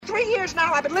3 years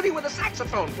now, I've been living with a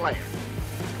saxophone player.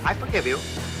 I forgive you.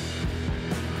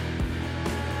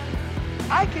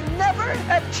 I can never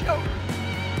have children.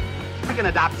 We can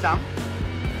adopt some.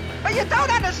 But you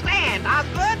don't understand,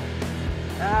 Osgood.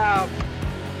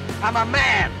 I'm a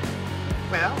man.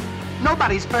 Well,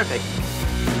 nobody's perfect.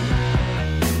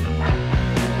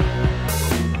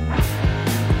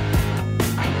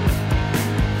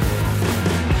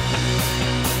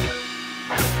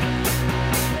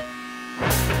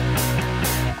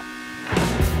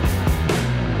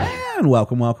 And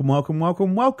welcome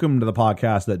to the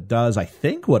podcast that does, I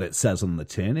think, what it says on the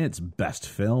tin. It's best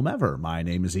film ever. My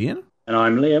name is Ian. And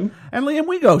I'm Liam. And Liam,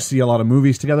 we go see a lot of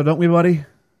movies together, don't we, buddy?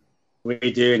 We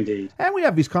do indeed. And we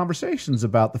have these conversations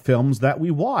about the films that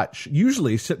we watch.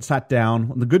 Usually sat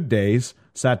down on the good days,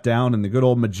 sat down in the good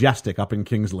old Majestic up in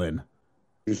Kings Lynn.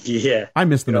 Yeah. I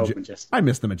miss the Majestic. I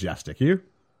miss the Majestic. You?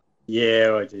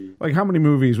 Yeah, I do. Like, how many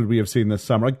movies would we have seen this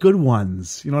summer? Like, good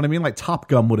ones. You know what I mean? Like, Top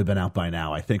Gun would have been out by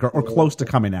now, I think, or close to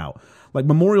coming out. Like,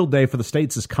 Memorial Day for the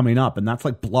States is coming up, and that's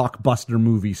like blockbuster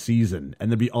movie season, and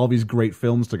there'd be all these great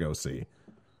films to go see.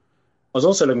 I was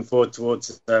also looking forward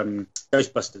towards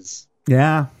Ghostbusters.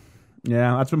 Yeah,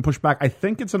 that's been pushed back. I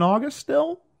think it's in August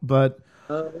still, but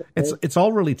it's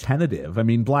all really tentative. I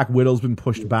mean, Black Widow's been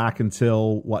pushed back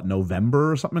until, what,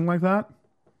 November or something like that?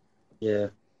 Yeah.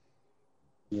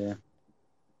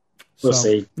 We'll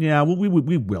see. Yeah, well, we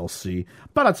will see.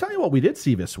 But I'll tell you what we did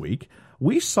see this week.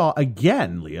 We saw,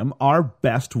 again, Liam, our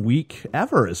best week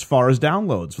ever as far as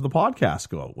downloads for the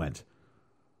podcast went.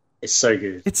 It's so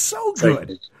good. It's so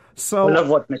good. So we love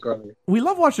watching it grow. We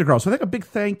love watching it grow. So I think a big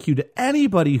thank you to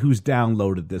anybody who's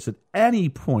downloaded this at any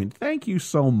point. Thank you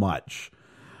so much.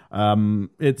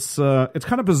 It's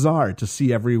kind of bizarre to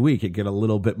see every week it get a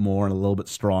little bit more and a little bit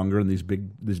stronger, and these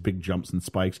big jumps and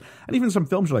spikes. And even some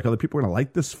films are like, other people are going to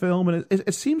like this film, and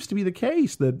it seems to be the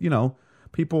case that, you know,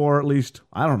 people are at least,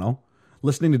 I don't know,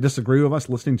 listening to disagree with us,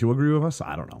 listening to agree with us.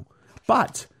 I don't know,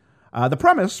 but the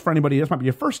premise for anybody, this might be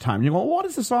your first time. You go, what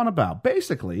is this on about?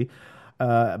 Basically.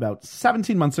 About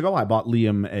 17 months ago, I bought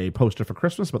Liam a poster for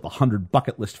Christmas about the 100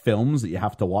 bucket list films that you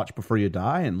have to watch before you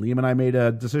die, and Liam and I made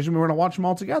a decision we were going to watch them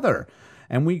all together.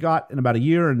 And we got, in about a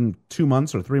year and 2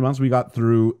 months or 3 months, we got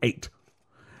through 8.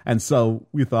 And so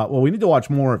we thought, well, we need to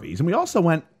watch more of these. And we also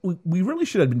went, we really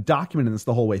should have been documenting this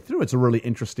the whole way through. It's a really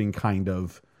interesting kind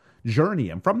of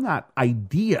journey. And from that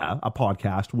idea, a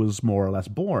podcast was more or less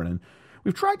born. And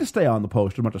we've tried to stay on the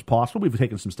poster as much as possible. We've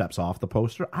taken some steps off the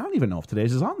poster. I don't even know if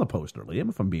today's is on the poster, Liam,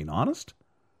 if I'm being honest.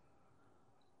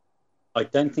 I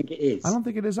don't think it is. I don't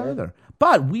think it is either.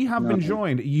 But we have been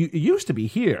joined. It used to be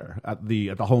here at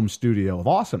the home studio of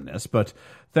awesomeness, but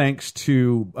thanks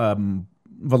to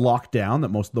the lockdown that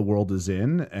most of the world is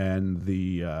in and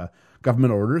the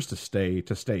government orders to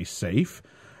stay safe,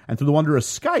 and through the wonder of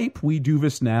Skype, we do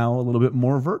this now a little bit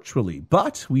more virtually.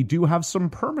 But we do have some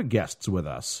perma guests with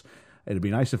us. It'd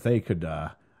be nice if they could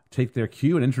take their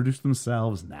cue and introduce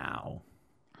themselves now.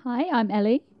 Hi, I'm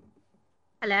Ellie.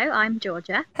 Hello, I'm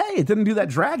Georgia. Hey, it didn't do that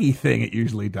draggy thing it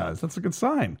usually does. That's a good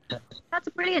sign. That's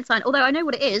a brilliant sign. Although I know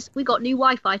what it is. We got new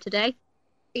Wi-Fi today.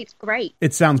 It's great.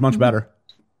 It sounds much better.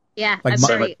 Yeah, like, I'm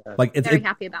very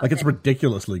happy about it. Like, it's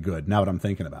ridiculously good now that I'm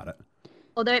thinking about it.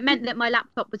 Although it meant that my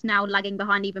laptop was now lagging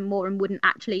behind even more and wouldn't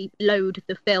actually load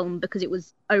the film because it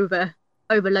was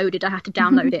overloaded. I had to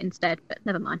download it instead, but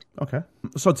never mind. Okay.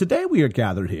 So today we are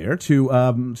gathered here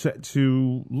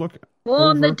to look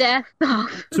Warn the death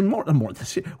of.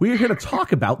 We are here to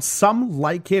talk about Some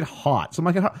Like It Hot. Some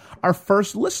Like It Hot. Our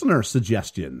first listener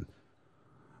suggestion.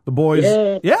 The boys,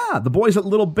 the boys at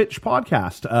Little Bitch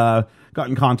Podcast got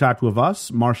in contact with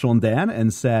us, Marshall and Dan,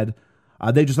 and said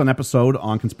they just done an episode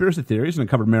on conspiracy theories and it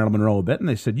covered Marilyn Monroe a bit, and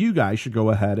they said, you guys should go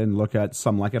ahead and look at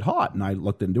Some Like It Hot. And I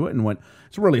looked into it and went,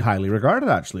 it's really highly regarded,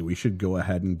 actually. We should go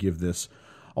ahead and give this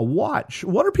a watch.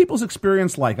 What are people's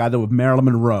experience like, either with Marilyn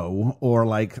Monroe or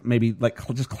maybe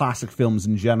just classic films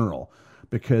in general?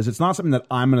 Because it's not something that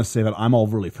I'm going to say that I'm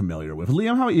overly familiar with.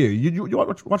 Liam, how about you? You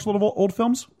watch a lot of old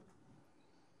films?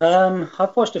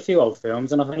 I've watched a few old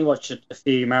films, and I've only watched a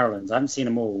few Marilyns. I haven't seen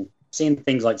them all. I've seen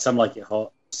things like Some Like It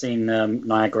Hot, seen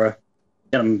Niagara,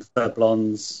 Fur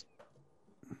Blondes,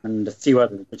 and a few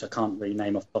others, which I can't really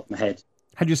name off the top of my head.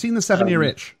 Had you seen The 7-Year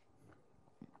Itch?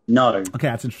 No. Okay,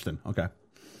 that's interesting. Okay.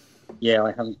 Yeah,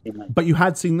 I haven't seen that. But you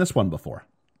had seen this one before?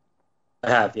 I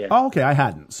have, yeah. Oh, okay, I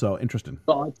hadn't, so interesting.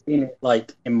 But I've seen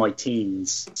it, in my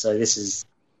teens, so this is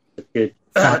a good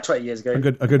 20 years ago.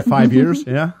 A good 5 years,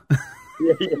 yeah?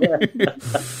 Yeah.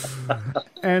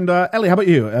 And Ellie, how about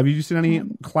you? Have you seen any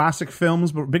classic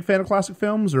films? Big fan of classic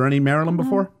films, or any Marilyn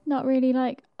before? Not really.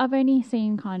 Like, I've only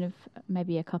seen kind of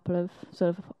maybe a couple of sort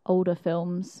of older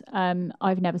films.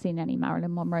 I've never seen any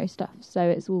Marilyn Monroe stuff, so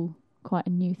it's all quite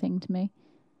a new thing to me.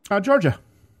 Georgia.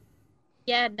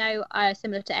 Yeah, no,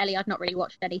 similar to Ellie, I've not really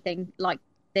watched anything like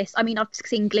this. I mean, I've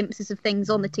seen glimpses of things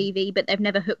on the TV, but they've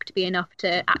never hooked me enough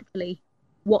to actually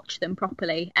watch them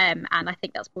properly. And I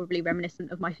think that's probably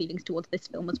reminiscent of my feelings towards this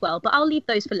film as well. But I'll leave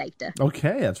those for later.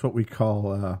 Okay, that's what we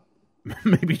call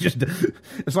maybe just.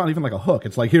 It's not even like a hook.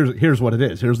 It's like here's what it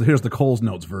is. Here's the Coles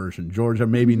Notes version. Georgia,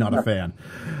 maybe not a fan.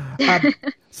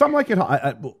 Something like it.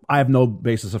 I have no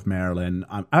basis of Marilyn.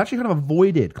 I actually kind of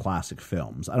avoided classic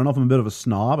films. I don't know if I'm a bit of a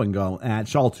snob and go,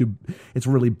 it's all too. It's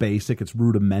really basic. It's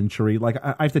rudimentary. Like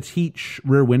I have to teach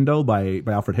Rear Window by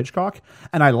Alfred Hitchcock,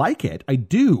 and I like it. I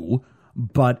do.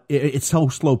 But it's so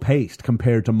slow paced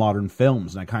compared to modern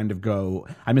films, and I kind of go,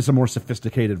 I miss a more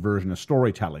sophisticated version of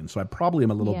storytelling. So I probably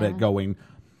am a little bit going,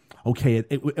 okay,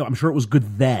 I'm sure it was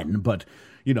good then, but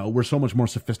we're so much more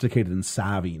sophisticated and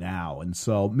savvy now, and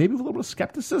so maybe with a little bit of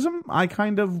skepticism, I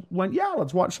kind of went,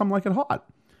 let's watch Something Like It Hot.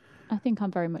 I think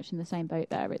I'm very much in the same boat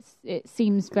there. It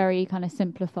seems very kind of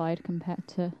simplified compared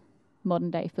to modern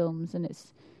day films, and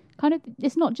it's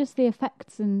not just the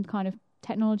effects and kind of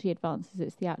technology advances,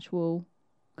 it's the actual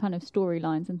kind of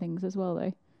storylines and things as well,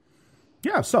 though.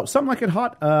 Yeah, so Something Like It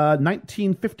Hot,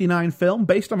 1959 film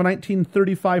based on a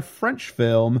 1935 French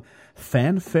film,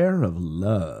 Fanfare of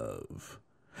Love,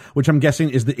 which I'm guessing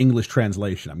is the English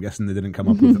translation. I'm guessing they didn't come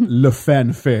up with Le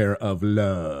Fanfare of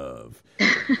Love.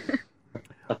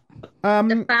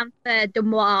 The Fanfare de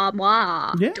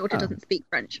moi. Yeah. Georgia doesn't speak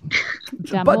French.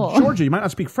 But Georgia, you might not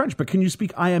speak French, but can you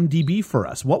speak IMDb for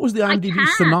us? What was the IMDb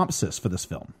synopsis for this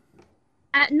film?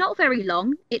 Not very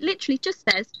long. It literally just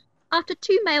says, after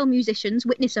two male musicians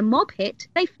witness a mob hit,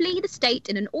 they flee the state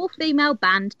in an all-female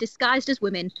band disguised as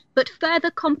women, but further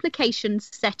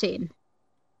complications set in.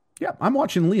 Yeah, I'm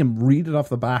watching Liam read it off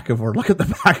the back of, or look at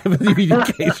the back of a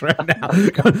DVD case right now.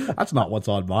 That's not what's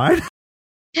on mine.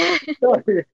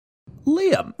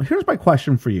 Liam, here's my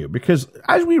question for you, because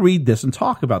as we read this and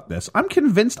talk about this, I'm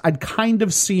convinced I'd kind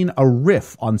of seen a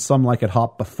riff on Some Like It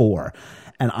Hot before.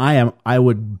 And I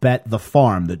would bet the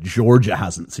farm that Georgia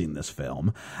hasn't seen this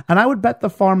film. And I would bet the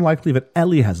farm likely that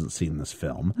Ellie hasn't seen this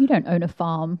film. You don't own a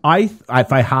farm. If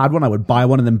I had one, I would buy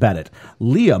one and then bet it.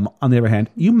 Liam, on the other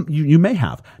hand, you may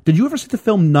have. Did you ever see the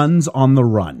film Nuns on the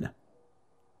Run?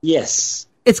 Yes.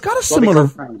 It's got a similar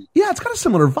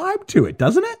vibe to it,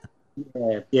 doesn't it?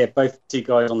 Yeah, both two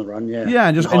guys on the run, yeah. Yeah,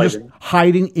 and just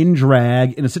hiding in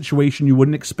drag in a situation you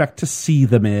wouldn't expect to see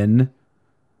them in.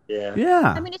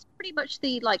 Yeah. I mean, it's pretty much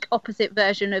the opposite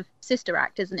version of Sister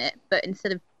Act, isn't it? But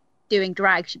instead of doing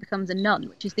drag, she becomes a nun,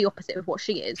 which is the opposite of what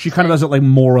she is. She kind of does it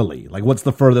morally. What's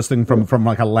the furthest thing from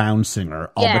a lounge singer?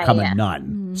 I'll become a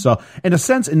nun. So in a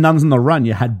sense, in Nuns on the Run,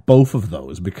 you had both of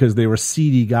those because they were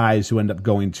seedy guys who end up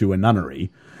going to a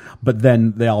nunnery, but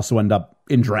then they also end up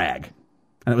in drag.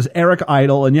 And it was Eric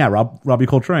Idle and Robbie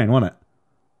Coltrane, wasn't it?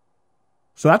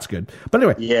 So that's good. But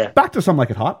anyway, back to Something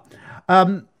Like It Hot.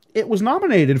 It was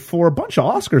nominated for a bunch of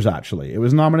Oscars, actually. It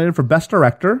was nominated for Best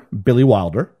Director, Billy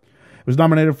Wilder. It was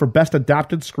nominated for Best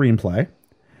Adapted Screenplay.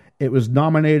 It was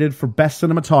nominated for Best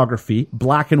Cinematography,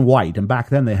 Black and White. And back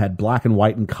then they had Black and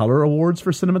White and Color awards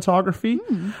for cinematography.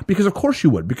 Because of course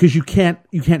you would, because you can't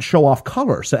show off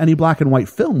color. So any black and white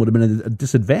film would have been a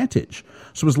disadvantage.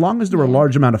 So as long as there were a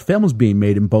large amount of films being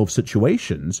made in both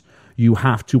situations, you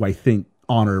have to, I think,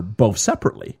 honor both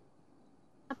separately.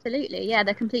 Absolutely, yeah.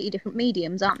 They're completely different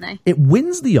mediums, aren't they? It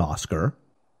wins the Oscar.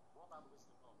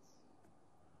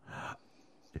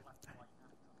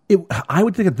 I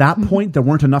would think at that point there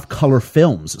weren't enough color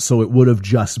films, so it would have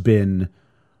just been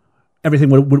everything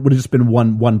would have just been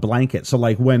one blanket. So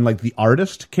when The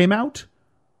Artist came out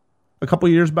quite a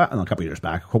few years back, but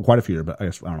I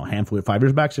guess, I don't know, a handful, 5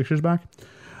 years back, 6 years back.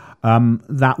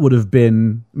 That would have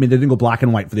been, they didn't go black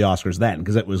and white for the Oscars then,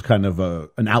 because it was kind of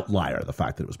an outlier, the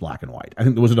fact that it was black and white. I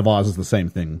think The Wizard of Oz is the same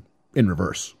thing in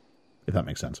reverse, if that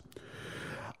makes sense.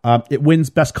 It wins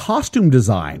Best Costume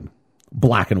Design,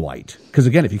 black and white. Because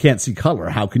again, if you can't see color,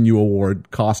 how can you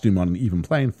award costume on an even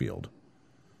playing field?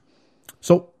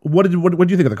 So what do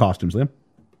you think of the costumes, Liam?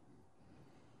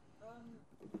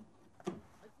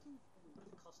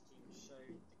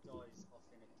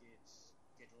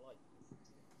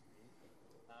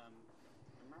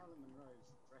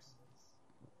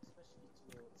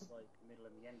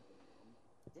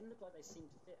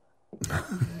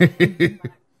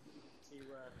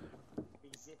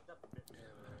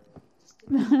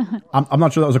 I'm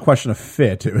not sure that was a question of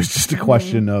fit. It was just a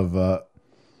question of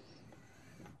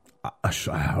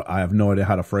I have no idea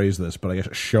how to phrase this, but I guess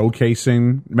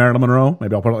showcasing Marilyn Monroe.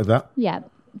 Maybe I'll put it like that. Yeah,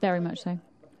 very much so.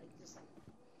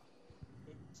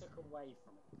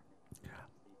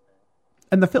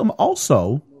 And the film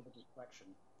also...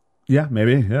 Yeah,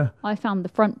 maybe, yeah. I found the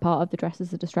front part of the dress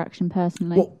as a distraction,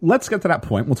 personally. Well, let's get to that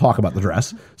point. We'll talk about the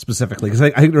dress specifically, because I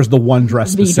think there's the one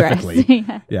dress specifically. The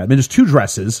dress, yeah, I mean, there's two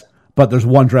dresses, but there's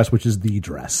one dress, which is the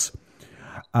dress.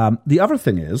 The other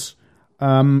thing is,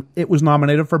 it was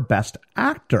nominated for Best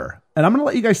Actor. And I'm going to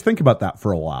let you guys think about that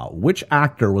for a while. Which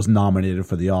actor was nominated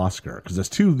for the Oscar? Because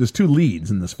there's two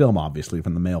leads in this film, obviously,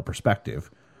 from the male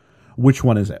perspective. Which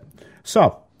one is it?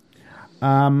 So,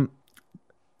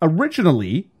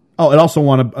 originally... Oh, it also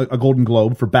won a Golden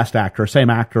Globe for Best Actor. Same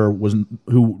actor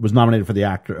who was nominated for the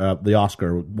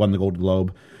Oscar, won the Golden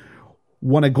Globe.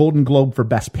 Won a Golden Globe for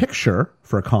Best Picture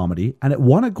for a comedy, and it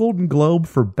won a Golden Globe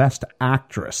for Best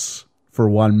Actress for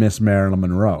one Miss Marilyn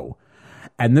Monroe.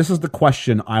 And this is the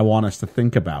question I want us to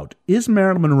think about. Is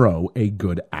Marilyn Monroe a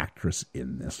good actress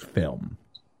in this film?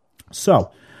 So,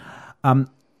 Marilyn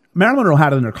Monroe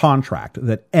had in her contract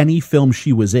that any film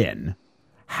she was in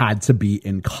had to be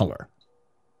in color.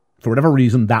 For whatever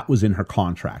reason, that was in her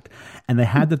contract. And they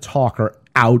had to talk her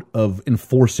out of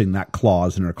enforcing that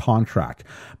clause in her contract.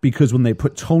 Because when they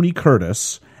put Tony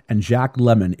Curtis and Jack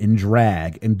Lemmon in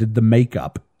drag and did the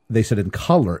makeup, they said in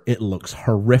color, it looks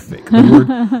horrific.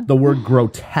 The word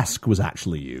grotesque was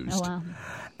actually used. Oh, wow.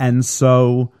 And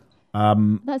so...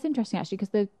 that's interesting, actually,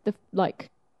 because the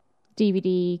like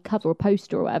DVD cover or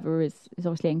poster or whatever is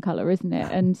obviously in color, isn't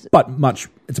it? And But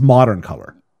it's modern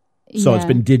color. So it's yeah,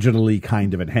 been digitally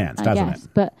kind of enhanced, hasn't yes,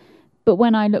 it? But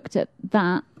when I looked at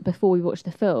that before we watched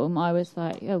the film, I was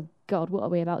like, oh God, what are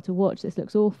we about to watch? This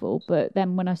looks awful. But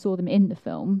then when I saw them in the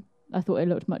film, I thought it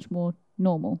looked much more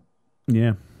normal.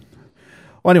 Yeah.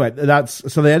 Well, anyway,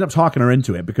 so they end up talking her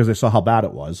into it because they saw how bad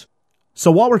it was.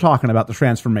 So while we're talking about the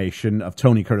transformation of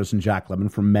Tony Curtis and Jack Lemmon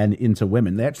from men into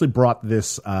women, they actually brought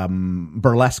this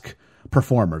burlesque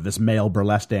performer, this male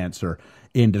burlesque dancer,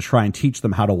 in to try and teach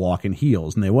them how to walk in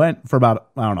heels. And they went for about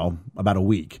a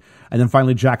week. And then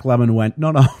finally Jack Lemmon went,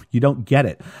 no, you don't get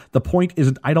it. The point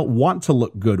isn't, I don't want to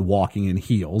look good walking in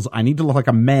heels. I need to look like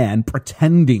a man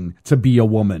pretending to be a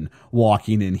woman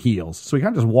walking in heels. So he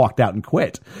kind of just walked out and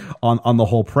quit on the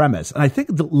whole premise. And I think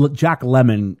Jack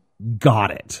Lemmon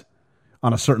got it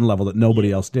on a certain level that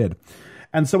nobody else did.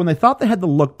 And so when they thought they had the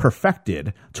look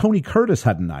perfected, Tony Curtis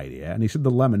had an idea, and he said to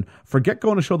Lemmon, forget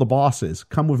going to show the bosses,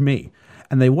 come with me.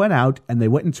 And they went out, and they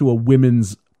went into a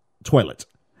women's toilet.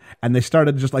 And they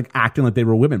started just like acting like they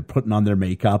were women, putting on their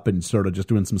makeup and sort of just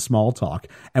doing some small talk.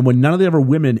 And when none of the other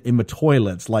women in the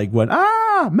toilets like went,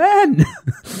 men,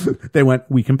 they went,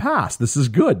 we can pass. This is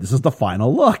good. This is the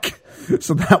final look.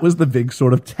 So that was the big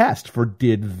sort of test for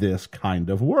did this kind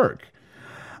of work.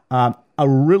 A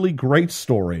really great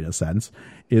story, in a sense,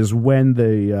 is when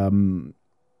the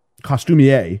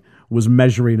costumier was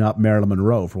measuring up Marilyn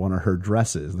Monroe for one of her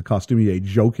dresses. The costumier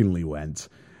jokingly went,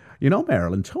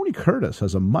 Marilyn, Tony Curtis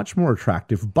has a much more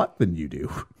attractive butt than you do.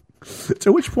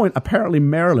 To which point, apparently,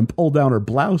 Marilyn pulled down her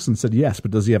blouse and said, yes,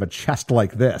 but does he have a chest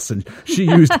like this? And she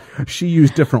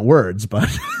used different words, but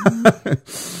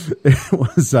it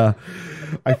was...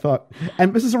 I thought,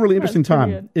 and this is a really interesting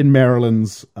time in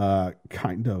Marilyn's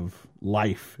kind of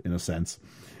life, in a sense.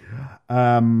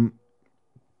 And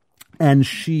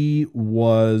she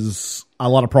was a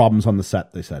lot of problems on the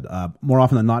set, they said. More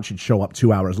often than not, she'd show up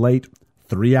 2 hours late,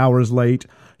 3 hours late.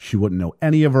 She wouldn't know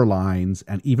any of her lines.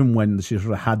 And even when she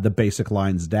sort of had the basic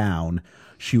lines down,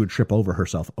 she would trip over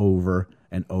herself over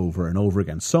and over and over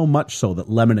again. So much so that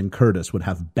Lemmon and Curtis would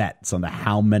have bets on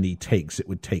how many takes it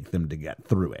would take them to get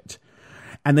through it.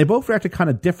 And they both reacted kind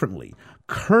of differently.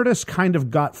 Curtis kind of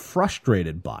got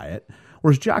frustrated by it,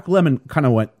 whereas Jack Lemmon kind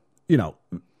of went,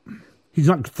 he's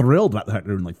not thrilled about the fact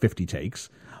they're doing like 50 takes,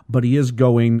 but he is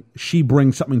going, she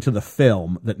brings something to the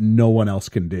film that no one else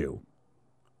can do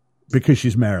because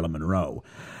she's Marilyn Monroe.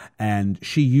 And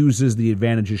she uses the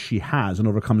advantages she has and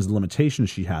overcomes the limitations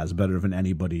she has better than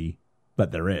anybody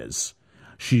that there is.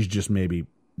 She's just maybe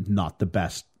not the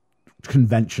best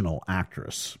conventional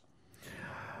actress.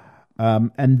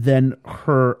 And then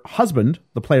her husband,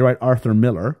 the playwright Arthur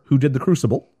Miller, who did The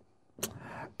Crucible,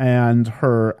 and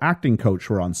her acting coach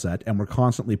were on set and were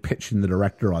constantly pitching the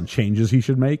director on changes he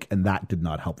should make, and that did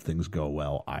not help things go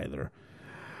well either.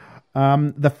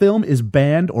 The film is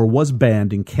banned or was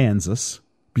banned in Kansas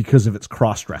because of its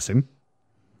cross-dressing.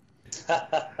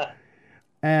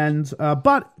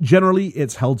 But generally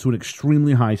it's held to an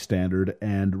extremely high standard,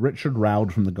 and Richard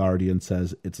Roud from The Guardian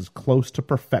says it's as close to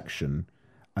perfection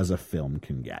as a film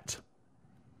can get.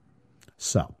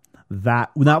 So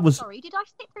That was. Sorry, did I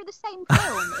sit through the same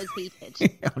film as he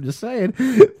did? I'm just saying,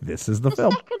 this is the The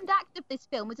film. second act of this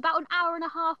film was about an hour and a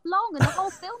half long, and the whole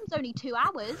film's only 2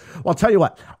 hours. Well, I'll tell you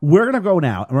what, we're going to go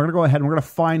now, and we're going to go ahead and we're going to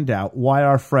find out why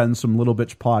our friends from Little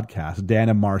Bitch Podcast, Dan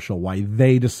and Marshall, why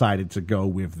they decided to go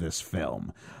with this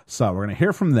film. So we're going to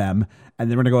hear from them,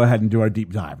 and then we're going to go ahead and do our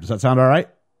deep dive. Does that sound all right?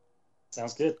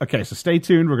 Sounds good. Okay, so stay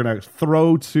tuned. We're going to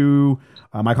throw to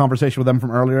my conversation with them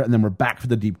from earlier, and then we're back for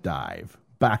the deep dive.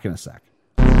 Back in a sec.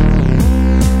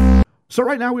 So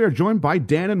right now we are joined by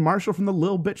Dan and Marshall from the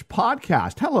Lil Bitch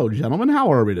Podcast. Hello, gentlemen.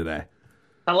 How are we today?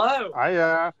 Hello.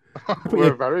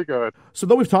 We're very good. So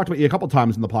though we've talked about you a couple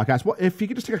times in the podcast, well, if you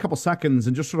could just take a couple seconds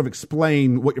and just sort of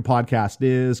explain what your podcast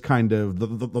is, kind of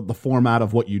the format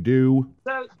of what you do.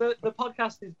 So the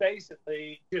podcast is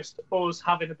basically just us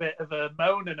having a bit of a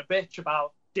moan and a bitch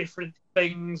about different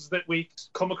things that we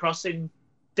come across in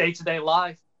day-to-day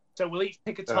life. So we'll each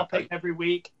pick a topic every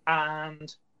week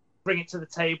and bring it to the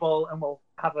table, and we'll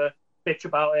have a bitch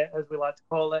about it, as we like to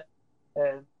call it.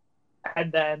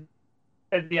 And then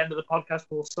at the end of the podcast,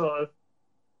 we'll sort of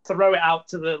throw it out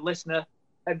to the listener,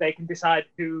 and they can decide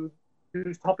whose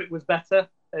topic was better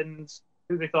and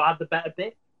who they thought had the better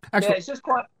bit. Excellent. Yeah, it's just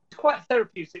quite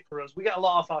therapeutic for us. We get a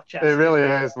lot off our chest. It really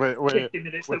is. 50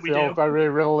 minutes We that we feel do. very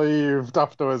relieved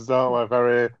afterwards, don't we?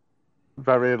 Very,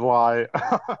 very light.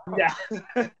 Yeah.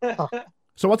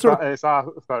 So what sort of It's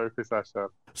our therapy session.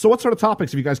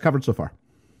 topics have you guys covered so far?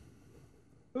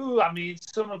 Ooh, I mean,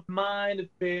 some of mine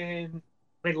have been.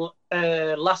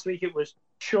 Last week it was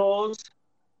chores,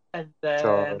 and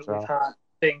then we've had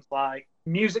things like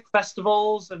music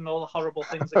festivals and all the horrible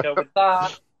things that go with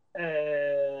that.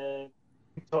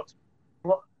 We talked.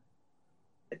 What?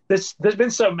 There's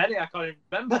been so many I can't even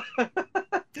remember.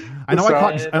 I know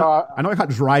I caught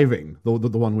driving the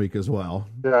 1 week as well.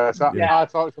 Yeah, so Yeah. I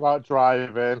talked about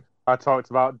driving. I talked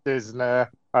about Disney.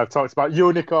 I've talked about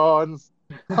unicorns.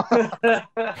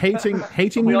 Hating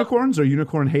unicorns or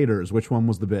unicorn haters? Which one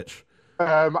was the bitch?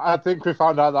 I think we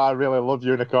found out that I really love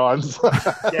unicorns.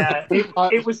 Yeah,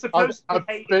 it was supposed to be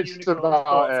I hating bitched unicorns.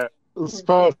 about it. It was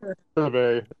supposed to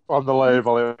be on the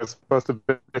label. It was supposed to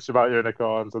be bitch about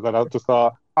unicorns, and then I just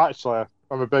thought, actually,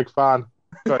 I'm a big fan.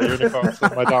 Got unicorns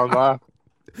somewhere down there.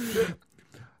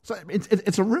 So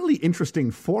it's a really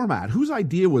interesting format. Whose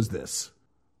idea was this?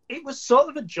 It was sort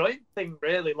of a joint thing,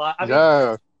 really. Like, I mean,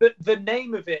 Yeah. the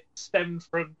name of it stemmed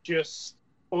from just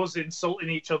us insulting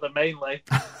each other mainly.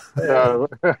 Yeah.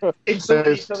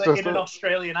 Insulting It's each other just in an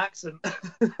Australian accent.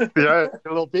 Yeah, a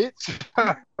little bitch.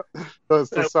 That's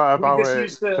So just sort of we how just it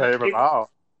used to- came about.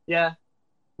 Yeah.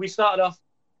 We started off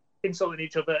insulting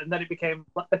each other, and then it became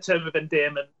like a term of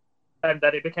endearment, and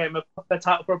then it became a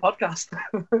title for a podcast.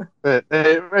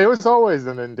 It was always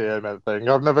an endearment thing.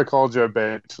 I've never called you a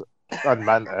bitch and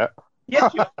meant it. Yeah.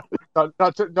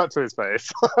 Not to his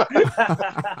face.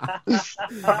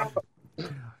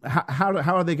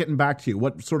 How are they getting back to you?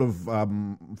 What sort of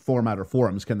format or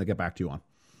forums can they get back to you on?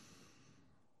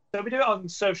 So we do it on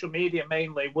social media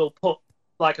mainly. We'll put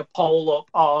like a poll up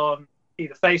on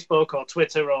either Facebook or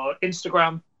Twitter or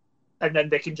Instagram, and then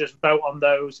they can just vote on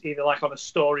those, either like on a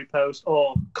story post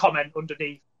or comment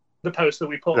underneath the post that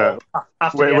we put up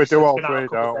after the We do episode's all been out a three,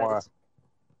 couple of don't we? days.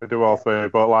 We do all three,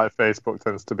 but like Facebook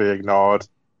tends to be ignored.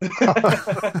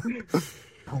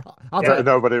 I'll Yeah. tell you,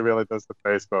 Nobody really does the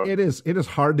Facebook. it is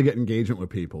hard to get engagement with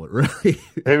people. It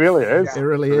It really is. it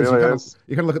really is. It really You is.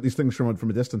 kind of look at these things from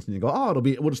a distance, and you go, "Oh,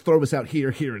 we'll just throw this out here,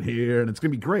 here, and here, and it's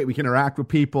going to be great. We can interact with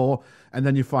people." And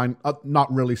then you find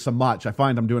not really so much. I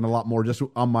find I'm doing a lot more just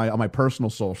on my personal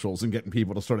socials and getting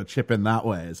people to sort of chip in that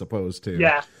way, as opposed to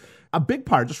Yeah. A big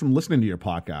part, just from listening to your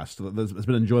podcast, that's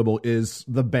been enjoyable is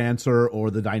the banter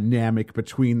or the dynamic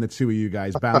between the two of you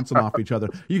guys bouncing off each other.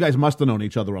 You guys must have known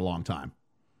each other a long time.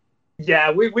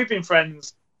 Yeah, we've been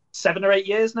friends 7 or 8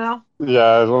 years now.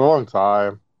 Yeah, it's a long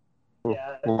time.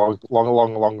 Yeah. Long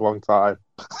time.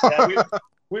 Yeah,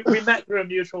 we met through a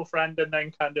mutual friend, and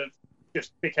then kind of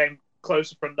just became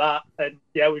closer from that. And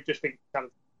yeah, we've just been kind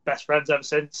of best friends ever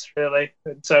since, really.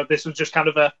 And so this was just kind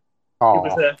of it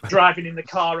was a driving in the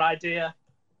car idea.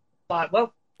 Like,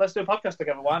 well, let's do a podcast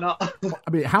together. Why not? I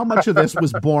mean, how much of this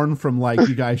was born from like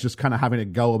you guys just kind of having a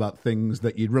go about things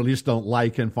that you really just don't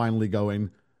like, and finally going,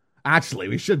 actually,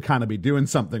 we should kind of be doing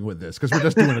something with this because we're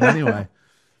just doing it anyway.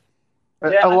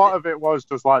 Yeah, A lot of it was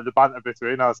just like the banter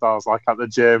between ourselves, like at the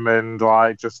gym and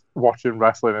like just watching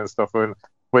wrestling and stuff. And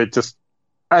we just,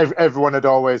 everyone had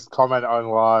always commented on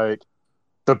like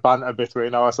the banter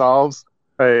between ourselves.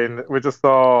 And we just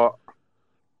thought,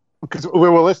 because we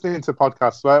were listening to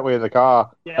podcasts, weren't we, in the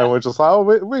car? Yeah. And we're just like,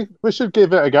 oh, we should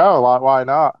give it a go. Like, why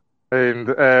not? And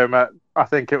I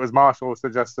think it was Marshall who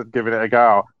suggested giving it a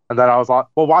go. And then I was like,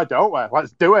 well, why don't we?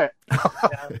 Let's do it.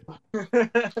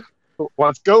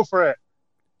 Let's go for it.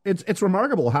 It's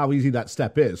remarkable how easy that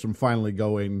step is from finally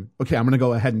going, okay, I'm going to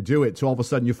go ahead and do it. So all of a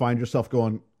sudden you find yourself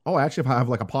going, oh, actually, if I have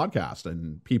like a podcast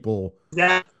and people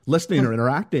listening or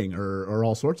interacting or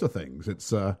all sorts of things,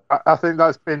 it's. I think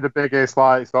that's been the biggest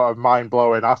like sort of mind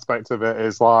blowing aspect of it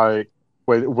is like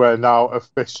we're now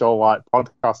official like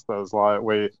podcasters. Like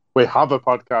we have a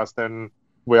podcast and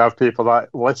we have people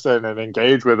that listen and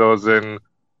engage with us, and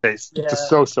it's just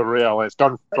so surreal. It's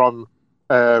gone from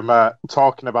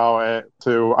talking about it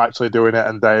to actually doing it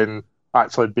and then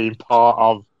actually being part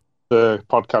of the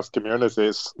podcast community.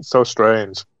 It's so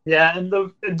strange. Yeah, and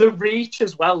the reach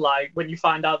as well, like when you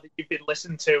find out that you've been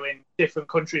listened to in different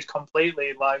countries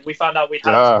completely. Like we found out we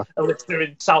had a listener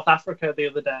in South Africa the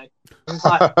other day. It's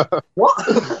like, what?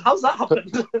 How's that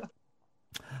happened?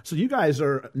 So you guys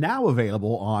are now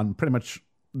available on pretty much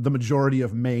the majority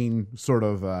of main sort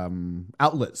of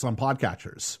outlets on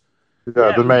podcatchers.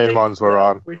 Yeah, the main ones we're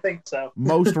on. We think so.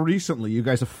 Most recently, you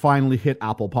guys have finally hit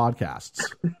Apple Podcasts.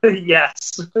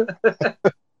 Yes.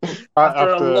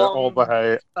 After all the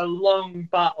hate. A long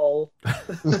battle.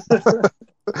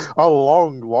 A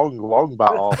long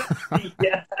battle.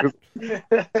 Yeah.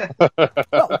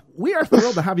 Well, we are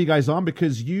thrilled to have you guys on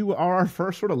because you are our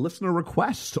first sort of listener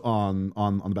request on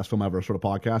the Best Film Ever sort of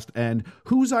podcast. And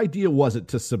whose idea was it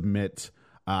to submit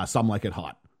Some Like It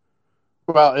Hot?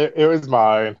 Well, it was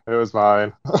mine. It was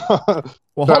mine.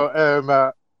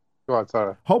 Well, go on,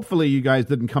 sorry. Hopefully you guys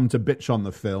didn't come to bitch on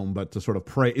the film, but to sort of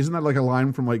praise. Isn't that like a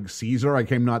line from like Caesar? I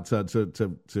came not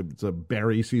to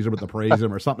bury Caesar, but to praise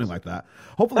him or something like that.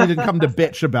 Hopefully you didn't come to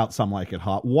bitch about Some Like It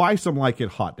Hot. Why Some Like It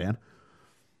Hot, Dan?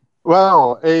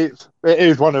 Well, it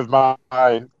is one of my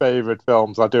favourite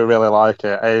films. I do really like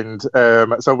it. And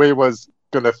so we was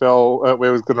going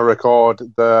to record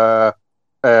the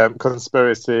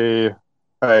conspiracy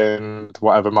and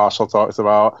whatever Marshall talks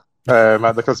about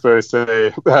at the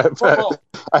conspiracy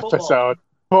episode.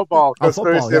 Football,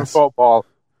 conspiracy and football.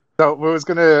 So we was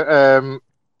going to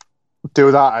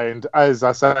do that, and as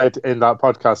I said in that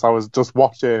podcast, I was just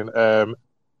watching a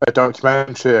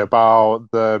documentary about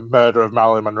the murder of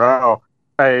Marilyn Monroe,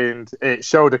 and it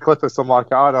showed a clip of Some Like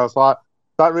It Hot, and I was like,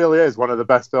 that really is one of the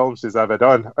best films she's ever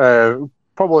done.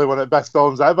 Probably one of the best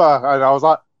films ever, and I was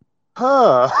like,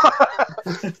 huh.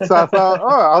 So I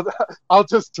thought, I'll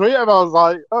just tweet him. I was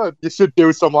like, oh, you should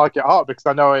do Some Like It Hot, because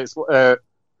I know it's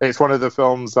one of the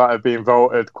films that have been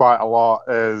voted quite a lot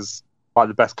as like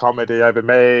the best comedy ever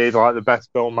made, like the best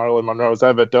film Marilyn Monroe's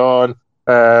ever done.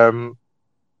 So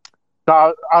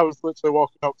I was literally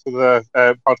walking up to the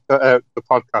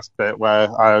podcast bit where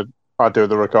I do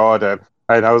the recording,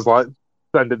 and I was like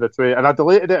sending the tweet, and I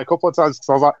deleted it a couple of times because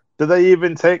I was like, do they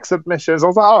even take submissions? I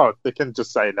was like, oh, they can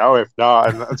just say no if not,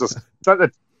 and I just sent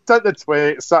the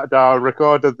tweet, sat down,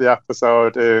 recorded the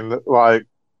episode, and like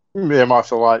me and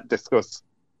Marshall like discussed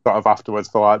sort of afterwards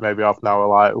for like maybe half an hour,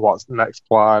 like what's the next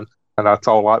plan, and I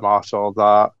told like Marshall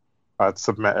that I'd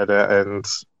submitted it and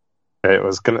it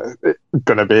was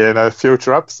gonna be in a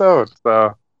future episode,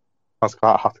 so I was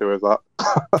quite happy with that.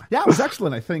 Yeah, it was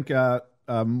excellent. I think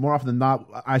more often than not,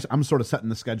 I'm sort of setting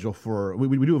the schedule for.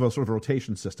 We do have a sort of a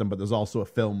rotation system, but there's also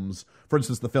films. For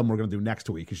instance, the film we're going to do next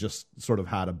week has just sort of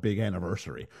had a big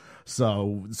anniversary,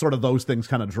 so sort of those things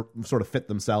kind of sort of fit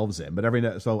themselves in.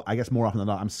 But so I guess more often than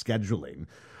not, I'm scheduling.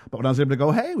 But when I was able to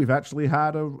go, hey, we've actually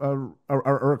had a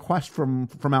request from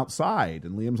outside,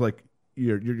 and Liam's like,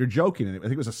 You're joking. And I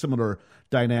think it was a similar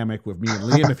dynamic with me and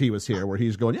Liam if he was here, where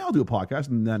he's going, yeah, I'll do a podcast,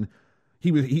 and then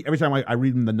he every time I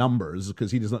read him the numbers,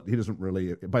 because he doesn't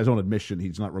really, by his own admission,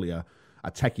 he's not really a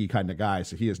techie kind of guy,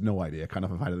 so he has no idea kind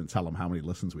of if I didn't tell him how many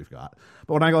listens we've got.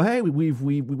 But when I go, hey,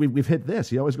 we've hit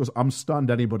this, he always goes, I'm stunned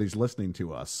anybody's listening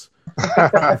to us.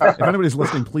 If anybody's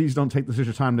listening, please don't take this as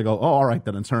your time to go, oh, all right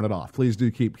then, and turn it off. Please do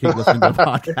keep listening to the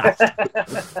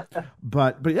podcast.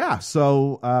 But yeah,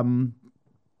 so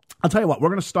I'll tell you what, we're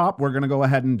going to stop. We're going to go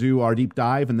ahead and do our deep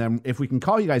dive, and then if we can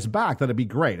call you guys back, that'd be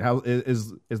great. How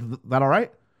is that all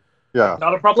right? Yeah,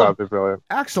 not a problem. That'd be brilliant.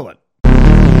 Excellent.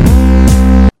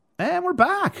 And we're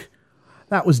back.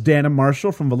 That was Dan and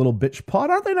Marshall from the Little Bitch Pod.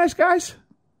 Aren't they nice guys?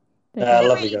 They're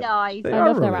really nice. I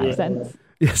love their accents.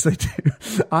 Yes, they do.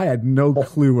 I had no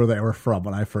clue where they were from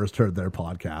when I first heard their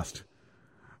podcast.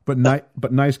 But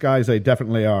nice guys, they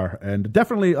definitely are. And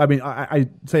definitely, I mean, I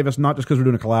say this not just because we're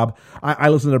doing a collab. I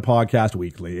listen to their podcast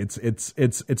weekly. It's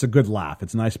a good laugh.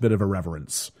 It's a nice bit of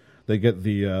irreverence. They get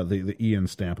the Ian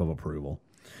stamp of approval.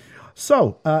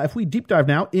 So if we deep dive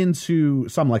now into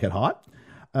Some Like It Hot,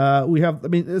 We have, I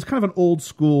mean, it's kind of an old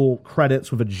school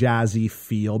credits with a jazzy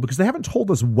feel because they haven't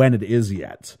told us when it is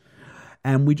yet.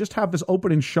 And we just have this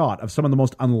opening shot of some of the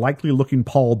most unlikely looking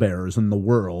pallbearers in the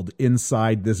world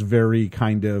inside this very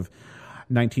kind of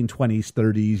 1920s,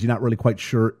 30s, you're not really quite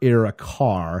sure, era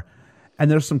car.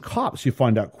 And there's some cops you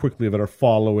find out quickly that are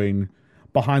following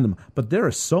behind them. But there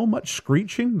is so much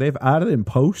screeching they've added in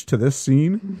post to this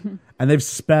scene. And they've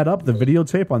sped up the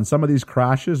videotape on some of these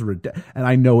crashes. And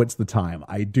I know it's the time.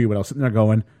 I do. But I was sitting there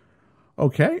going,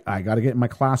 okay, I got to get in my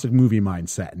classic movie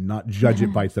mindset and not judge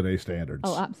it by today's standards.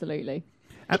 Oh, absolutely.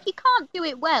 If you can't do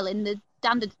it well in the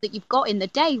standards that you've got in the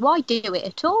day, why do it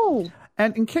at all?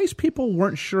 And in case people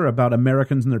weren't sure about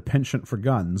Americans and their penchant for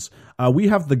guns, we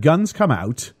have the guns come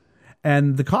out,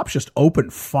 and the cops just open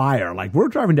fire. Like, we're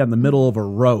driving down the middle of a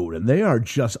road, and they are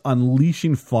just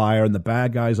unleashing fire, and the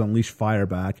bad guys unleash fire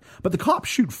back. But the cops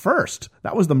shoot first.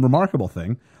 That was the remarkable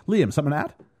thing. Liam, something to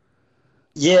add?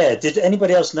 Yeah, did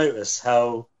anybody else notice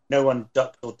how no one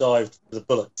ducked or dived for the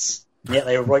bullets? Yet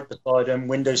they were right beside them,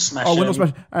 windows smashing. Oh, windows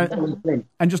smashing.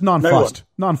 And just non-fussed.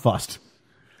 Non-fussed.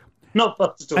 Not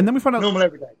fussed at all. And then we find out normal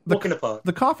every day. Walk in the park.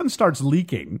 The coffin starts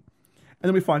leaking, and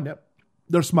then we find out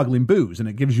they're smuggling booze, and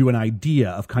it gives you an idea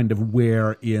of kind of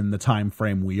where in the time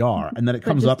frame we are. And then it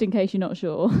comes just up in case you're not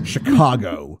sure.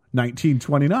 Chicago,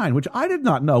 1929, which I did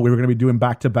not know we were going to be doing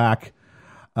back-to-back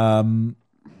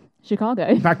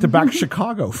Chicago. Back-to-back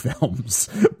Chicago films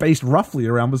based roughly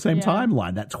around the same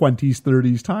timeline, that 20s,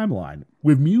 30s timeline,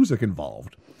 with music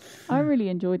involved. I really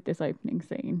enjoyed this opening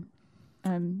scene.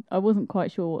 I wasn't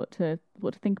quite sure what to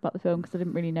think about the film because I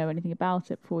didn't really know anything about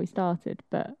it before we started,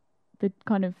 but the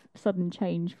kind of sudden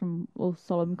change from all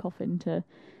solemn coffin to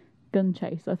gun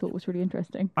chase I thought was really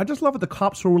interesting. I just love that the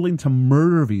cops were willing to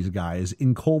murder these guys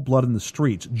in cold blood in the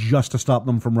streets just to stop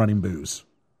them from running booze.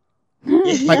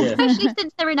 Especially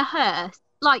since they're in a hearse.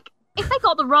 Like, if they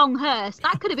got the wrong hearse,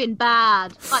 that could have been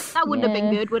bad. Like, that wouldn't have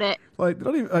been good, would it? Like,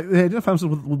 they didn't have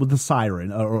with the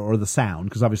siren or the sound,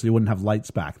 because obviously you wouldn't have lights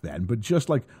back then. But just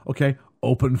like, okay,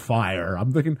 open fire.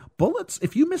 I'm thinking, bullets,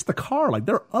 if you miss the car, like,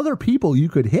 there are other people you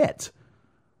could hit.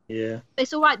 Yeah.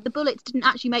 It's all right. The bullets didn't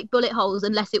actually make bullet holes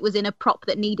unless it was in a prop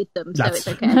that needed them, so it's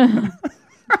okay.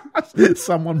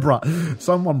 Someone brought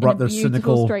their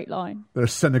cynical straight line. Their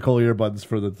cynical earbuds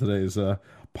for today's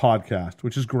podcast,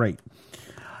 which is great.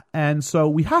 And so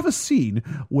we have a scene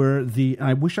where and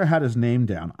I wish I had his name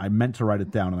down. I meant to write it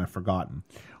down and I've forgotten.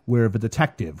 Where the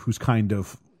detective, who's kind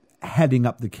of heading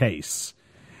up the case,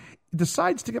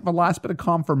 decides to get the last bit of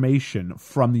confirmation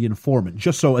from the informant,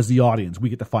 just so as the audience we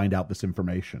get to find out this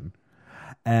information.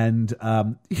 And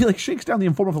he like shakes down the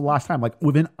informant for the last time, like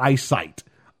within eyesight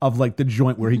of like the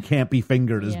joint where he can't be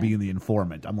fingered as being the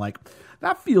informant. I'm like,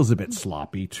 that feels a bit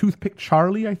sloppy. Toothpick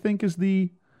Charlie, I think, is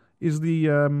the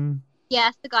yeah,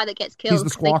 it's the guy that gets killed. He's the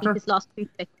squawker. They keep his last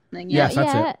toothpick thing. Yeah. Yes,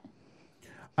 that's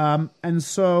it. And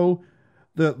so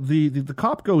the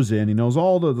cop goes in. He knows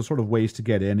all the sort of ways to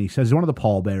get in. He says he's one of the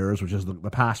pallbearers, which is the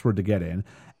password to get in.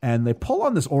 And they pull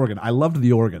on this organ. I loved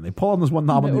the organ. They pull on this one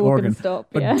knob on the organ.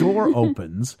 The door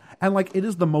opens, and like it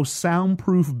is the most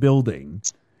soundproof building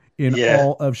in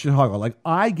all of Chicago. Like,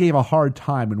 I gave a hard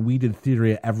time when we did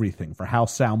Theory of Everything for how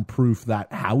soundproof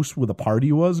that house with a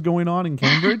party was going on in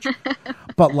Cambridge.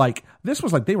 But like, this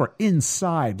was like they were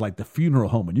inside like the funeral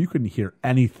home and you couldn't hear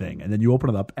anything. And then you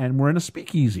open it up and we're in a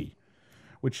speakeasy,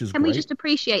 which is Can great. we just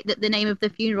appreciate that the name of the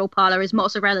funeral parlor is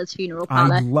Mozzarella's Funeral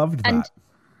Parlor? I loved that. And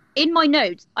in my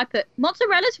notes, I put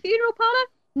Mozzarella's Funeral Parlor?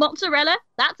 Mozzarella?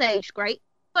 That's aged great.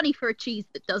 Funny for a cheese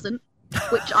that doesn't.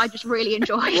 Which I just really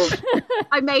enjoyed.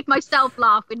 I made myself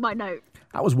laugh in my note.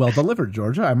 That was well delivered,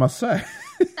 Georgia, I must say.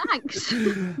 Thanks.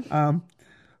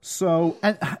 So,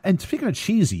 and speaking of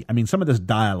cheesy, I mean, some of this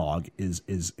dialogue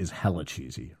is hella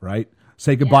cheesy, right?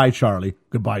 Say goodbye, Charlie.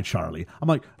 Goodbye, Charlie. I'm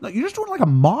like, you're just doing like a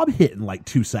mob hit in like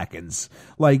 2 seconds.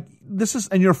 Like, this is,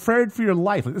 and you're afraid for your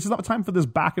life. Like, this is not time for this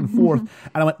back and forth. And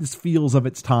I'm like, this feels of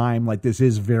its time. Like, this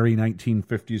is very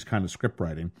 1950s kind of script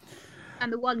writing.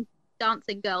 And the one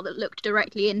dancing girl that looked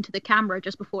directly into the camera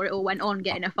just before it all went on,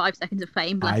 getting her 5 seconds of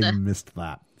fame. Bless her. I missed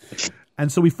that.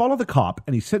 And so we follow the cop,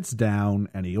 and he sits down,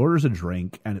 and he orders a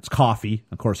drink, and it's coffee.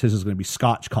 Of course, his is going to be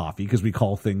Scotch coffee, because we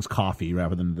call things coffee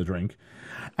rather than the drink.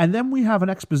 And then we have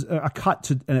a cut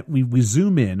to, and we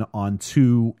zoom in on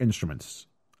 2 instruments,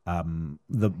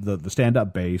 the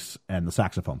stand-up bass and the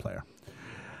saxophone player.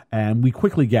 And we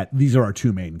quickly get, these are our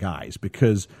 2 main guys,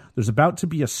 because there's about to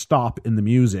be a stop in the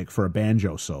music for a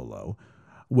banjo solo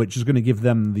which is going to give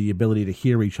them the ability to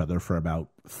hear each other for about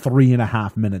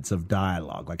 3.5 minutes of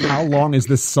dialogue. Like, how long is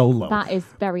this solo? That is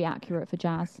very accurate for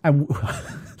jazz. And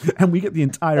we get the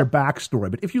entire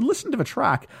backstory. But if you listen to the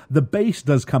track, the bass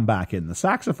does come back in. The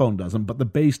saxophone doesn't, but the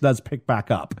bass does pick back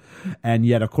up. And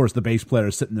yet, of course, the bass player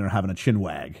is sitting there having a chin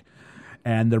wag.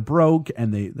 And they're broke,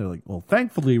 and they're like, well,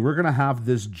 thankfully, we're going to have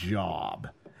this job.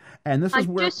 And this is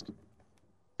where...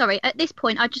 Sorry, at this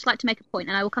point, I'd just like to make a point,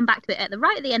 and I will come back to it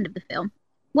right at the end of the film.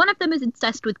 One of them is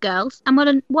obsessed with girls,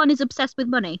 and one is obsessed with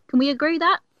money. Can we agree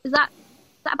that? Is that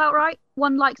about right?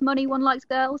 One likes money, one likes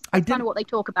girls. That's kind of what they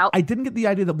talk about. I didn't get the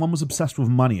idea that one was obsessed with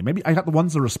money. Maybe I got the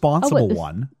one's the responsible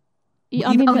one. He's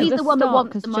the one that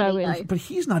wants the money, though. But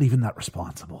he's not even that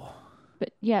responsible. But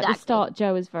yeah, at the start,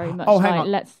 Joe is very much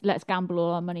let's gamble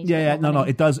all our money. Yeah, no,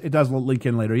 it does link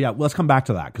in later. Yeah, well, let's come back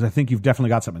to that, because I think you've definitely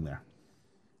got something there.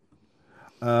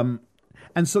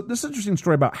 And so this is an interesting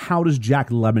story about how does Jack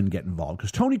Lemmon get involved,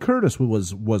 because Tony Curtis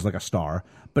was like a star,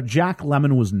 but Jack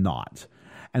Lemmon was not.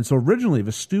 And so originally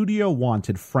the studio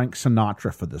wanted Frank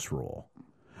Sinatra for this role.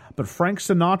 But Frank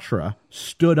Sinatra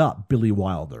stood up Billy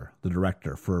Wilder, the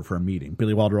director, for a meeting.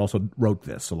 Billy Wilder also wrote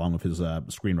this along with his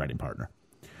screenwriting partner.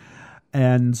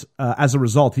 And as a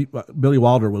result, Billy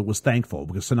Wilder was thankful,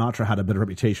 because Sinatra had a bit of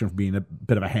reputation for being a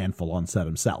bit of a handful on set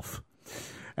himself.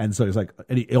 And so he's like,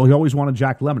 and he always wanted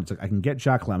Jack Lemmon. It's like, I can get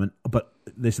Jack Lemmon, but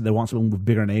they said they want someone with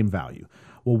bigger name value.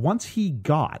 Well, once he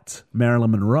got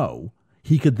Marilyn Monroe,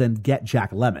 he could then get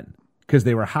Jack Lemmon, because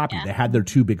they were happy. Yeah. They had their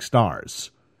two big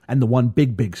stars. And the one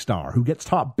big star who gets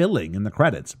top billing in the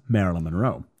credits, Marilyn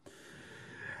Monroe.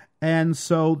 And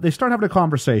so they start having a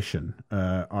conversation,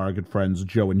 our good friends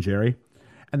Joe and Jerry.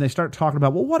 And they start talking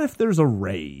about, well, what if there's a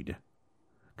raid?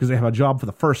 Because they have a job for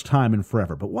the first time in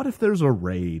forever. But what if there's a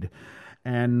raid?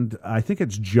 And I think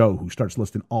it's Joe who starts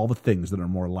listing all the things that are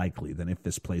more likely than if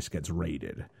this place gets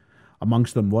raided.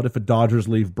 Amongst them, what if the Dodgers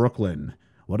leave Brooklyn?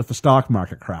 What if the stock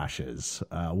market crashes?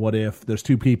 What if there's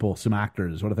two people, some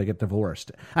actors? What if they get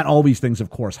divorced? And all these things, of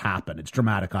course, happen. It's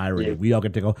dramatic irony. Yeah. We all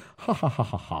get to go, ha, ha, ha,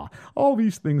 ha, ha. All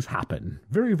these things happen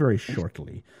very, very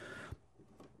shortly.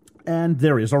 And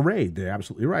there is a raid. They're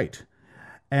absolutely right.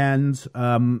 And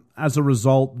as a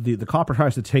result, the copper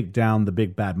tries to take down the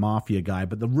big bad mafia guy.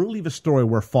 But the story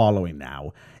we're following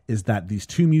now is that these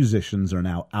two musicians are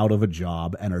now out of a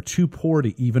job and are too poor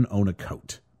to even own a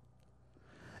coat.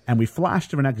 And we flash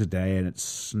to the next day, and it's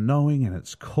snowing, and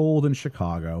it's cold in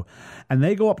Chicago. And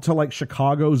they go up to, like,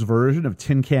 Chicago's version of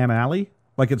Tin Can Alley.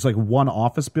 Like, it's, like, one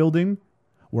office building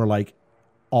where, like,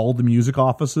 all the music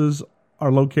offices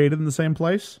are located in the same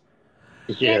place.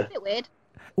 Yeah. It's a bit weird.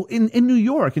 Well, in New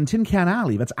York, in Tin Can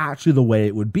Alley, that's actually the way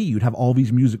it would be. You'd have all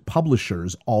these music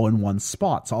publishers all in one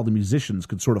spot. So all the musicians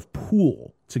could sort of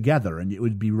pool together, and it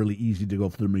would be really easy to go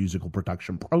through the musical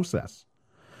production process.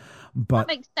 But, that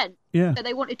makes sense. Yeah. So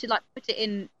they wanted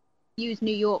to use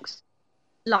New York's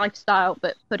lifestyle,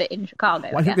 but put it in Chicago.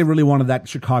 Well, I think they really wanted that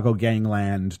Chicago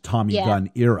gangland, Tommy Gunn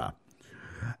era.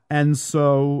 And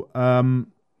so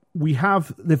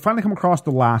they finally come across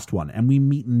the last one, and we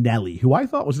meet Nellie, who I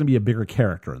thought was going to be a bigger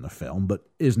character in the film, but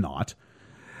is not.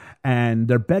 And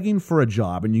they're begging for a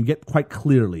job, and you get quite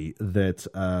clearly that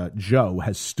Joe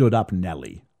has stood up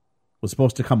Nellie. Was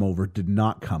supposed to come over, did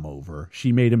not come over.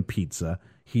 She made him pizza.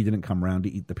 He didn't come around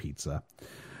to eat the pizza.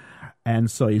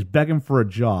 And so he's begging for a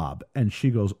job. And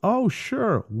she goes, oh,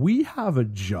 sure, we have a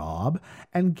job.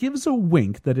 And gives a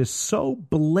wink that is so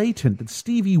blatant that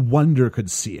Stevie Wonder could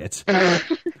see it.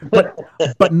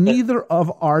 but neither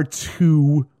of our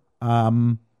two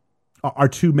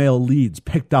male leads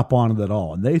picked up on it at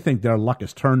all. And they think their luck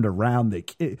is turned around.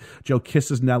 Joe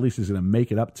kisses Nellie. She's going to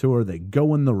make it up to her. They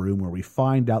go in the room where we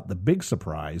find out the big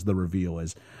surprise. The reveal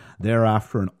is they're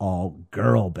after an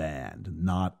all-girl band,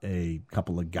 not a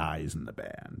couple of guys in the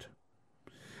band.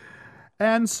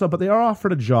 And so, but they are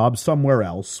offered a job somewhere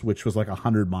else, which was like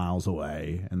 100 miles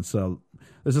away. And so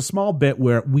there's a small bit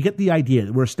where we get the idea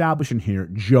that we're establishing here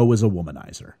Joe is a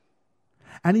womanizer.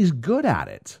 And he's good at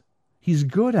it. He's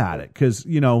good at it because,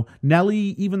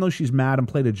 Nellie, even though she's mad and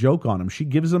played a joke on him, she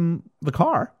gives him the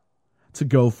car to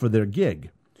go for their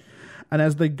gig. And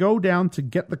as they go down to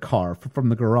get the car from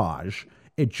the garage,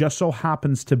 it just so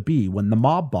happens to be when the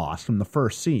mob boss from the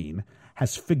first scene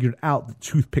has figured out that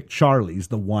Toothpick Charlie's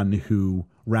the one who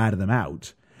ratted them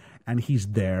out. And he's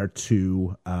there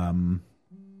to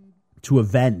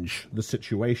avenge the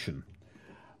situation.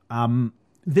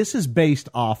 This is based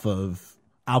off of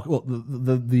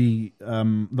the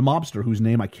mobster whose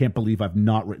name I can't believe I've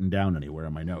not written down anywhere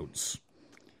in my notes.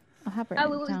 I have written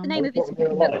what was down. the name of his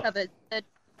book cover?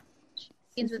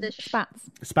 Begins with a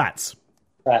Spatz.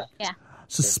 Right. Yeah.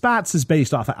 So Spatz is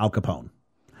based off of Al Capone.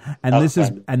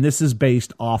 And this is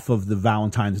based off of the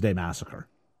Valentine's Day Massacre.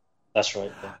 That's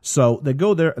right. Yeah. So they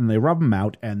go there and they rub him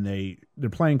out, and they're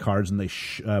playing cards, and they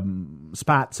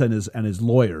Spats and his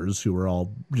lawyers, who are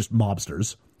all just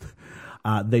mobsters,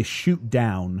 they shoot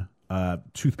down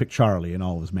Toothpick Charlie and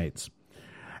all of his mates,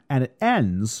 and it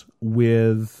ends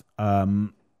with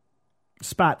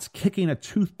Spats kicking a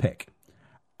toothpick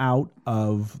out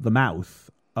of the mouth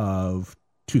of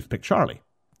Toothpick Charlie.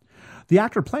 The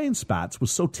actor playing Spats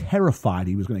was so terrified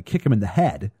he was going to kick him in the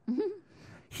head.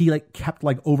 He kept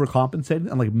overcompensating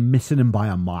and missing him by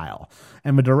a mile.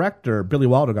 And the director, Billy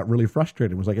Wilder, got really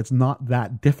frustrated and was like, it's not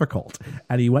that difficult.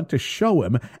 And he went to show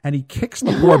him, and he kicks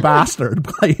the poor bastard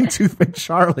playing Toothpick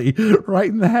Charlie right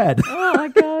in the head. Oh my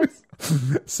God.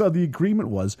 So the agreement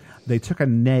was they took a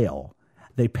nail,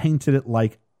 they painted it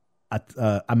like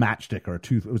a matchstick or a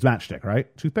tooth. It was matchstick,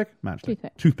 right? Toothpick? Matchstick.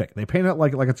 Toothpick. They painted it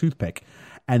like a toothpick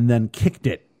and then kicked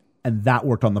it, and that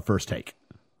worked on the first take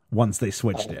once they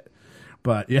switched it.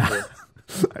 But yeah,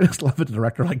 I just love it. The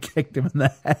director kicked him in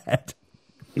the head.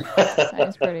 That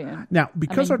is brilliant. Now,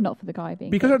 because not for the guy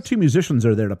being our two musicians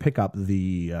are there to pick up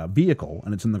the vehicle,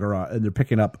 and it's in the garage, and they're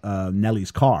picking up Nellie's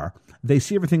car, they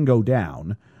see everything go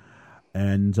down,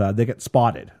 and they get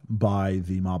spotted by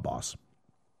the mob boss,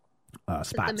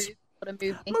 Spats.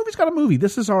 The movie's got a movie.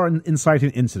 This is our inciting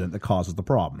incident that causes the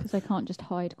problem. Because they can't just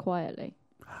hide quietly.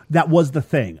 That was the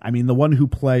thing. I mean, the one who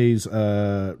plays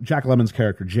Jack Lemmon's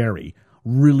character, Jerry,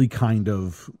 really kind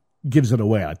of gives it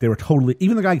away. They were totally...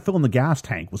 Even the guy filling the gas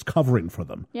tank was covering for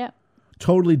them. Yeah.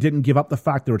 Totally didn't give up the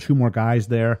fact there were two more guys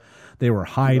there. They were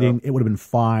hiding. No. It would have been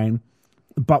fine.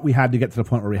 But we had to get to the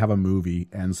point where we have a movie,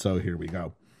 and so here we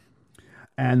go.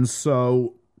 And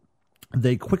so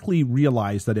they quickly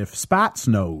realize that if Spats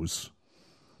knows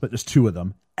that there's two of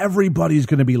them, everybody's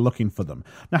going to be looking for them.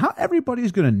 Now, how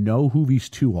everybody's going to know who these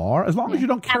two are, as long as you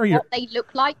don't carry what they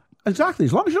look like. Exactly.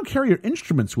 As long as you don't carry your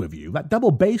instruments with you, that double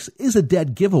bass is a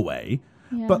dead giveaway.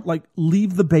 Yeah. But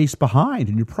leave the bass behind,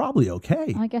 and you're probably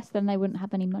okay. I guess then they wouldn't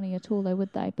have any money at all, though,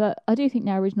 would they? But I do think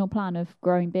their original plan of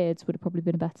growing beards would have probably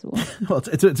been a better one. Well,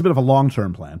 it's a bit of a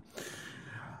long-term plan.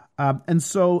 And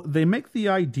so they make the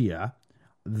idea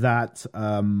that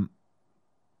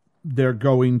they're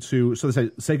going to... So they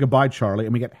say goodbye, Charlie,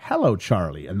 and we get hello,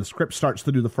 Charlie. And the script starts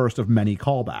to do the first of many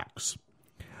callbacks.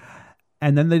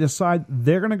 And then they decide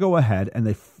they're going to go ahead and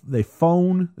they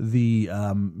phone the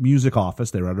music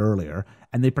office they read earlier,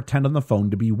 and they pretend on the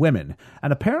phone to be women.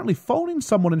 And apparently phoning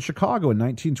someone in Chicago in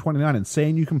 1929 and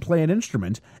saying you can play an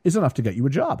instrument is enough to get you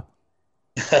a job.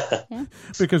 Yeah.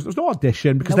 Because there's no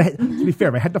audition. Because to be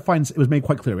fair, they had to find... It was made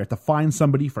quite clear. We have to find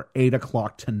somebody for 8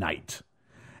 o'clock tonight.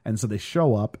 And so they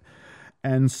show up.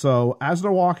 And so as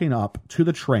they're walking up to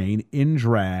the train in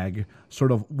drag,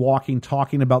 sort of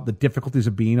talking about the difficulties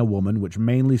of being a woman, which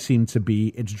mainly seem to be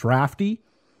it's drafty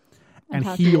and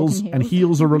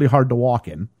heels are really hard to walk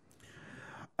in.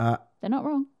 They're not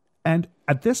wrong. And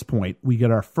at this point, we get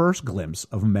our first glimpse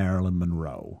of Marilyn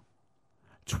Monroe.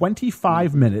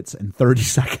 25 minutes and 30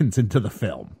 seconds into the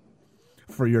film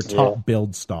for your top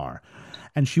billed star.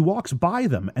 And she walks by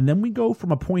them, and then we go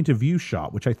from a point of view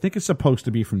shot, which I think is supposed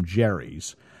to be from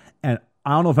Jerry's. And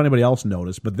I don't know if anybody else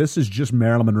noticed, but this is just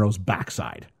Marilyn Monroe's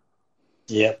backside.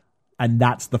 Yep. And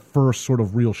that's the first sort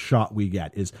of real shot we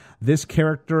get, is this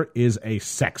character is a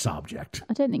sex object.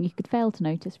 I don't think you could fail to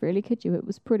notice, really, could you? It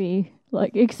was pretty,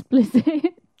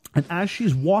 explicit. And as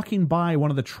she's walking by one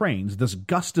of the trains, this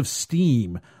gust of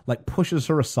steam, pushes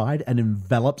her aside and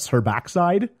envelops her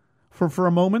backside for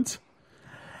a moment.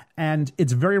 And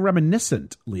it's very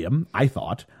reminiscent, Liam, I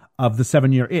thought, of the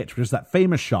 7-Year Itch, which is that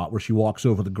famous shot where she walks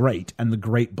over the grate and the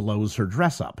grate blows her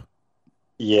dress up.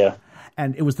 Yeah.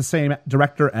 And it was the same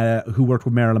director who worked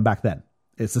with Marilyn back then.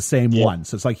 It's the same one.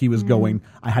 So it's like he was going,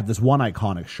 I had this one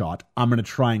iconic shot. I'm going to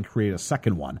try and create a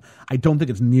second one. I don't think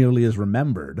it's nearly as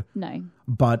remembered. No.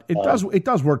 But it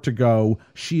does work to go,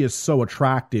 she is so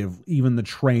attractive, even the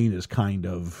train is kind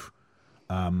of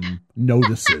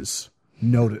notices.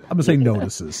 I'm going to say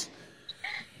notices.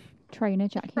 Train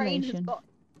ejaculation.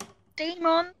 Steam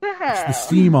on for her. It's the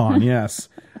steam on, yes.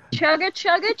 Chugga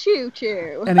chugga choo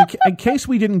choo. And in case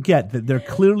we didn't get that they're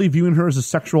clearly viewing her as a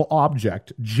sexual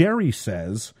object, Jerry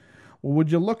says, well,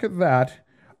 would you look at that?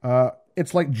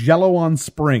 It's like Jell-O on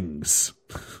springs.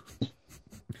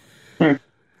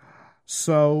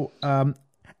 So,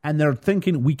 And they're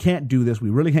thinking, we can't do this. We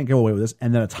really can't go away with this.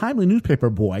 And then a timely newspaper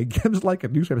boy gives like a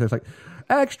newspaper that's like,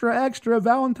 extra, extra,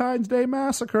 Valentine's Day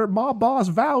massacre. Mob boss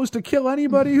vows to kill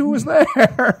anybody who was there.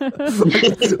 like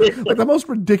the most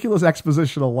ridiculous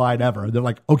expositional line ever. They're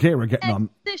like, okay, we're getting on.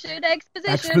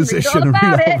 Exposition, read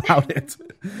all about it.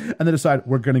 And they decide,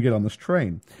 we're going to get on this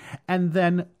train. And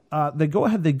then they go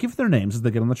ahead, they give their names as they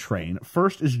get on the train.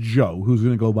 First is Joe, who's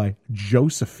going to go by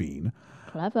Josephine.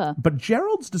 Clever. But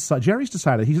Jerry's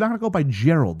decided he's not going to go by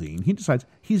Geraldine. He decides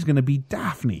he's going to be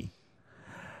Daphne.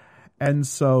 And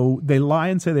so they lie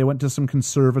and say they went to some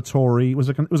conservatory. It was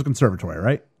a conservatory,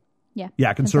 right? Yeah.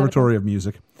 Yeah, conservatory of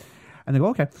music. And they go,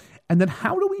 okay. And then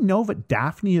how do we know that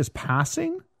Daphne is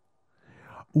passing?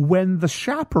 When the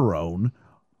chaperone,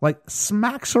 like,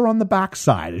 smacks her on the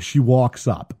backside as she walks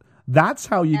up. That's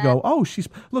how you go, oh,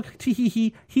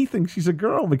 he thinks she's a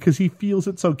girl because he feels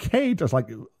it's okay to, like,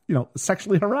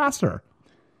 sexually harass her.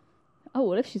 Oh,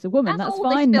 well, if she's a woman, that's all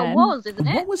fine this film then. was, isn't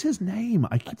it? What was his name?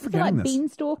 I keep forgetting like this.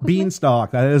 Beanstalk?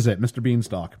 Beanstalk, that is it, Mr.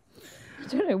 Beanstalk. I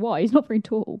don't know why. He's not very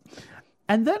tall.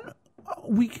 And then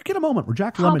we could get a moment where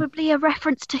Jack Lemmon... Probably a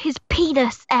reference to his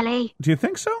penis, Ellie. Do you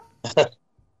think so?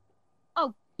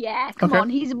 Oh, yeah, come on.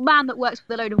 He's a man that works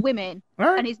with a load of women,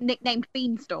 and he's nicknamed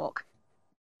Beanstalk.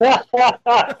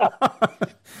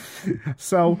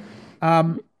 So,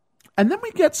 and then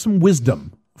we get some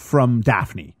wisdom from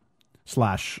Daphne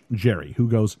 / Jerry, who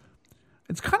goes,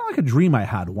 it's kind of like a dream I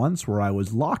had once where I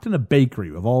was locked in a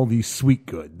bakery with all these sweet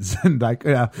goods and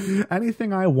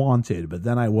anything I wanted, but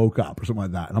then I woke up or something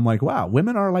like that. And I'm like, wow,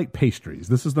 women are like pastries.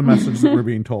 This is the message that we're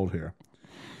being told here.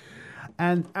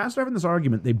 And as they're having this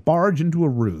argument, they barge into a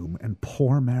room, and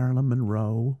poor Marilyn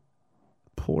Monroe,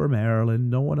 poor Marilyn,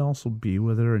 no one else will be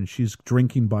with her, and she's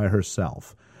drinking by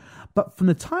herself. But from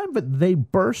the time that they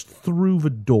burst through the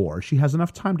door, she has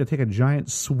enough time to take a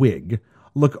giant swig,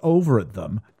 look over at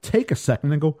them, take a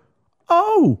second, and go,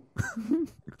 oh,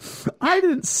 I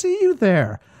didn't see you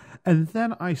there. And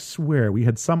then I swear we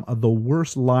had some of the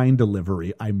worst line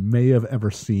delivery I may have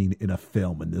ever seen in a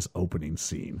film in this opening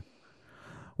scene,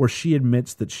 where she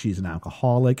admits that she's an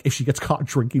alcoholic. If she gets caught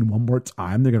drinking one more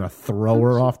time, they're going to throw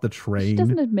her off the train. She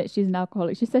doesn't admit she's an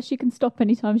alcoholic. She says she can stop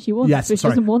anytime she wants, yes, but she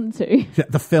doesn't want to. Yeah,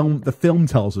 the film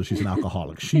tells her she's an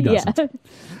alcoholic. She doesn't. Yeah.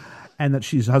 And that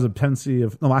she has a tendency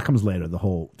of... No, that comes later, the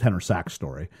whole tenor sax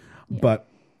story. Yeah. But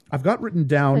I've got written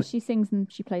down... So she sings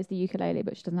and she plays the ukulele,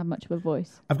 but she doesn't have much of a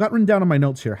voice. I've got written down on my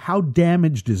notes here, how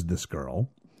damaged is this girl?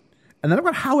 And then I've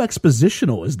got how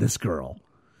expositional is this girl?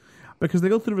 Because they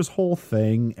go through this whole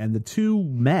thing, and the two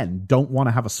men don't want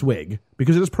to have a swig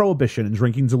because it is prohibition and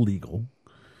drinking's illegal.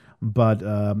 But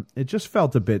it just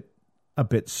felt a bit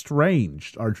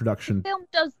strange. Our introduction. The film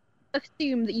does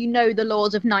assume that you know the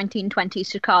laws of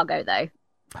 1920s Chicago, though.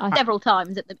 Several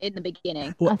times in the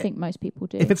beginning. Well, I think most people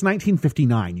do. If it's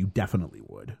 1959, you definitely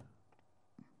would.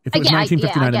 If it was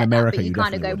 1959 in America, but you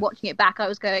kind of go would. Watching it back, I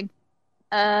was going.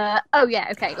 Oh yeah,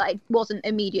 okay. Like, it wasn't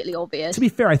immediately obvious. To be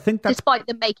fair, I think that despite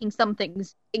them making some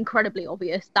things incredibly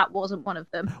obvious, that wasn't one of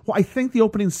them. Well, I think the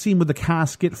opening scene with the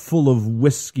casket full of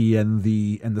whiskey and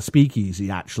the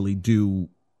speakeasy actually do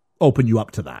open you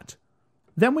up to that.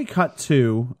 Then we cut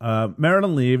to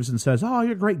Marilyn leaves and says, "Oh,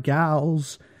 you're great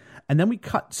gals," and then we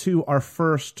cut to our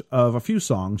first of a few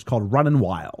songs called "Runnin'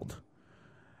 Wild,"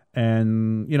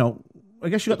 and I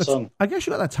guess you got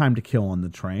that time to kill on the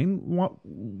train.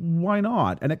 Why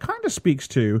not? And it kind of speaks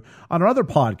to, on our other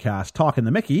podcast, Talking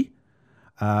to Mickey,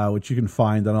 which you can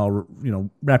find on all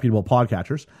reputable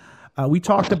podcatchers. We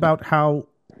talked about how.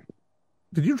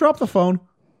 Did you drop the phone?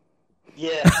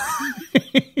 Yeah.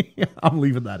 I'm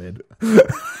leaving that in.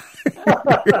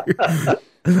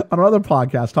 On our other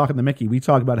podcast, Talking to Mickey, we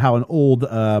talked about how an old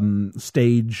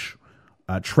stage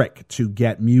trick to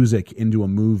get music into a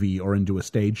movie or into a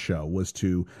stage show was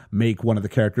to make one of the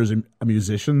characters a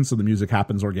musician, so the music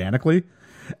happens organically.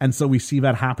 And so we see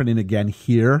that happening again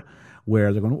here,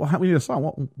 where they're going, well, we need a song.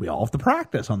 Well, we all have to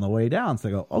practice on the way down. So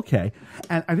they go, okay.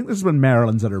 And I think this is when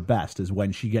Marilyn's at her best, is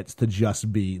when she gets to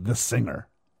just be the singer.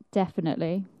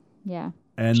 Definitely, yeah.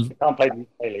 And she can't play the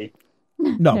ukulele.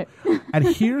 No. And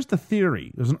here's the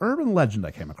theory. There's an urban legend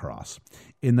I came across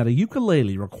in that a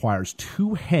ukulele requires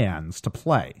two hands to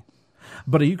play.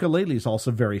 But a ukulele is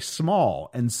also very small.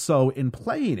 And so in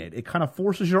playing it, it kind of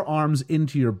forces your arms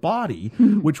into your body,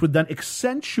 which would then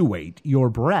accentuate your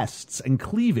breasts and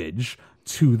cleavage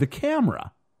to the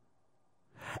camera.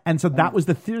 And so that was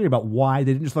the theory about why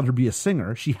they didn't just let her be a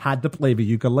singer. She had to play the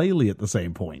ukulele at the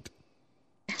same point.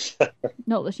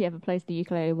 Not that she ever plays the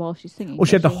ukulele while she's singing. Well,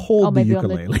 she had to hold the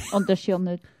ukulele. Does she on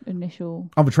the initial...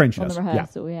 On the train she on does. The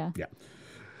rehearsal, yeah.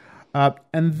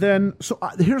 And then, so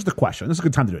here's the question. This is a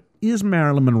good time to do it. Is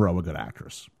Marilyn Monroe a good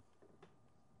actress?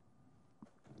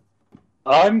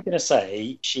 I'm going to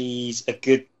say she's a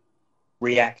good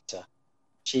reactor.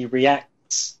 She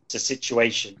reacts to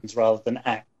situations rather than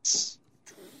acts.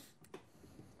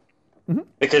 Mm-hmm.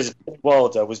 Because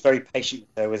Wilder was very patient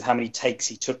with her with how many takes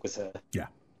he took with her. Yeah.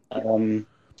 And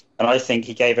I think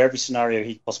he gave every scenario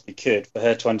he possibly could for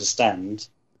her to understand.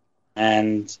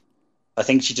 And I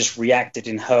think she just reacted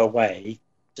in her way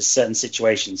to certain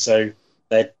situations. So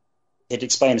that he'd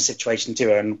explain a situation to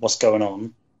her and what's going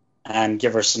on and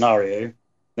give her a scenario.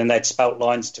 Then they'd spout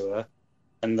lines to her.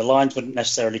 And the lines wouldn't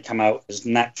necessarily come out as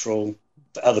natural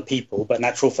for other people, but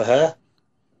natural for her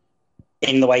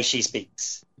in the way she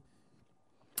speaks.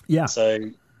 Yeah. So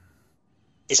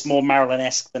it's more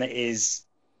Marilyn-esque than it is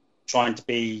trying to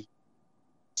be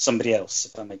somebody else,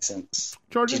 if that makes sense.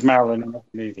 Georgia? She's Marilyn in the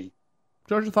movie.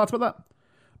 Georgia, thoughts about that?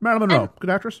 Marilyn Monroe, good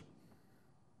actress?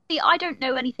 See, I don't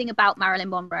know anything about Marilyn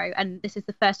Monroe, and this is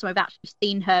the first time I've actually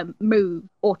seen her move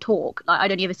or talk. Like,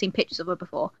 I'd only ever seen pictures of her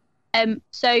before.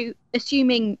 So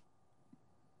assuming,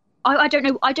 I don't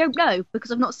know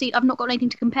because I've not got anything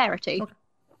to compare it to. Okay.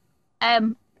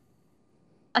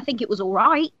 I think it was all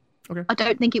right. Okay. I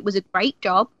don't think it was a great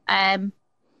job.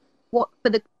 What for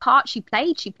the part she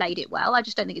played it well. I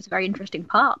just don't think it's a very interesting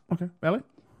part. Okay, Ellie?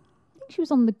 I think she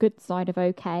was on the good side of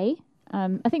okay.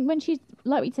 I think when she's,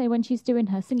 like we say, when she's doing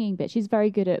her singing bit, she's very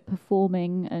good at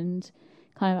performing and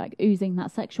kind of like oozing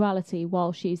that sexuality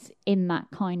while she's in that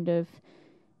kind of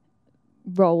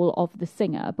role of the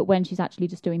singer. But when she's actually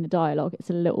just doing the dialogue, it's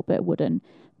a little bit wooden.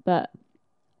 But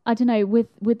I don't know,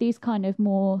 with these kind of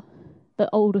more the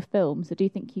older films, I do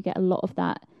think you get a lot of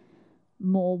that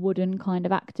more wooden kind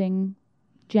of acting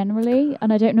generally.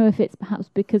 And I don't know if it's perhaps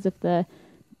because of the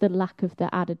lack of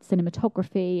the added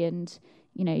cinematography and,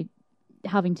 you know,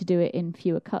 having to do it in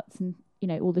fewer cuts and, you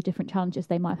know, all the different challenges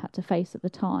they might have had to face at the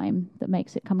time that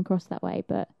makes it come across that way.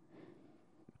 But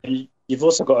And you've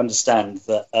also got to understand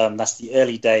that that's the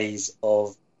early days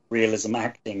of realism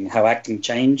acting, how acting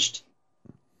changed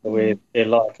with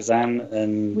Elia Kazan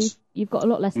and you've got a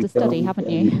lot less to study, haven't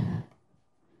you?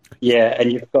 Yeah,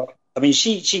 and you've got, I mean,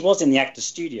 she was in the actor's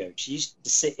studio. She used to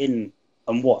sit in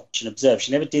and watch and observe.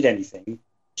 She never did anything.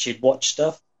 She'd watch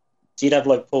stuff. So you'd have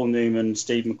like Paul Newman,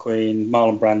 Steve McQueen,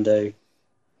 Marlon Brando,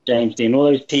 James Dean, all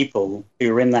those people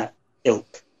who were in that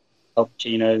ilk, Al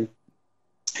Pacino,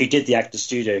 who did the actor's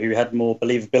studio, who had more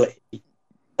believability.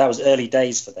 That was early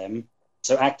days for them.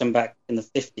 So acting back in the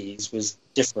 50s was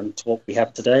different to what we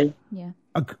have today. Yeah.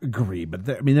 Agree, but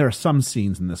there are some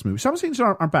scenes in this movie. Some scenes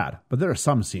aren't bad, but there are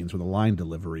some scenes where the line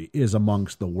delivery is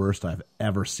amongst the worst I've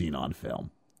ever seen on film.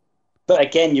 But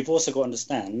again, you've also got to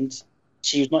understand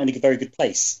she was not in a very good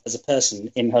place as a person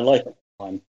in her life at the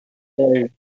time. So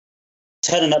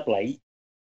turning up late,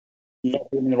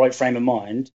 not being in the right frame of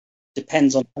mind,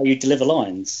 depends on how you deliver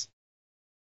lines.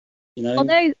 You know?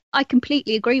 Although I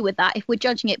completely agree with that, if we're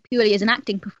judging it purely as an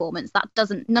acting performance,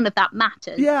 none of that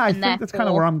matters. Yeah, I think that's kind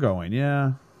of where I'm going,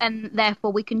 yeah. And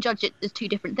therefore we can judge it as two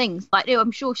different things. Like,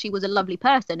 I'm sure she was a lovely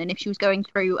person, and if she was going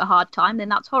through a hard time, then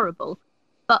that's horrible.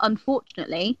 But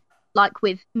unfortunately, like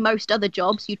with most other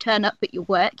jobs, you turn up at your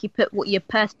work, you put your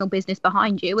personal business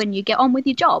behind you, and you get on with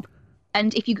your job.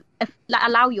 And if you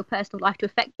allow your personal life to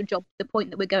affect your job to the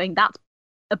point that we're going, that's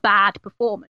a bad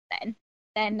performance,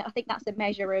 then I think that's a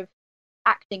measure of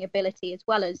acting ability as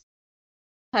well as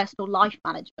personal life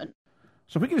management.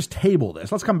 So if we can just table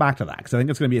this, let's come back to that, because I think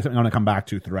it's going to be something I'm going to come back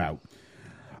to throughout.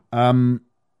 And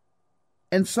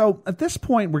so at this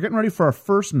point, we're getting ready for our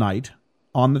first night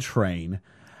on the train,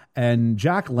 and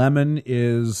Jack Lemmon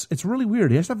it's really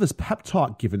weird. He has to have this pep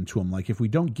talk given to him. Like, if we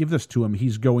don't give this to him,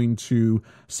 he's going to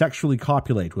sexually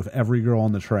copulate with every girl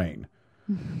on the train.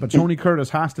 But Tony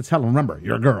Curtis has to tell him, remember,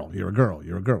 you're a girl, you're a girl,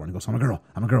 you're a girl. And he goes, I'm a girl,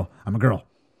 I'm a girl, I'm a girl.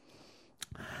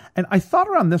 And I thought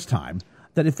around this time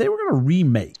that if they were going to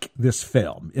remake this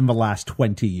film in the last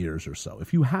 20 years or so,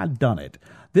 if you had done it,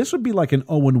 this would be like an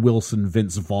Owen Wilson,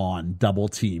 Vince Vaughn double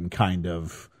team kind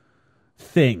of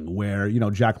thing where, you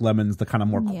know, Jack Lemmon's the kind of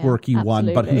more quirky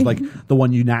one, but who's like the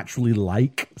one you naturally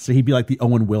like. So he'd be like the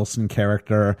Owen Wilson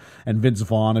character, and Vince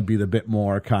Vaughn would be the bit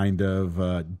more kind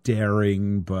of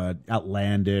daring but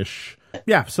outlandish.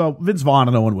 Yeah, so Vince Vaughn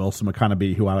and Owen Wilson would kind of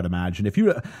be who I would imagine. If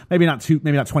you maybe not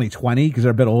 2020 because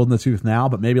they're a bit old in the tooth now,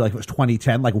 but maybe like it was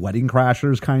 2010, like Wedding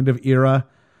Crashers kind of era,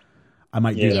 I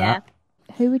might do that.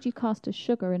 Who would you cast as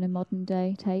Sugar in a modern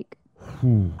day take?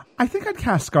 I think I'd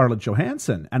cast Scarlett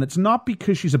Johansson, and it's not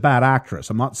because she's a bad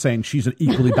actress. I'm not saying she's an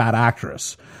equally bad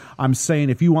actress. I'm saying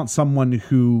if you want someone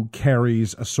who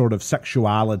carries a sort of sexual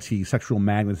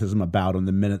magnetism about them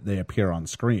the minute they appear on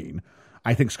screen,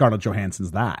 I think Scarlett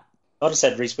Johansson's that. I'd have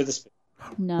said Reese Witherspoon.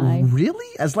 No.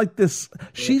 Really? As like this,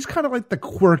 she's kind of like the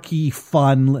quirky,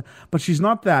 fun, but she's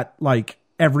not that like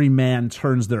every man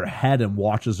turns their head and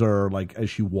watches her like as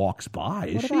she walks by.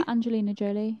 Is What she? about Angelina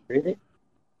Jolie? Really?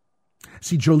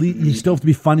 See, Jolie, you still have to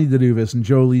be funny to do this, and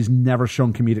Jolie's never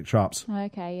shown comedic chops.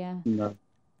 Okay, yeah. No.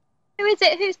 Who is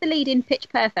it? Who's the lead in Pitch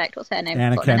Perfect? What's her name?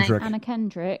 Anna Forgotten her name. Kendrick. Anna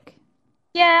Kendrick.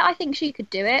 Yeah, I think she could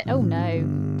do it. Oh no,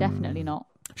 definitely not.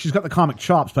 She's got the comic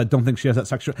chops, but I don't think she has that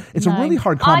sexual. It's No. a really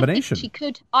hard combination.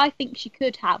 I think she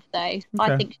could have though. I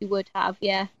Okay. think she would have.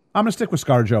 Yeah. I'm gonna stick with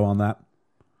ScarJo on that.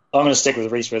 I'm going to stick with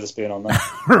Reese Witherspoon on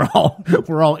that.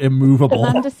 we're all immovable.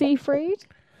 Amanda Seyfried.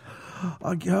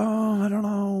 I don't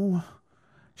know.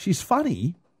 She's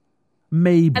funny,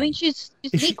 maybe. I mean, she's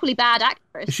Is an she- equally bad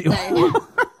actress. Is she- So.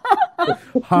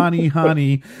 honey.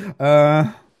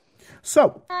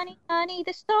 So Honey, honey,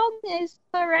 the song is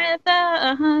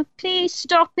forever. Please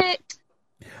stop it.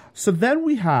 So then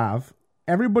we have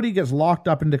everybody gets locked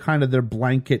up into kind of their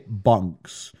blanket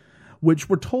bunks, which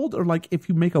we're told are like if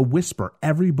you make a whisper,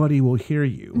 everybody will hear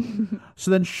you. So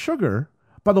then Sugar,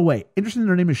 by the way, interesting,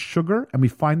 their name is Sugar, and we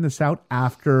find this out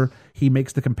after he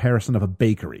makes the comparison of a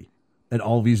bakery and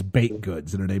all these baked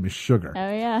goods, and her name is Sugar.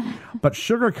 Oh yeah. But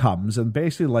Sugar comes and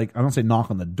basically, like, I don't say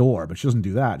knock on the door, but she doesn't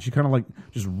do that. She kind of like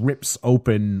just rips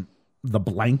open the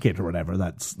blanket or whatever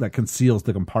that conceals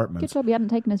the Good compartments. job he hadn't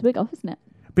taken his wig off, isn't it?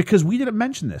 Because we didn't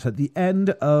mention this. At the end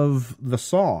of the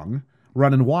song,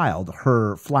 Runnin' Wild,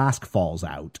 her flask falls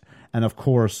out. And of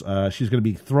course, she's going to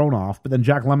be thrown off. But then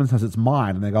Jack Lemmon says it's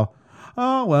mine. And they go,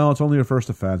 oh, well, it's only her first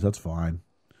offense. That's fine.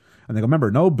 And they go,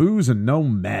 remember, no booze and no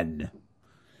men.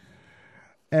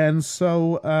 And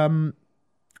so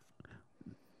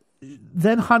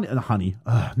then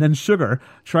then Sugar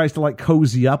tries to like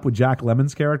cozy up with Jack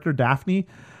Lemmon's character, Daphne.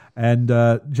 And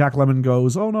Jack Lemmon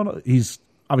goes, oh, no. He's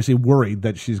obviously worried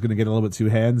that she's going to get a little bit too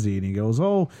handsy. And he goes,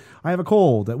 oh, I have a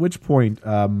cold. At which point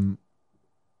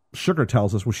Sugar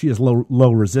tells us, well, she has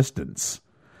low resistance.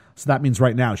 So that means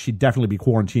right now she'd definitely be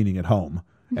quarantining at home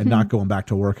and not going back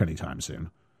to work anytime soon.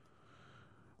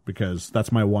 Because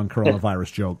that's my one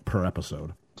coronavirus joke per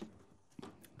episode.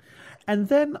 And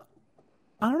then,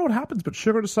 I don't know what happens, but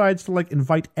Sugar decides to like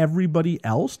invite everybody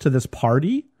else to this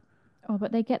party. Oh,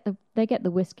 but they get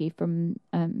the whiskey from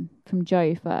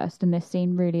Joe first, and this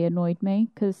scene really annoyed me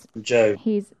because Joe.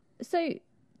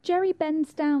 Jerry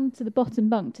bends down to the bottom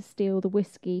bunk to steal the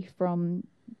whiskey from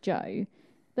Joe,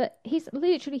 but he's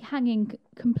literally hanging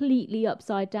completely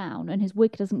upside down, and his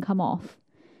wig doesn't come off.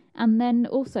 And then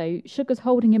also, Sugar's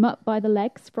holding him up by the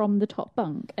legs from the top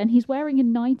bunk, and he's wearing a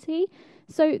nightie,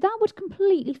 so that would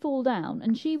completely fall down,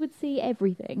 and she would see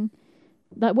everything.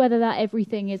 Like whether that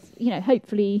everything is,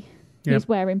 hopefully he's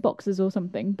wearing boxers or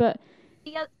something. But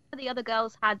The other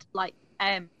girls had like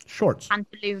shorts,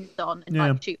 pantaloons on, and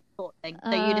like shoot sport things.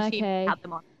 So you'd assume okay. you had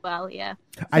them on as well. Yeah.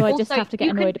 So I just have to get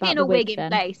annoyed about the wig in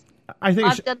then. place. I think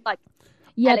I've done like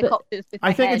Yeah, helicopters with my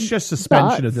I think head. it's just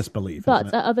suspension of disbelief. But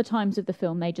isn't it? at other times of the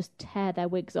film, they just tear their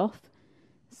wigs off,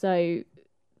 so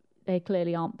they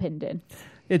clearly aren't pinned in.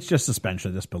 It's just suspension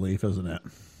of disbelief, isn't it?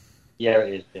 Yeah,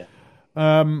 it is,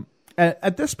 yeah.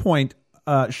 At this point,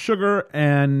 Sugar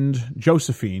and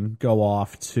Josephine go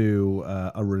off to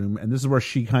a room, and this is where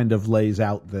she kind of lays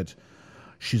out that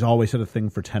she's always had a thing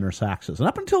for tenor saxes. And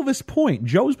up until this point,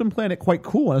 Joe's been playing it quite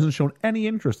cool and hasn't shown any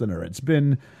interest in her. It's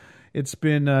been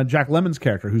Jack Lemmon's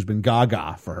character who's been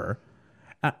gaga for her.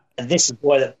 And this is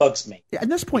why that bugs me. At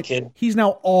this point, he's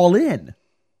now all in.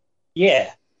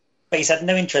 Yeah. But he's had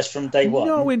no interest from day one.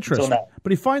 No interest. until now.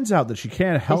 But he finds out that she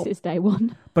can't help. This is day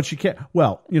one. But she can't,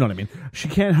 well, you know what I mean? She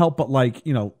can't help but, like,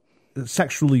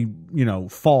 sexually,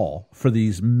 fall for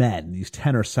these men, these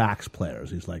tenor sax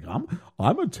players. He's like, I'm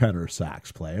a tenor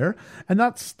sax player. And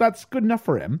that's good enough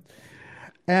for him.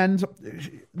 And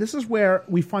this is where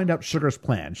we find out Sugar's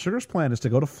plan. Sugar's plan is to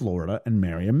go to Florida and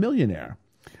marry a millionaire,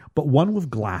 but one with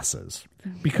glasses.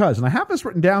 Because, and I have this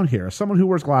written down here, as someone who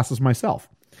wears glasses myself,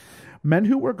 men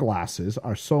who wear glasses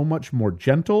are so much more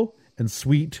gentle and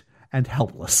sweet and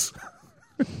helpless.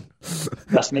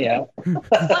 That's me out.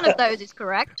 One of those is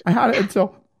correct. I had it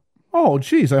until, oh,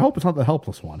 geez, I hope it's not the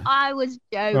helpless one. I was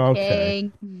joking.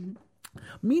 Okay.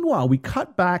 Meanwhile, we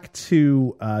cut back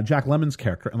to Jack Lemmon's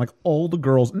character and like all the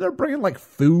girls, and they're bringing like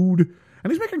food,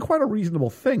 and he's making quite a reasonable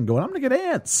thing, going, "I'm going to get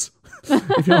ants."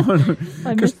 If you know,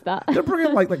 I missed that. They're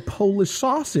bringing like Polish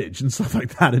sausage and stuff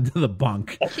like that into the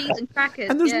bunk, Cheese and crackers.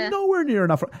 and there's yeah. nowhere near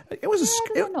enough. It was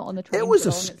they're not on the train it was for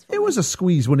long, it's it was a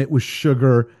squeeze when it was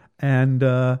Sugar and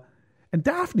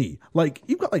Daphne. Like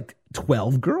you've got like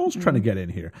 12 girls trying to get in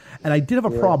here, and I did have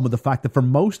a problem with the fact that for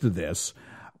most of this,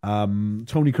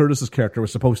 Tony Curtis's character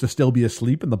was supposed to still be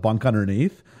asleep in the bunk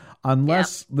underneath.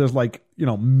 Unless there's like,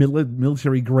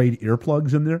 military grade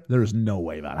earplugs in there, there's no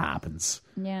way that happens.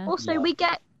 Yeah. Also, we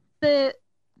get the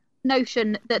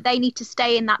notion that they need to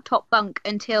stay in that top bunk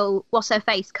until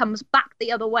What's-Her-Face comes back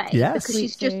the other way. Yes. Because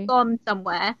she's just gone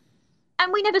somewhere.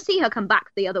 And we never see her come back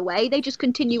the other way. They just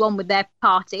continue on with their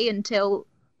party until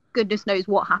goodness knows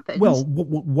what happens. Well,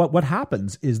 what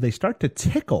happens is they start to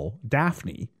tickle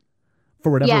Daphne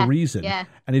for whatever reason. Yeah.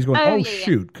 And he's going, yeah.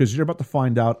 shoot, because you're about to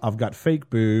find out I've got fake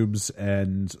boobs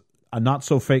and a not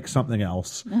so fake something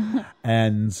else.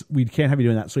 And we can't have you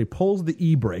doing that. So he pulls the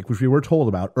e-brake, which we were told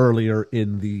about earlier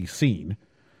in the scene.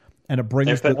 And it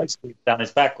brings They put ice cubes down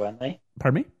his back, weren't they?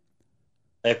 Pardon me?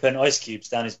 They put ice cubes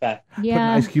down his back. Putting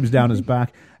ice cubes down his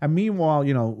back. And meanwhile,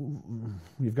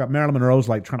 we've got Marilyn Monroe's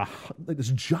like trying to, like this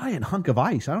giant hunk of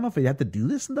ice. I don't know if they had to do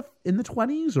this in the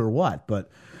 20s or what, but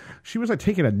she was like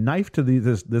taking a knife to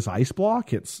this ice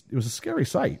block. It was a scary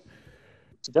sight.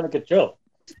 She's done a good job.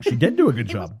 She did do a good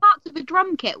It job. was parts of a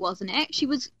drum kit, wasn't it? She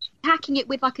was hacking it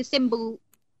with like a cymbal,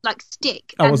 like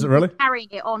stick. Oh, was it really? Carrying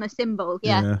it on a cymbal,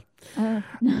 yeah.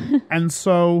 And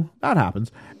so that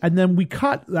happens. And then we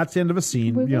cut. That's the end of a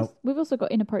scene. We've also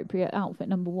got inappropriate outfit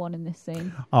number 1 in this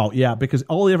scene. Oh, yeah, because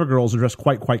all the other girls are dressed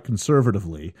quite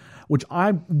conservatively, which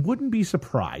I wouldn't be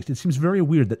surprised. It seems very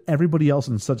weird that everybody else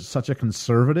is such a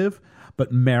conservative,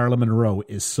 but Marilyn Monroe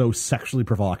is so sexually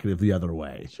provocative the other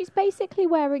way. She's basically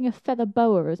wearing a feather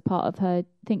boa as part of her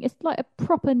thing. It's like a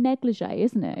proper negligee,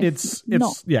 isn't it? It's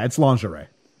lingerie.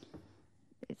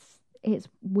 It's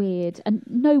weird, and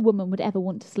no woman would ever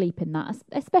want to sleep in that,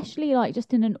 especially like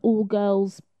just in an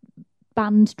all-girls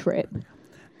band trip.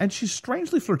 And she's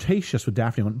strangely flirtatious with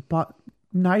Daphne. But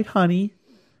night, honey.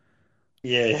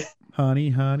 Yeah.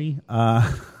 Honey.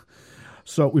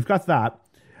 So we've got that.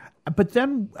 But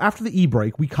then after the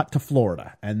e-break, we cut to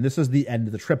Florida. And this is the end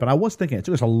of the trip. And I was thinking it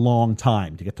took us a long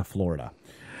time to get to Florida.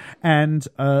 And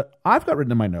I've got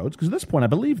written in my notes, because at this point I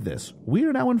believe this. We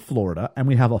are now in Florida, and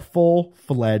we have a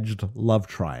full-fledged love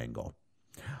triangle.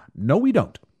 No, we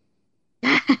don't.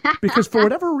 Because for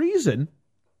whatever reason,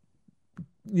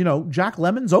 Jack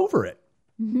Lemmon's over it.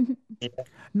 Yeah.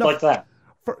 No, like that.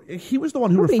 He was the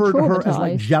one who Probably referred to her as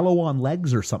like traumatized. Jello on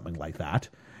legs or something like that.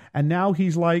 And now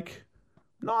he's like,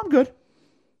 no, I'm good.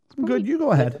 I'm good. You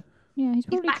go ahead. Yeah, he's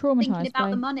probably back to thinking traumatized about by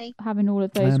the money. having all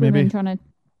of those maybe. women trying to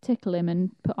tickle him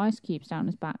and put ice cubes down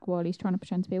his back while he's trying to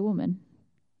pretend to be a woman.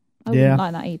 I wouldn't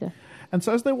like that either. And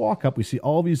so as they walk up, we see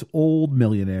all these old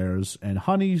millionaires, and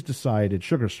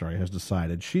Sugar Story has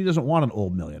decided she doesn't want an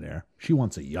old millionaire. She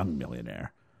wants a young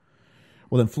millionaire.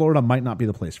 Well, then Florida might not be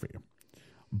the place for you.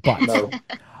 But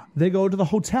they go to the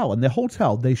hotel, and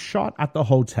they shot at the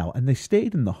hotel, and they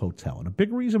stayed in the hotel. And a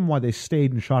big reason why they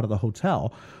stayed and shot at the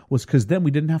hotel was because then we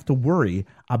didn't have to worry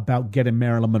about getting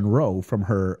Marilyn Monroe from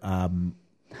her,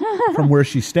 from where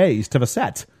she stays to the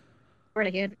set.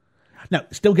 Brilliant. Now,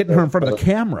 still getting her in front of the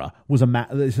camera was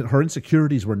her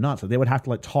insecurities were nuts. So they would have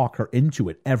to talk her into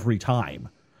it every time.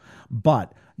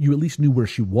 But you at least knew where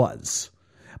she was,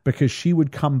 because she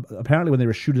would come. Apparently, when they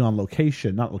were shooting on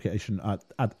location, not location,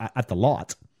 at the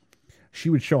lot, she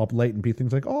would show up late and be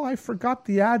things like, "Oh, I forgot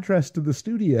the address to the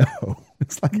studio."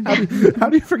 It's like, how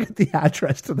do you forget the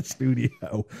address to the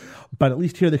studio? But at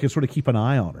least here they could sort of keep an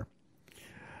eye on her.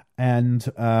 And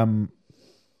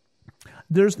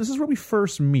this is where we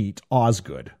first meet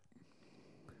Osgood.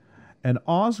 And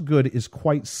Osgood is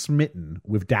quite smitten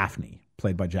with Daphne,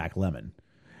 played by Jack Lemmon.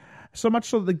 So much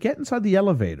so that they get inside the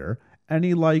elevator, and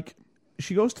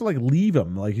she goes to leave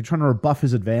him, he's trying to rebuff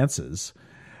his advances.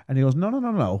 And he goes,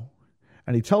 no.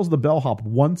 And he tells the bellhop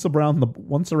once around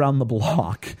the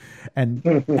block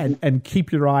and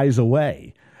keep your eyes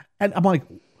away. And I'm like,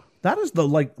 that is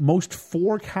the most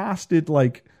forecasted,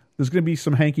 there's going to be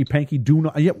some hanky-panky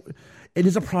it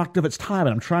is a product of its time,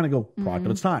 and I'm trying to go product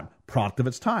of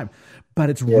its time. But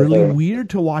it's really weird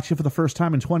to watch it for the first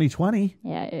time in 2020.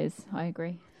 Yeah, it is. I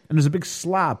agree. And there's a big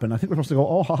slap, and I think we're supposed to go,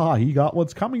 oh, haha, he got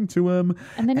what's coming to him.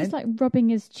 And then he's rubbing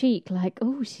his cheek,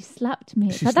 oh, she slapped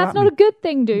me. She But slapped that's not me. a good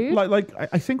thing, dude.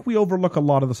 I think we overlook a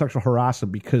lot of the sexual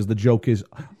harassment because the joke is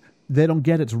they don't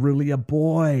get it's really a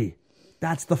boy.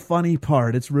 That's the funny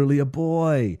part. It's really a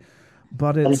boy.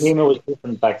 But And it's... humor was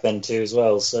different back then too, as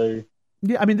well. So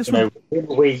Yeah, I mean, this you one...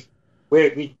 know, we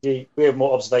have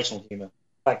more observational humor.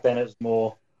 Back then, it was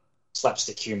more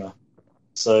slapstick humor.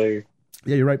 So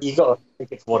Yeah, you're right. you got to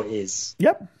take it for what it is.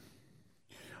 Yep.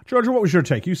 Georgia, what was your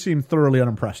take? You seem thoroughly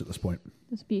unimpressed at this point.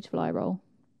 It's a beautiful eye roll.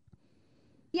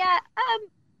 Yeah,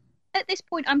 at this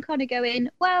point I'm kind of going,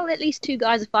 well, at least two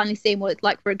guys are finally seeing what it's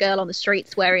like for a girl on the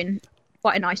streets wearing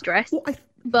quite a nice dress. Well,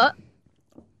 But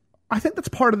I think that's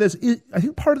part of this. I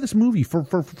think part of this movie, for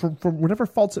whatever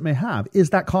faults it may have, is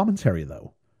that commentary,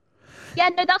 though. Yeah,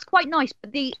 no, that's quite nice.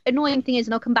 But the annoying thing is,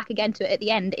 and I'll come back again to it at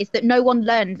the end, is that no one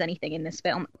learns anything in this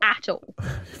film at all.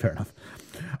 Fair enough.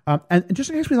 And just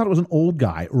in case we thought it was an old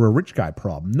guy or a rich guy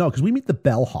problem, no, because we meet the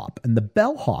bellhop, and the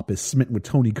bellhop is smitten with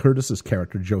Tony Curtis's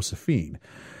character Josephine,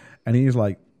 and he's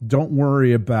like, "Don't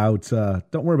worry about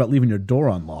leaving your door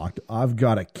unlocked. I've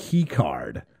got a key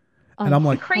card." And I'm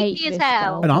like, creepy as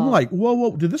hell. And I'm like,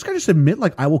 whoa, did this guy just admit,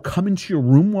 like, I will come into your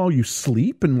room while you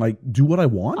sleep and, like, do what I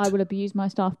want? I will abuse my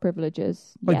staff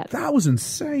privileges. Like, that was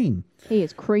insane. He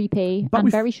is creepy and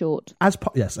very short. As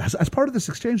part of this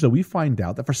exchange, though, we find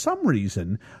out that for some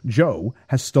reason, Joe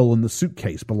has stolen the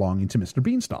suitcase belonging to Mr.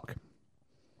 Beanstalk.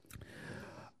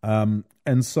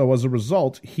 And so as a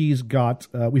result, he's got,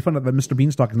 we found out that Mr.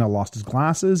 Beanstalk has now lost his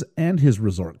glasses and his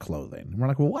resort clothing. And we're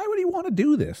like, well, why would he want to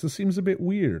do this? This seems a bit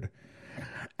weird.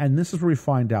 And this is where we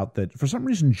find out that for some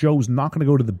reason, Joe's not going to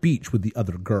go to the beach with the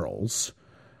other girls.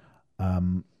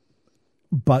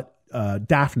 But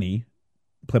Daphne,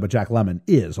 played by Jack Lemmon,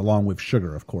 is, along with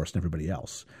Sugar, of course, and everybody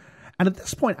else. And at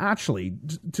this point, actually,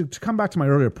 to come back to my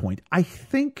earlier point, I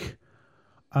think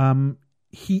Jack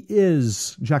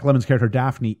Lemmon's character,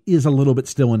 Daphne, is a little bit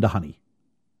still into Honey.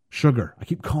 Sugar, I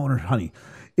keep calling her Honey,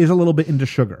 is a little bit into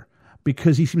Sugar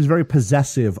because he seems very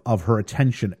possessive of her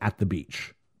attention at the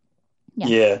beach.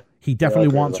 Yeah. He definitely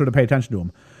wants her to pay attention to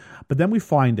him. But then we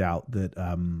find out that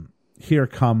here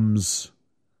comes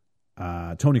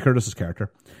Tony Curtis's character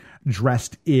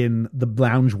dressed in the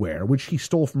loungewear, which he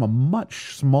stole from a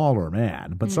much smaller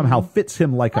man, but somehow fits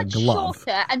him like a glove.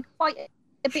 Shorter and quite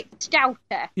a bit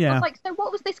stouter. Yeah. I was like, so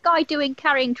what was this guy doing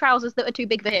carrying trousers that are too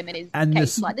big for him in his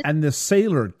case? And this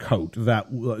sailor coat,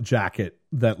 that jacket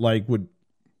that would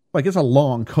it's a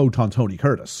long coat on Tony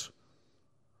Curtis.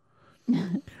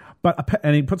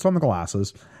 And he puts on the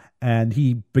glasses, and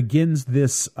he begins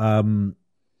this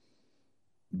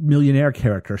millionaire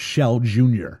character, Shell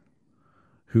Jr.,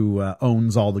 who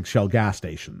owns all the Shell gas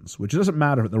stations, which it doesn't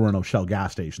matter if there were no Shell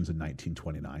gas stations in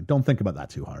 1929. Don't think about that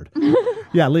too hard.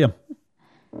 Yeah, Liam.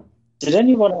 Did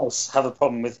anyone else have a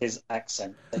problem with his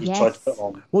accent that he tried to put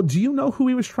on? Well, do you know who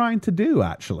he was trying to do,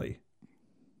 actually?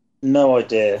 No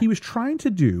idea. He was trying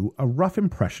to do a rough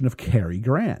impression of Cary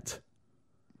Grant.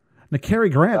 Now, Cary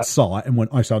Grant saw it and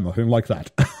went, I sound nothing like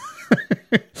that.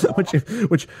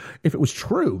 which, if it was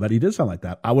true that he did sound like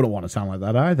that, I wouldn't want to sound like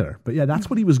that either. But yeah, that's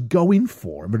what he was going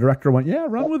for. And the director went, yeah,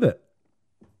 run with it.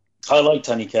 I like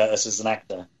Tony Curtis as an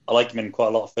actor. I like him in quite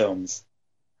a lot of films.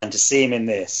 And to see him in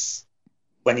this,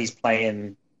 when he's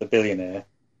playing the billionaire,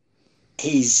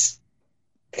 his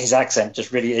accent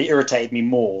just really irritated me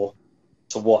more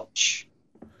to watch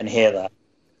and hear that.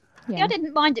 Yeah, I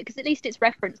didn't mind it because at least it's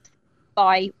referenced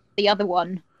by the other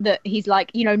one that he's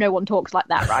like, no one talks like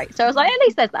that, right? So I was like, at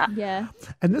least there's that. Yeah.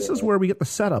 And this is where we get the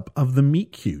setup of the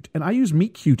meet cute. And I use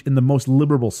meet cute in the most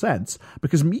liberal sense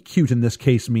because meet cute in this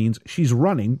case means she's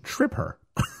running, trip her.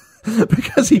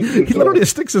 Because he literally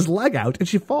sticks his leg out and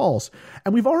she falls.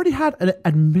 And we've already had an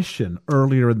admission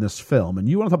earlier in this film. And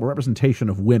you want to talk about representation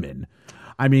of women.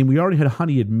 I mean, we already had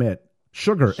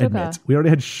Sugar admit. We already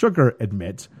had Sugar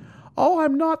admit, oh,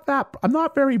 I'm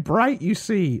not very bright, you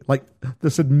see. Like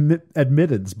this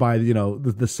admittance by,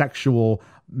 the sexual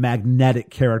magnetic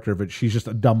character of it. She's just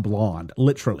a dumb blonde,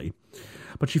 literally.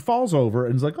 But she falls over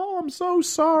and is like, oh, I'm so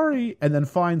sorry. And then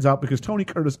finds out because Tony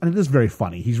Curtis, and it is very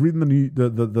funny. He's reading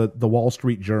the Wall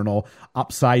Street Journal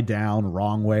upside down,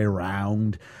 wrong way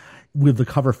around, with the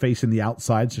cover facing the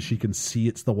outside so she can see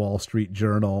it's the Wall Street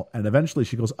Journal. And eventually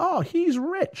she goes, oh, he's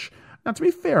rich. Now, to be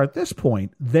fair, at this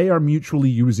point, they are mutually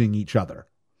using each other.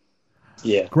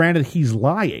 Yeah. Granted, he's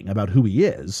lying about who he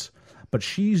is, but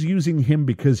she's using him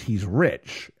because he's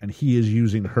rich, and he is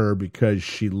using her because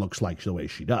she looks like the way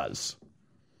she does.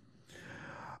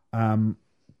 And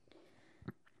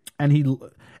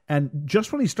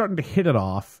just when he's starting to hit it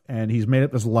off, and he's made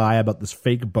up this lie about this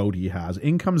fake boat he has,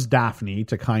 in comes Daphne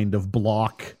to kind of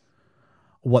block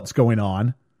what's going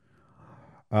on.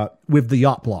 With the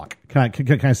yacht block. Can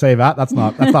I say that? That's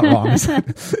not wrong.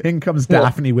 In comes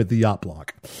Daphne with the yacht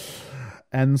block.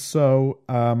 And so,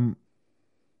 and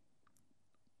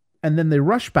then they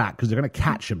rush back because they're going to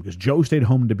catch him because Joe stayed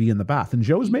home to be in the bath. And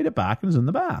Joe's made it back and is in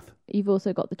the bath. You've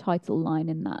also got the title line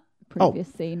in that previous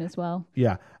scene as well.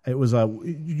 Yeah. It was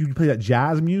you play that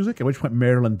jazz music, at which point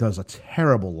Marilyn does a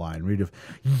terrible line where you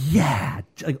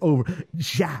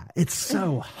it's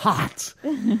so hot.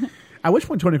 At which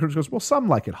point Tony Curtis goes, well, some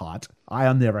like it hot. I,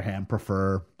 on the other hand,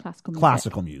 prefer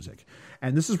classical music.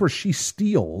 And this is where she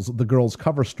steals the girl's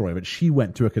cover story, but she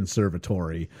went to a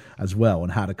conservatory as well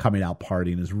and had a coming out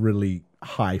party and is really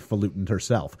highfalutin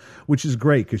herself, which is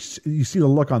great because you see the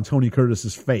look on Tony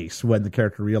Curtis's face when the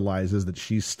character realizes that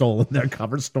she's stolen their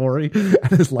cover story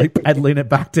and is like peddling it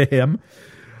back to him.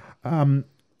 And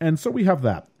so we have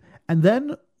that. And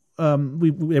then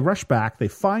we rush back. They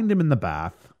find him in the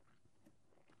bath.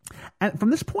 And from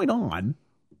this point on,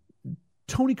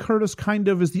 Tony Curtis kind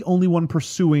of is the only one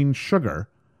pursuing Sugar.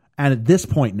 And at this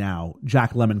point now,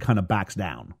 Jack Lemmon kind of backs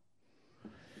down.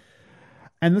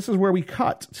 And this is where we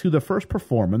cut to the first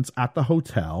performance at the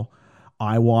hotel,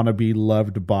 I Want to Be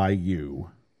Loved by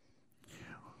You,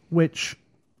 which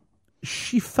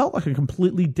she felt like a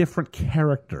completely different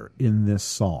character in this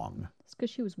song. It's because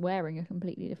she was wearing a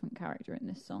completely different character in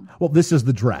this song. Well, this is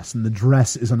the dress, and the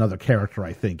dress is another character,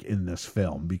 I think, in this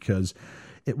film, because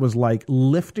it was like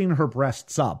lifting her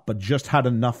breasts up, but just had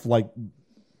enough, like,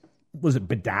 was it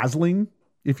bedazzling,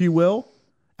 if you will?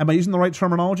 Am I using the right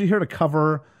terminology here to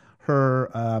cover her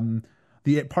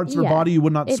the parts of her body you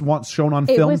would not want shown on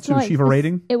film to achieve a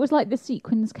rating? It was like the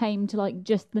sequins came to like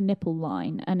just the nipple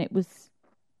line, and it was,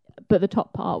 but the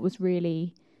top part was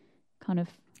really kind of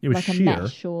like sheer. A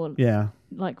mesh or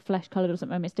like flesh colored or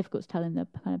something. I mean, it's difficult to tell in the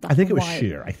kind of black I think and it was white,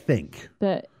 sheer. I think,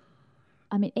 but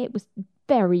I mean, it was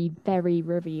very, very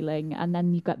revealing. And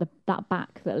then you've got that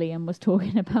back that Liam was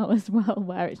talking about as well,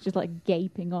 where it's just like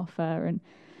gaping off her, and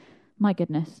my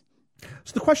goodness.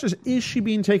 So the question is she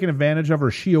being taken advantage of, or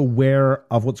is she aware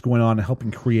of what's going on and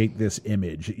helping create this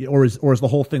image? Or is the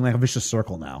whole thing like a vicious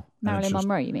circle now? Marilyn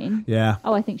Monroe, you mean? Yeah.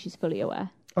 Oh, I think she's fully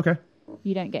aware. Okay.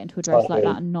 You don't get into a dress like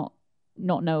that and not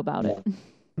know about it.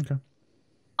 Okay.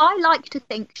 I like to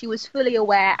think she was fully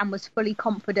aware and was fully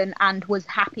confident and was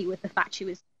happy with the fact she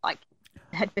was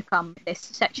had become this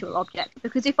sexual object.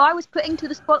 Because if I was put into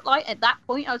the spotlight at that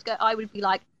point, I would be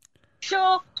like,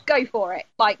 sure, go for it.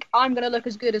 Like, I'm going to look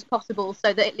as good as possible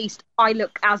so that at least I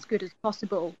look as good as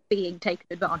possible being taken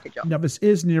advantage of. Now, this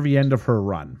is near the end of her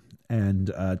run,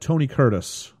 and Tony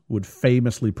Curtis would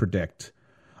famously predict,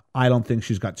 I don't think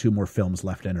she's got 2 more films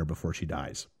left in her before she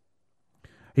dies.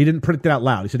 He didn't predict it out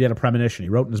loud. He said he had a premonition. He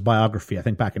wrote in his biography, I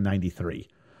think back in 93,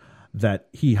 that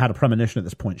he had a premonition at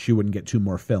this point she wouldn't get 2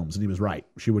 more films, and he was right.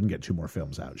 She wouldn't get 2 more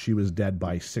films out. She was dead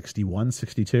by 61,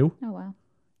 62. Oh, wow.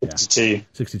 Yeah.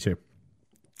 62.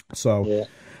 So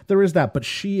there is that, but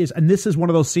she is, and this is one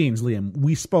of those scenes, Liam,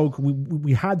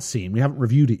 we had seen, we haven't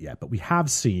reviewed it yet, but we have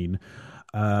seen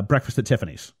Breakfast at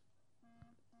Tiffany's.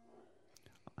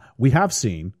 We have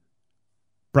seen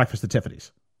Breakfast at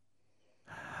Tiffany's.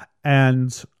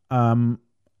 And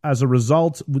as a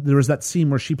result, there is that scene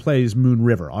where she plays Moon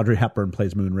River. Audrey Hepburn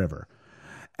plays Moon River.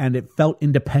 And it felt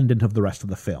independent of the rest of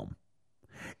the film.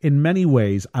 In many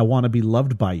ways, I Want to Be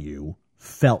Loved by You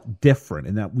felt different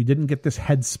in that we didn't get this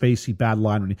headspacey bad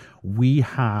line. We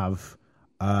have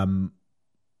Marilyn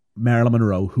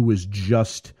Monroe, who is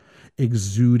just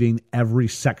exuding every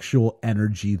sexual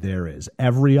energy there is.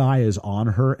 Every eye is on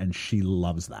her, and she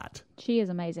loves that. She is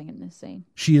amazing in this scene.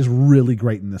 She is really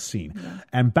great in this scene. Yeah.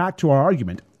 And back to our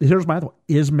argument, here's my other one.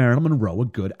 Is Marilyn Monroe a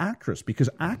good actress? Because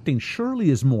acting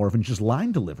surely is more than just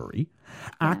line delivery.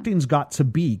 Acting's got to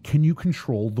be, can you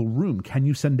control the room? Can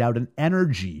you send out an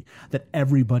energy that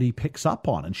everybody picks up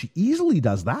on? And she easily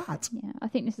does that. Yeah, I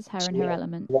think this is her in her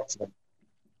element.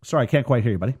 Sorry, I can't quite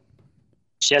hear you, buddy.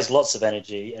 She has lots of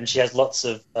energy and she has lots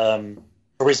of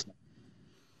charisma.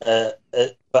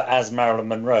 But as Marilyn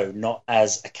Monroe, not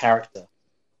as a character.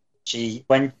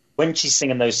 When she's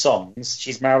singing those songs,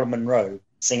 she's Marilyn Monroe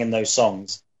singing those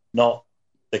songs, not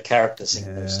the character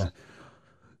singing those songs.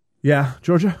 Yeah,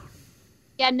 Georgia?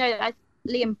 Yeah, no,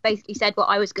 Liam basically said what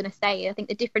I was going to say. I think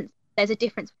there's a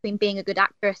difference between being a good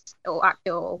actress or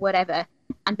actor or whatever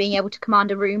and being able to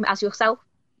command a room as yourself.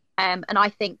 And I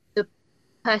think the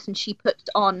person she puts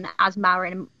on as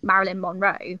Marilyn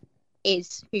Monroe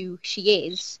is who she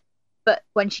is, but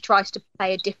when she tries to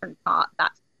play a different part,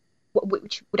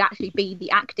 which would actually be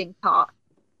the acting part,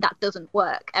 that doesn't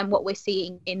work. And what we're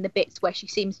seeing in the bits where she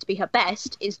seems to be her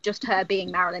best is just her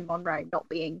being Marilyn Monroe, not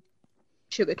being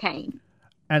Sugar Cane.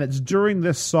 And it's during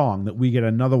this song that we get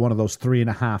another one of those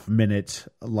 3.5 minute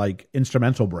like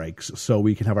instrumental breaks, so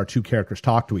we can have our 2 characters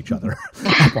talk to each other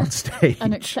up on stage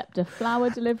and accept a flower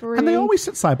delivery. And they always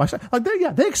sit side by side. Like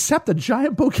they accept a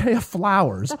giant bouquet of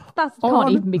flowers. That can't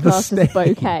even be classed as a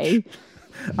bouquet.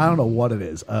 I don't know what it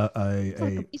is.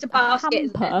 It's a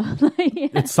basket.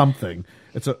 It's something.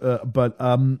 It's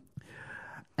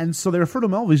and so they refer to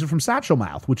him, these are from Satchel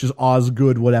Mouth, which is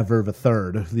Osgood whatever the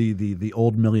third, the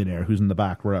old millionaire who's in the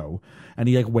back row. And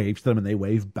he like waves to them and they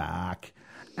wave back.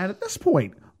 And at this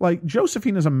point, like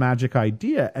Josephine has a magic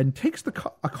idea and takes a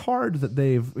card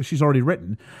that she's already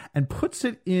written and puts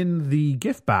it in the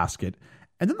gift basket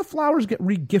And then the flowers get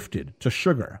re-gifted to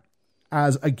Sugar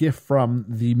as a gift from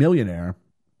the millionaire,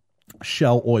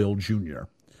 Shell Oil Jr.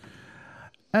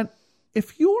 And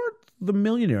if you're the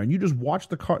millionaire and you just watch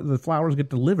the flowers get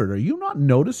delivered, are you not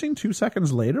noticing 2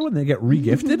 seconds later when they get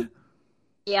re-gifted?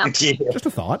 Yeah. Just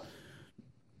a thought.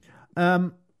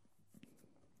 And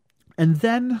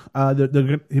then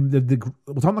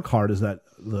what's on the card is that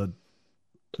the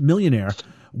millionaire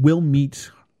will meet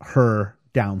her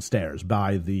downstairs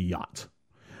by the yacht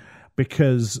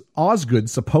because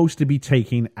Osgood's supposed to be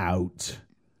taking out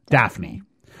Daphne.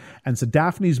 And so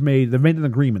they've made an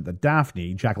agreement that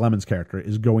Daphne, Jack Lemmon's character,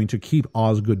 is going to keep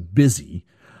Osgood busy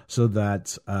so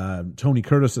that Tony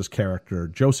Curtis's character,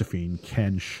 Josephine,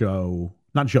 can show,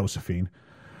 not Josephine,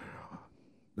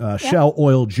 Shell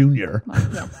Oil Jr.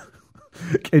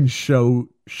 can show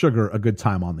Sugar a good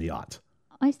time on the yacht.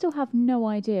 I still have no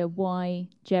idea why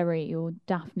Jerry or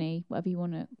Daphne, whatever you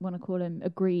want to call him,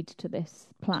 agreed to this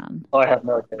plan. I have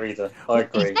no idea either. I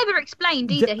agree. It's never explained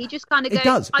either. He just kind of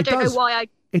goes, I don't know why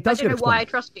I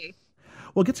trust you.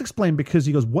 Well, it gets explained because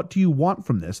he goes, what do you want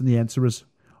from this? And the answer is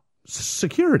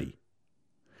security.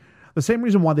 The same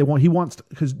reason why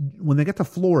because when they get to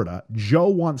Florida, Joe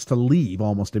wants to leave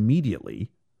almost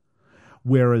immediately,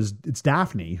 whereas it's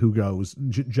Daphne who goes,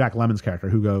 Jack Lemmon's character,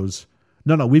 who goes,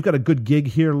 no, we've got a good gig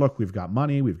here. Look, we've got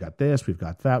money, we've got this, we've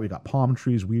got that, we've got palm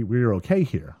trees. We're okay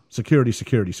here.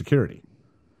 Security.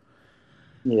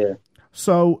 Yeah.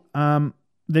 So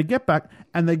they get back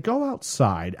and they go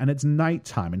outside and it's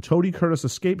nighttime and Tony Curtis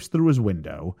escapes through his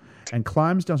window and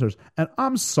climbs downstairs. And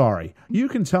I'm sorry, you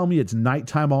can tell me it's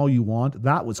nighttime all you want.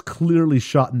 That was clearly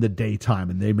shot in the daytime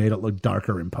and they made it look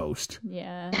darker in post.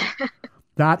 Yeah.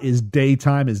 That is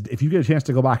daytime. If you get a chance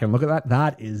to go back and look at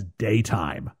that is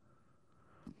daytime.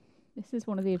 This is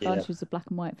one of the advantages of black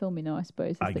and white filming, though, I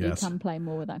suppose, is that you can play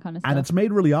more with that kind of stuff. And it's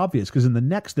made really obvious because in the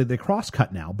next, they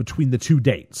cross-cut now between the two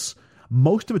dates.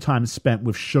 Most of the time is spent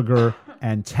with Sugar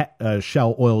and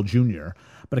Shell Oil Jr.,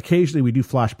 but occasionally we do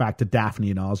flash back to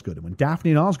Daphne and Osgood. And when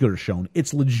Daphne and Osgood are shown,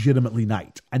 it's legitimately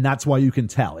night. And that's why you can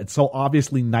tell. It's so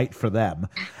obviously night for them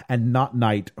and not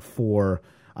night for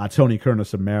Tony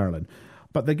Curtis and Marilyn.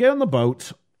 But they get on the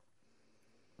boat.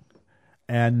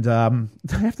 And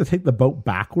they have to take the boat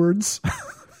backwards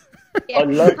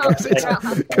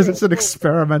because it's an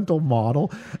experimental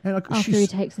model. And after he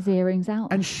takes his earrings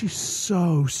out. And she's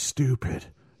so stupid.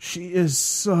 She is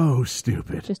so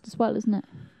stupid. Just as well, isn't it?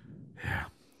 Yeah.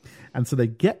 And so they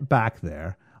get back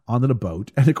there onto the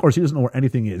boat. And, of course, he doesn't know where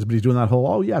anything is. But he's doing that whole,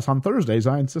 oh, yes, on Thursdays,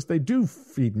 I insist they do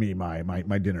feed me my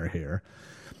dinner here.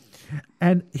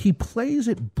 And he plays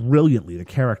it brilliantly. The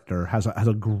character has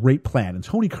a great plan. And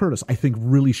Tony Curtis, I think,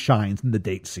 really shines in the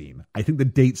date scene. I think the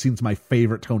date scene's my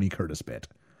favorite Tony Curtis bit.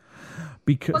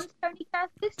 Because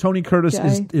Tony Curtis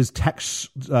is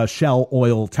Shell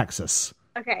Oil, Texas.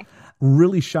 Okay.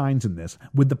 Really shines in this,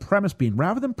 with the premise being,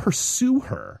 rather than pursue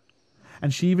her,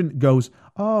 and she even goes,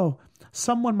 oh,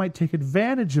 someone might take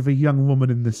advantage of a young woman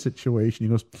in this situation. He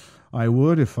goes, I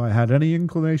would if I had any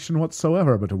inclination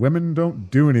whatsoever, but women don't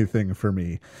do anything for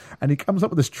me. And he comes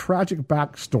up with this tragic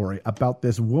backstory about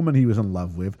this woman he was in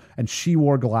love with, and she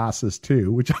wore glasses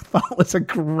too, which I thought was a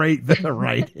great bit of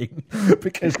writing.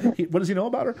 Because what does he know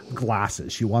about her?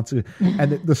 Glasses. She wants to,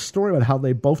 and the story about how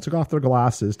they both took off their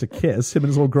glasses to kiss, him and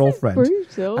his little girlfriend,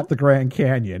 at the Grand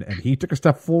Canyon, and he took a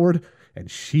step forward, and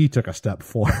she took a step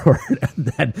forward, and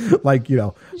then,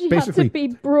 she basically had to be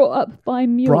brought up by a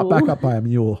mule. Brought back up by a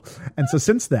mule. And so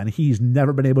since then, he's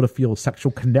never been able to feel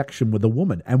sexual connection with a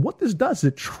woman. And what this does,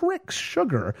 it tricks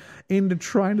Sugar into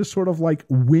trying to sort of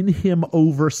win him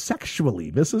over sexually.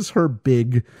 This is her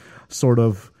big sort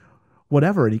of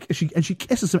whatever. And she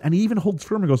kisses him, and he even holds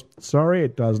firm and goes, sorry,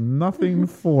 it does nothing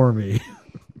for me.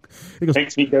 He goes,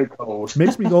 makes me go cold.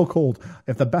 Makes me go cold.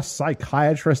 If the best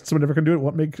psychiatrists would never can do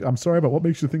it, I'm sorry, but what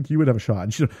makes you think you would have a shot?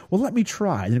 And she goes, well, let me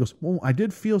try. And he goes, well, I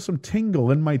did feel some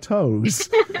tingle in my toes.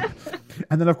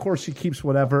 And then, of course, she keeps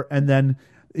whatever. And then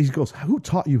he goes, who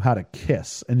taught you how to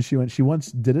kiss? And she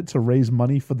once did it to raise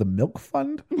money for the milk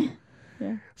fund.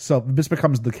 Yeah. So this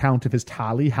becomes the count of his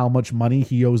tally, how much money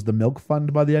he owes the milk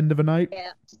fund by the end of a night.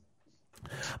 Yeah.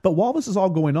 But while this is all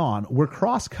going on, we're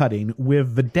cross-cutting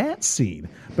with the dance scene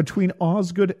between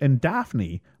Osgood and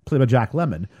Daphne, played by Jack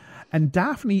Lemmon. And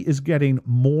Daphne is getting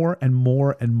more and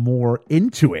more and more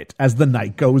into it as the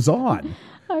night goes on.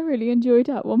 I really enjoyed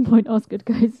at one point Osgood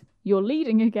goes, you're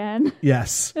leading again.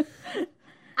 Yes.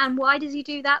 And why does he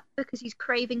do that? Because he's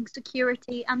craving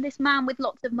security, and this man with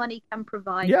lots of money can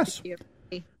provide security.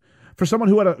 For someone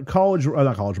who had a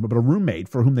but a roommate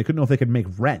for whom they couldn't know if they could make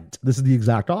rent, this is the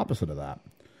exact opposite of that.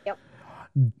 Yep.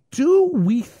 Do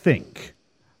we think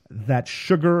that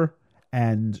Sugar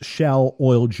and Shell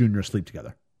Oil Jr. sleep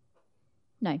together.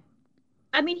 No.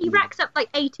 I mean, he racks up like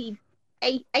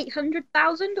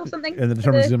 800,000 or something. And then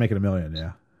determines he's going to make it $1 million,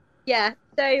 yeah. Yeah.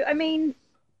 So, I mean,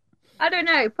 I don't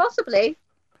know. Possibly.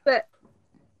 But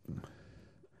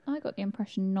I got the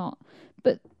impression not.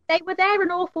 But they were there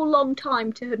an awful long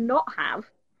time to not have.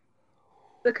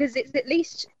 Because it's at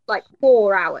least like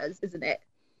 4 hours, isn't it?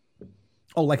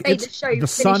 Oh, like Say it's the show the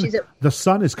sun. finishes at- The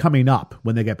sun is coming up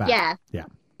when they get back. Yeah. Yeah.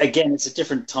 Again, it's a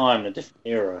different time, a different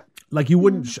era. Like you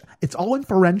wouldn't. It's all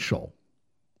inferential.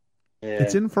 Yeah.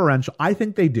 It's inferential. I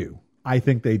think they do.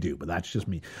 But that's just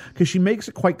me. Because she makes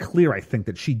it quite clear, I think,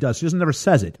 that she does. She doesn't never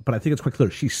says it, but I think it's quite clear.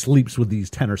 She sleeps with these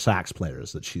tenor sax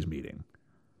players that she's meeting.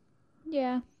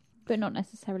 yeah, but not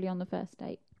necessarily on the first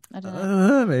date. I don't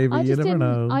know. Maybe. You never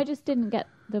know. I just didn't get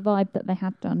the vibe that they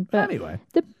had done. But Anyway.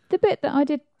 the bit that I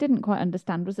didn't quite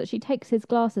understand was that she takes his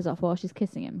glasses off while she's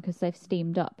kissing him because they've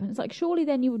steamed up. And it's like, surely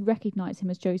then you would recognise him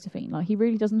as Josephine. Like, he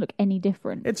really doesn't look any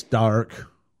different. It's dark.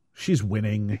 She's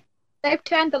winning. They've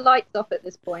turned the lights off at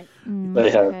this point.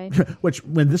 They have. Okay. Which,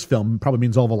 in this film, probably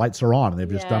means all the lights are on and they've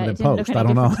just done it in didn't post. look I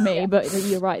any don't know. different to me, but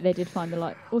you're right, they did find the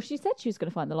light. Well, she said she was going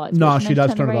to find the lights. No, but she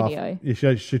does turn turn the it radio. off.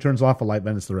 Yeah, she turns off the light,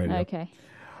 then it's the radio. Okay.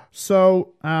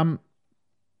 So,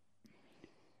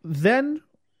 then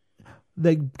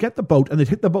they get the boat and they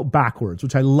take the boat backwards,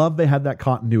 which I love. They had that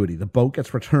continuity. The boat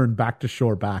gets returned back to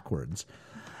shore backwards.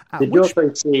 Did you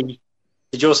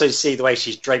also see the way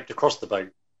she's draped across the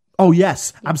boat? Oh,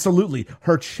 yes, absolutely.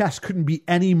 Her chest couldn't be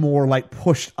any more like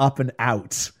pushed up and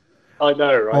out. I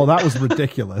know, right? Oh, that was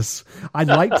ridiculous. I'd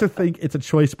like to think it's a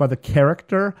choice by the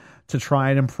character to try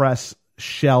and impress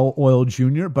Shell Oil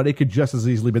Jr., but it could just as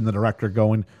easily been the director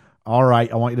going, all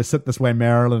right, I want you to sit this way,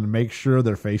 Marilyn, and make sure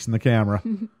they're facing the camera.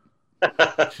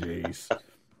 Jeez.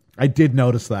 I did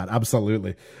notice that,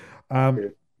 absolutely.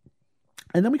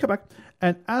 And then we come back,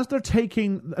 and as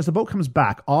the boat comes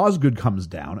back, Osgood comes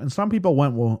down, and some people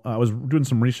went, well, I was doing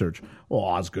some research. Well,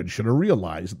 Osgood should have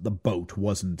realized the boat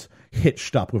wasn't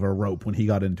hitched up with a rope when he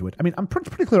got into it. I mean, I'm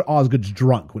pretty clear Osgood's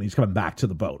drunk when he's coming back to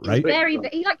the boat, right?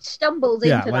 He like stumbles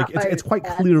into that boat. It's quite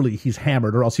clearly he's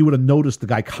hammered, or else he would have noticed the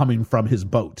guy coming from his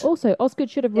boat. Also, Osgood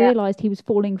should have realised he was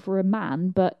falling for a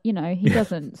man, but, he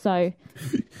doesn't, so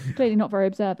clearly not very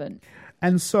observant.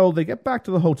 And so they get back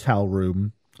to the hotel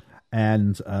room,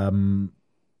 and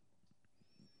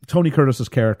Tony Curtis's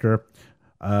character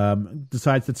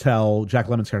decides to tell Jack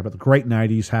Lemmon's character about the great night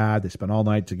he's had. They spent all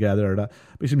night together. But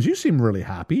he seems, you seem really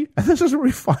happy. And this is where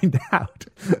we find out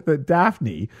that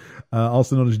Daphne,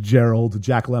 also known as Gerald,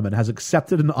 Jack Lemmon, has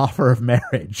accepted an offer of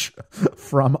marriage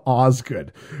from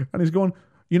Osgood. And he's going,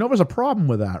 there's a problem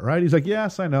with that, right? He's like,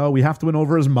 yes, I know. We have to win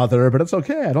over his mother, but it's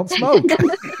okay. I don't smoke.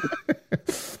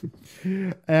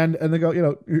 and they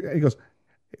go, he goes,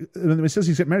 and he says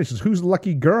he's getting married. He says, who's the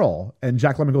lucky girl? And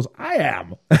Jack Lemmon goes, I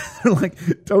am. They're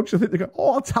like, don't you think? They go,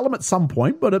 I'll tell him at some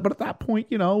point. But at that point,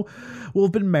 we'll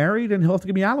have been married and he'll have to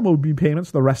give me alimony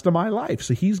payments the rest of my life.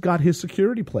 So he's got his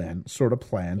security plan sort of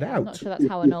planned out. I'm not sure that's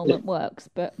how annulment works,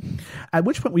 but... At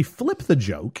which point we flip the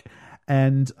joke.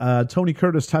 And Tony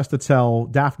Curtis has to tell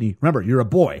Daphne, remember, you're a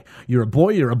boy. You're a boy,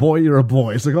 you're a boy, you're a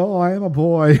boy. It's like, oh, I am a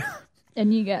boy.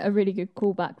 And you get a really good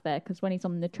callback there, because when he's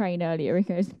on the train earlier, he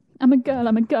goes, I'm a girl,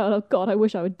 oh God, I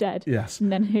wish I were dead. Yes. And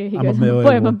then here he I'm goes,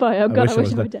 I'm a boy, oh God, I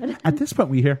wish I were dead. At this point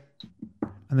we hear,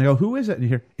 and they go, who is it? And you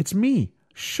hear, it's me,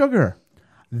 Sugar.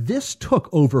 This took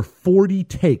over 40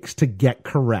 takes to get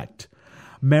correct.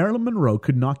 Marilyn Monroe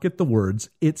could not get the words,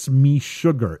 it's me,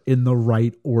 Sugar, in the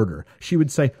right order. She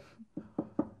would say,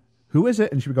 who is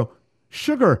it? And she would go,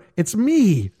 Sugar, it's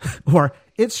me. Or,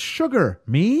 it's Sugar,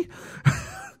 me.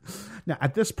 Now,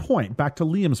 at this point, back to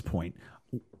Liam's point,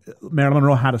 Marilyn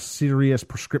Monroe had a serious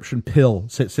prescription pill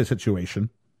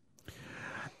situation.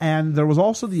 And there was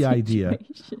also the idea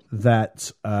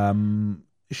that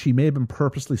she may have been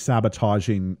purposely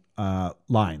sabotaging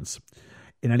lines.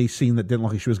 In any scene that didn't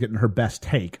look like she was getting her best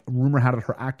take, rumor had it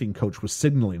her acting coach was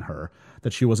signaling her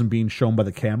that she wasn't being shown by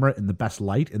the camera in the best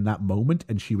light in that moment,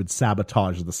 and she would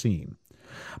sabotage the scene.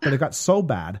 But it got so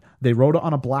bad, they wrote it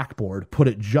on a blackboard, put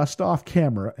it just off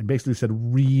camera, and basically said,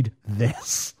 read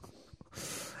this.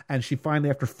 And she finally,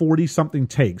 after 40-something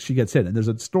takes, she gets in. And there's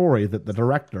a story that the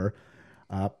director,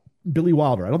 Billy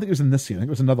Wilder, I don't think it was in this scene, I think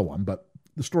it was another one, but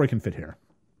the story can fit here,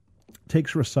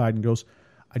 takes her aside and goes,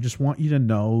 I just want you to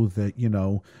know that,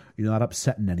 you're not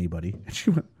upsetting anybody. And she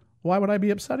went, why would I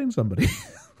be upsetting somebody?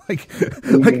 like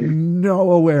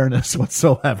no awareness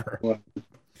whatsoever.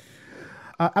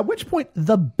 At which point,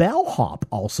 the bellhop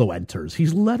also enters.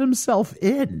 He's let himself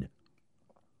in.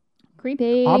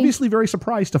 Creepy. Obviously very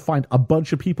surprised to find a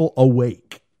bunch of people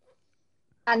awake.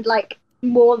 And,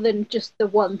 more than just the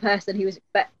one person he was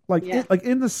expecting. Like,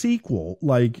 in the sequel,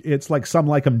 like it's like Some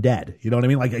Like 'Em Dead. You know what I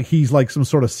mean? Like he's like some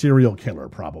sort of serial killer,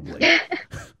 probably.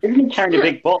 Isn't he carrying a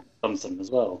big bottle of something as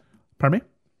well? Pardon me?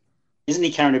 Isn't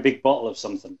he carrying a big bottle of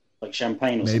something, like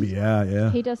champagne or Maybe, something?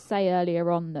 yeah. He does say earlier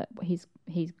on that he's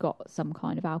got some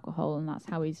kind of alcohol, and that's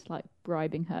how he's like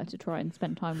bribing her to try and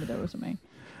spend time with her or something.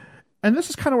 And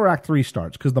this is kind of where Act 3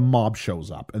 starts, because the mob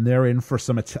shows up, and they're in for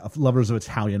some lovers of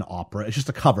Italian opera. It's just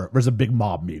a cover. There's a big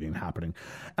mob meeting happening.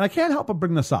 And I can't help but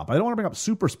bring this up. I don't want to bring up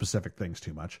super specific things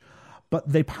too much, but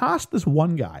they passed this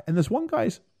one guy, and this one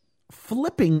guy's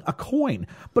flipping a coin,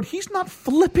 but he's not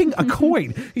flipping a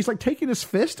coin. He's like taking his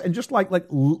fist and just like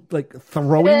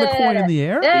throwing the coin in the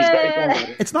air.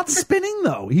 It's not spinning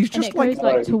though. He's just and it goes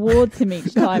like towards him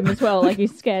each time as well. Like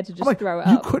he's scared to just throw it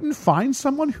You up. couldn't find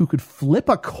someone who could flip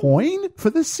a coin for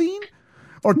this scene,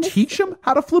 or teach him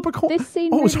how to flip a coin. This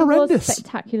scene it was really horrendous. was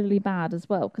spectacularly bad as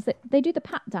well, because they do the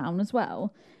pat down as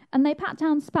well. And they pat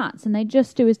down Spats and they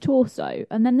just do his torso.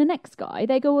 And then the next guy,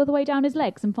 they go all the way down his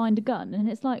legs and find a gun. And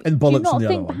it's like, And do you bullets in not the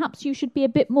think other one. perhaps you should be a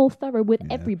bit more thorough with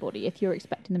everybody if you're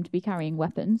expecting them to be carrying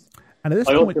weapons? And at this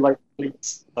I point,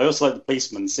 also like the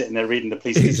policeman sitting there reading the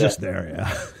police he's gazette. just there,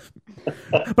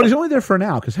 yeah. But he's only there for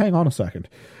now, because hang on a second.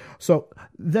 So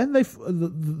then the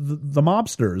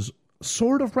mobsters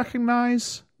sort of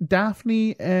recognize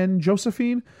Daphne and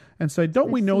Josephine and say, don't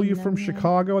we know you from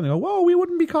Chicago? And they go, whoa, we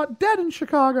wouldn't be caught dead in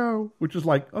Chicago. Which is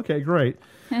like, okay, great.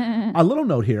 A little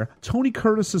note here. Tony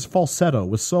Curtis's falsetto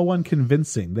was so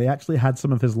unconvincing, they actually had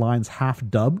some of his lines half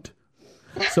dubbed.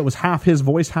 So it was half his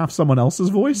voice, half someone else's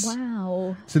voice.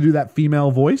 Wow. To do that female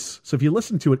voice. So if you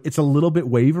listen to it, it's a little bit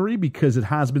wavery because it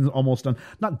has been almost done,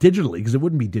 not digitally, because it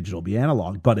wouldn't be digital, it'd be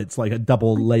analog, but it's like a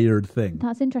double layered thing.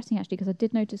 That's interesting, actually, because I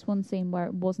did notice one scene where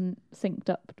it wasn't synced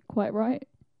up quite right.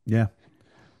 Yeah.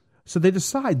 So they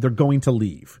decide they're going to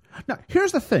leave. Now,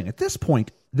 here's the thing. At this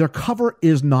point, their cover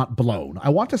is not blown. I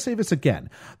want to say this again.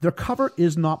 Their cover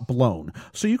is not blown.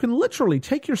 So you can literally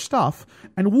take your stuff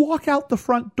and walk out the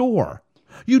front door.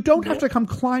 You don't have to come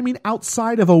climbing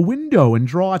outside of a window and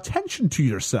draw attention to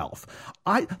yourself.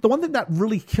 The one thing that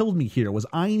really killed me here was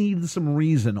I needed some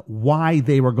reason why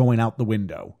they were going out the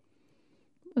window.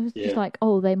 It was just like,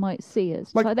 oh, they might see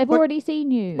us. Like, they've already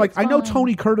seen you. Like, It's I know fine.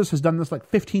 Tony Curtis has done this like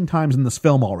 15 times in this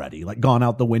film already, like gone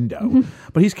out the window.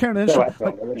 But he's carrying an instrument.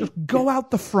 Like, just go out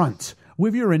the front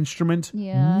with your instrument.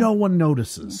 Yeah. No one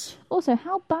notices. Also,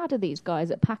 how bad are these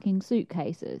guys at packing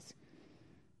suitcases?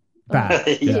 Bad.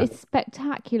 Yeah. It's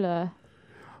spectacular.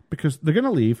 Because they're going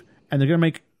to leave and they're going to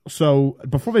make... So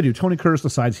before they do, Tony Curtis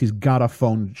decides he's got to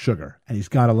phone Sugar and he's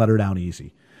got to let her down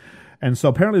easy. And so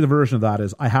apparently the version of that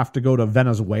is, I have to go to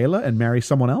Venezuela and marry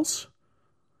someone else.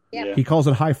 Yep. He calls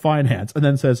it high finance and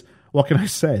then says, what can I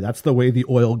say? That's the way the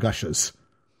oil gushes.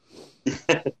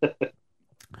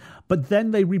 But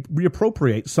then they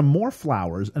reappropriate some more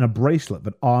flowers and a bracelet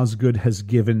that Osgood has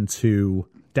given to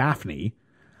Daphne.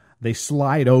 They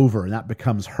slide over and that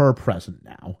becomes her present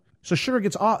now. So Sugar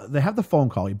gets off. They have the phone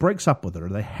call. He breaks up with her.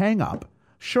 They hang up.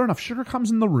 Sure enough, Sugar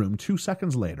comes in the room 2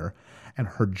 seconds later, and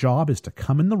her job is to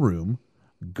come in the room,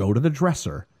 go to the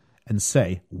dresser, and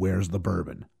say, where's the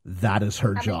bourbon? That is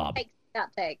her job.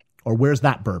 Or where's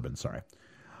that bourbon? Sorry.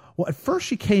 Well, at first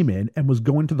she came in and was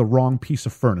going to the wrong piece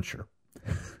of furniture.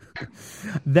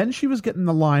 Then she was getting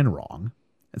the line wrong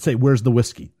and say, where's the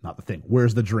whiskey? Not the thing.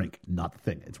 Where's the drink? Not the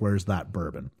thing. It's where's that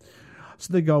bourbon?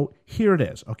 So they go, here it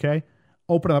is, okay?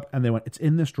 Open it up, and they went, it's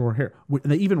in this drawer here.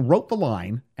 And they even wrote the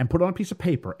line and put it on a piece of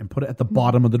paper and put it at the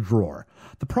bottom of the drawer.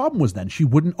 The problem was then she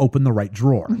wouldn't open the right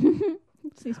drawer.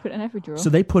 So he's put it in every drawer. So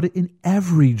they put it in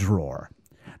every drawer.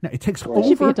 Now, it takes Well,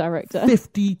 should be over a director.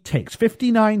 50 takes,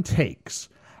 59 takes.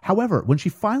 However, when she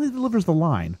finally delivers the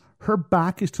line, her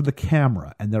back is to the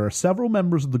camera, and there are several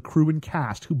members of the crew and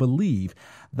cast who believe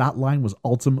that line was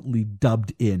ultimately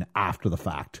dubbed in after the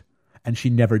fact, and she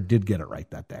never did get it right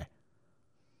that day.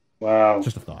 Wow.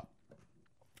 Just a thought.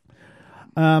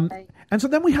 And so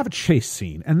then we have a chase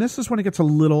scene, and this is when it gets a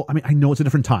little... I mean, I know it's a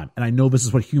different time, and I know this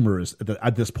is what humor is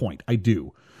at this point. I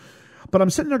do. But I'm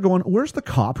sitting there going, where's the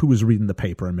cop who was reading the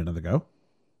paper a minute ago?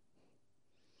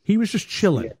 He was just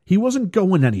chilling. Yeah. He wasn't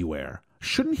going anywhere.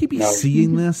 Shouldn't he be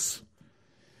seeing this?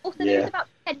 Also, there's about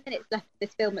 10 minutes left of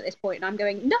this film at this point, and I'm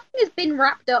going, nothing has been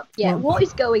wrapped up yet. Well, what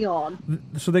is going on?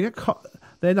 So they get caught.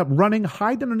 They end up running,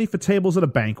 hide underneath the tables at a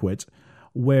banquet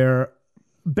where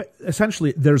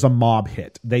essentially there's a mob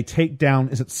hit. They take down,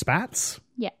 is it Spats?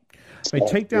 Yeah. They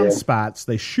take down Spats.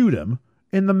 They shoot him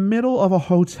in the middle of a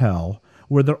hotel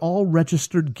where they're all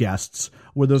registered guests,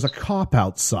 where there's a cop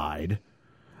outside.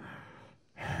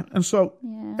 And so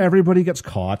everybody gets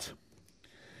caught.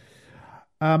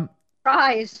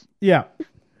 Surprise. Yeah.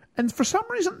 And for some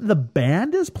reason, the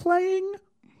band is playing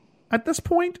at this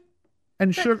point.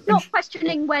 And But Sugar, not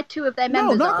questioning where two of their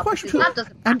members no, are. not because questioning. That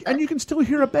doesn't matter. And you can still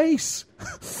hear a bass.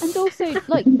 And also,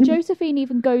 like, Josephine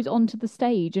even goes onto the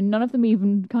stage, and none of them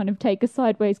even kind of take a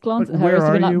sideways glance But at her. where As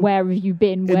to be are like, you? where have you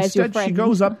been? Where's your Instead, friend? she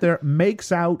goes up there,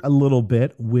 makes out a little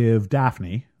bit with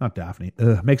Daphne. Not Daphne.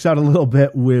 Makes out a little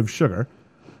bit with Sugar.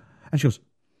 And she goes,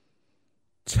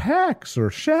 Tex or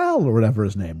Shell or whatever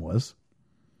his name was.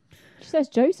 She says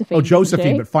Josephine. Oh, doesn't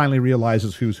Josephine, she? but finally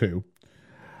realizes who's who.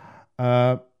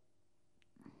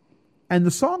 And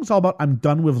the song's all about I'm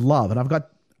done with love. And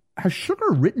has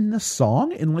Sugar written this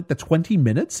song in like the 20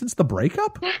 minutes since the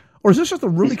breakup? Or is this just a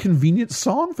really convenient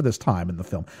song for this time in the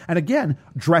film? And again,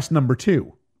 dress number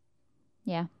 2.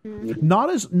 Yeah. Not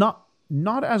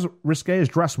as risque as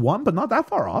dress 1, but not that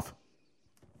far off.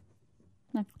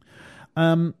 No.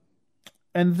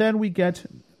 And then we get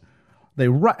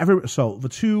so the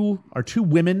two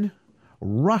women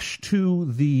rush to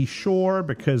the shore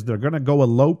because they're going to go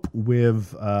elope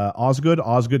with Osgood.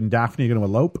 Osgood and Daphne are going to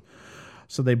elope.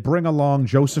 So they bring along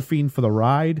Josephine for the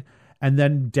ride, and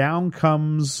then down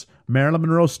comes Marilyn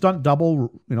Monroe's stunt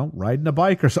double, riding a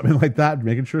bike or something like that,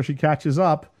 making sure she catches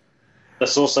up.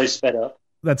 That's also sped up.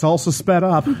 That's also sped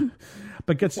up.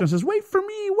 But gets there and says, wait for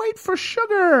me, wait for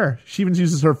Sugar. She even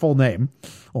uses her full name.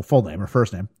 Well, full name, her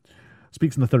first name.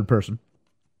 Speaks in the third person.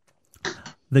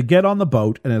 They get on the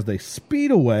boat, and as they speed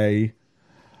away,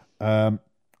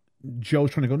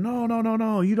 Joe's trying to go,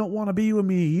 no, you don't want to be with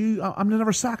me. I'm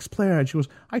another sax player. And she goes,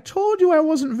 I told you I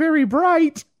wasn't very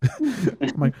bright.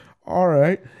 I'm like, all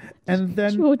right. And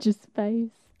then George's face.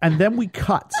 And then we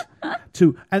cut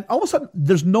to, and all of a sudden,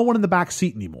 there's no one in the back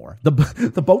seat anymore. The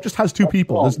boat just has 2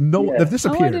 people. There's they've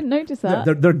disappeared. Oh, I didn't notice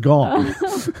that. They're gone.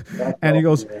 And he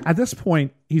goes, at this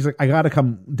point, he's like, I got to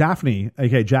come, Daphne,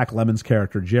 aka Jack Lemmon's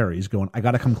character, Jerry's going, I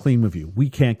got to come clean with you. We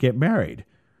can't get married.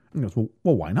 And he goes,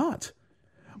 well, why not?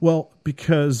 Well,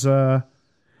 because I'm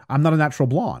not a natural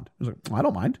blonde. He's like, I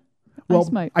don't mind.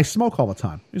 Well, I smoke all the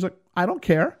time. He's like, I don't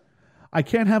care. I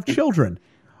can't have children.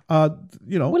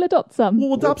 We'll adopt some.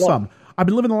 We'll adopt some. I've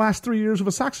been living the last 3 years with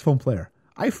a saxophone player.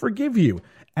 I forgive you.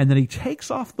 And then he takes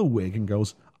off the wig and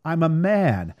goes, I'm a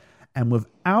man. And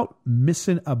without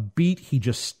missing a beat, he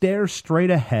just stares straight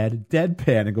ahead,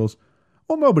 deadpan, and goes,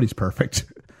 well, nobody's perfect.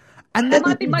 And That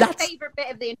might be my favourite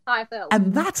bit of the entire film.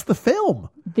 And that's the film.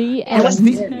 The end.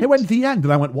 It went the end.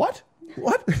 And I went, what?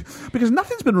 What? Because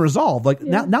nothing's been resolved. Like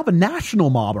now the national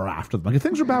mob are after them. Like if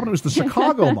things were bad when it was the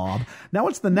Chicago mob. Now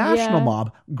it's the national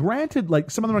mob. Granted, like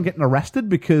some of them are getting arrested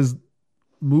because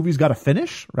movies got to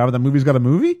finish rather than movies got a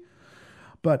movie.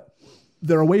 But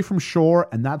they're away from shore,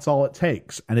 and that's all it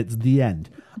takes. And it's the end.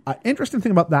 Interesting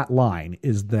thing about that line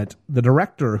is that the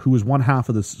director, who was one half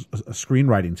of the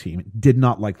screenwriting team, did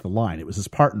not like the line. It was his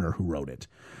partner who wrote it.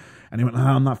 And he went,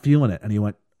 I'm not feeling it. And he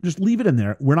went, just leave it in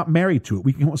there. We're not married to it.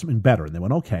 We can want something better. And they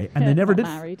went, okay. And they never did.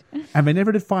 Married. And they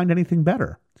never did find anything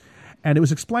better. And it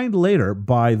was explained later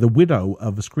by the widow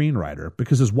of the screenwriter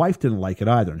because his wife didn't like it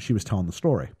either. And she was telling the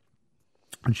story.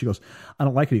 And she goes, I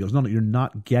don't like it. He goes, no, you're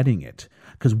not getting it.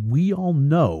 Because we all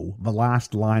know the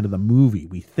last line of the movie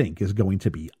we think is going to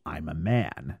be, I'm a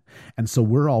man. And so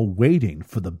we're all waiting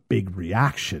for the big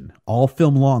reaction. All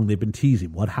film long, they've been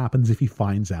teasing, what happens if he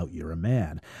finds out you're a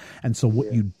man? And so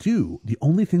what you do, the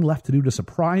only thing left to do to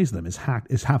surprise them is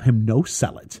have him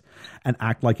no-sell it and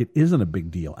act like it isn't a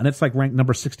big deal. And it's like ranked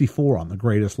number 64 on the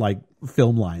greatest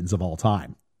film lines of all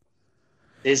time.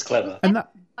 It is clever. And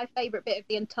that, my favourite bit of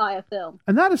the entire film.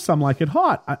 And that is Some Like It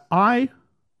Hot.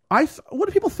 What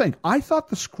do people think? I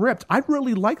thought I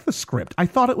really liked the script. I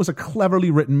thought it was a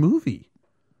cleverly written movie.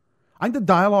 I think the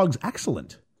dialogue's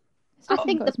excellent. I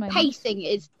think the pacing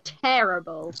is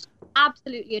terrible.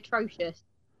 Absolutely atrocious.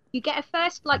 You get a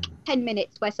first 10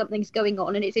 minutes where something's going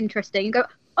on and it's interesting. You go,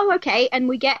 oh, okay. And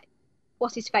we get,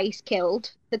 what's his face,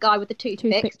 killed. The guy with the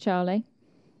toothpick. Toothpick Charlie.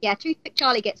 Yeah, Toothpick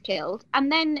Charlie gets killed.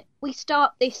 And then we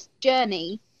start this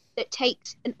journey that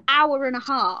takes an hour and a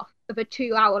half of a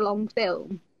 2-hour-long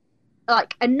film.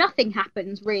 And nothing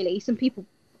happens, really. Some people,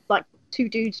 2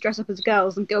 dudes dress up as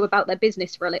girls and go about their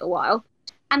business for a little while.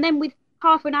 And then with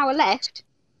half an hour left,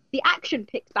 the action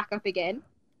picks back up again.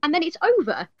 And then it's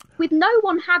over. With no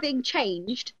one having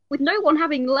changed, with no one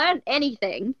having learned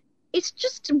anything, it's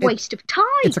just a waste of time.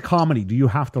 It's a comedy. Do you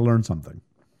have to learn something?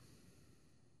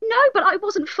 No, but it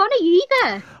wasn't funny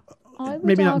either.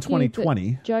 Maybe not in argue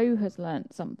 2020. that Joe has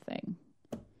learnt something.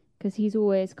 Because he's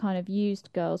always kind of used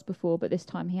girls before, but this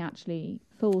time he actually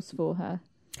falls for her.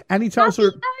 And he tells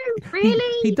her... No,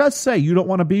 really? He does say, you don't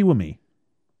want to be with me.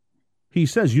 He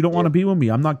says, you don't want to be with me.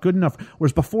 I'm not good enough.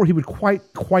 Whereas before he would quite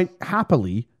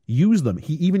happily use them.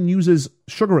 He even uses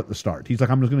Sugar at the start. He's like,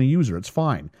 I'm just going to use her. It's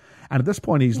fine. And at this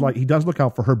point, he's like, he does look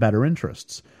out for her better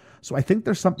interests. So I think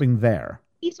there's something there.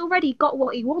 He's already got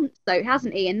what he wants, though,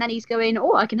 hasn't he? And then he's going,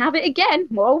 "Oh, I can have it again."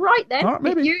 Well, all right then,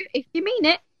 maybe. if you mean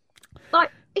it. Like,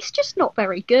 it's just not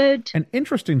very good. An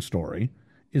interesting story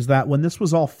is that when this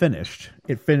was all finished,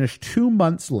 it finished 2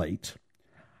 months late.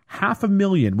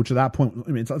 $500,000, which at that point,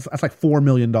 I mean, that's like $4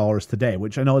 million today,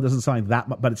 which I know it doesn't sound like that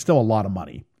much, but it's still a lot of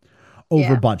money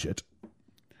over budget.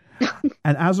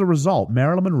 And as a result,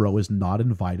 Marilyn Monroe is not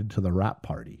invited to the wrap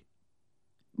party.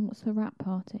 What's the wrap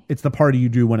party? It's the party you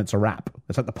do when it's a wrap.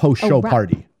 It's like the post-show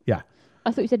party. Yeah.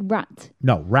 I thought you said rat.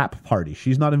 No, wrap party.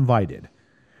 She's not invited.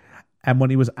 And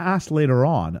when he was asked later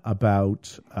on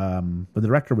about, when the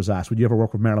director was asked, would you ever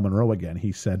work with Marilyn Monroe again?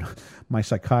 He said, my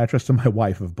psychiatrist and my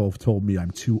wife have both told me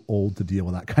I'm too old to deal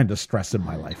with that kind of stress in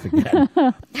my life again.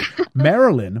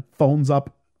 Marilyn phones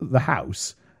up the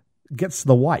house, gets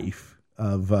the wife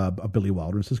of Billy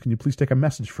Wilder and says, can you please take a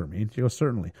message for me? And she goes,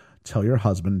 certainly. Tell your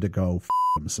husband to go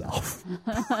himself.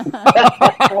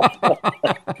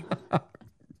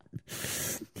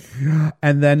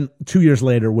 And then 2 years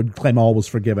later would claim all was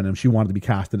forgiven and she wanted to be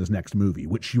cast in his next movie,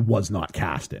 which she was not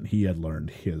cast in. He had learned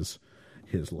his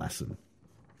lesson.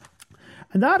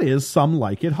 And that is Some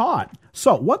Like It Hot.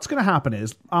 So what's going to happen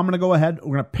is I'm going to go ahead.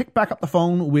 We're going to pick back up the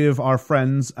phone with our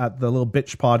friends at the Little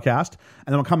Bitch podcast, and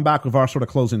then we'll come back with our sort of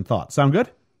closing thoughts. Sound good?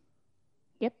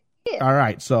 Yep. All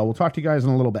right. So we'll talk to you guys in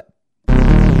a little bit.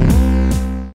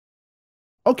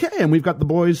 Okay, and we've got the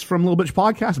boys from Little Bitch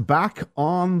Podcast back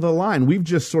on the line. We've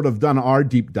just sort of done our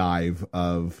deep dive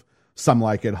of Some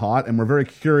Like It Hot, and we're very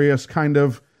curious kind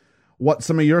of what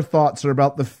some of your thoughts are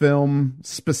about the film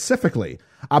specifically.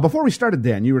 Before we started,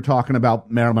 Dan, you were talking about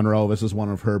Marilyn Monroe. This is one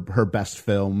of her best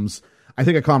films. I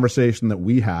think a conversation that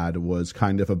we had was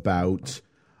kind of about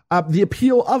the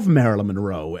appeal of Marilyn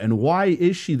Monroe and why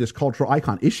is she this cultural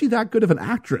icon? Is she that good of an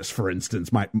actress, for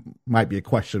instance, might be a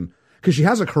question. Because she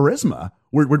has a charisma.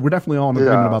 We're definitely all in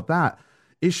agreement about that.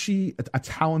 Is she a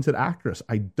talented actress?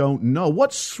 I don't know.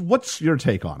 What's your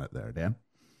take on it there, Dan?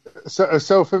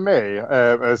 So for me,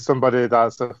 as somebody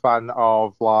that's a fan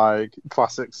of like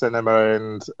classic cinema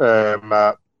and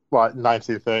like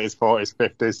 1930s, 40s,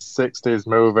 50s, 60s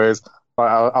movies,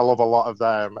 I love a lot of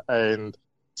them. And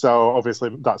so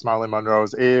obviously that's Marilyn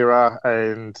Monroe's era.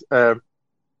 And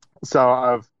so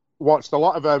I've watched a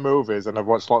lot of her movies and I've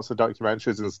watched lots of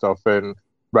documentaries and stuff and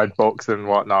read books and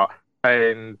whatnot.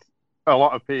 And a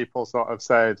lot of people sort of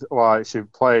said like she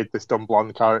played this dumb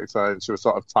blonde character and she was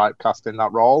sort of typecast in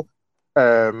that role.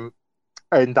 And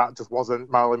that just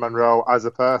wasn't Marilyn Monroe as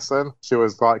a person. She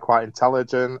was like quite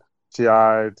intelligent. She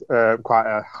had quite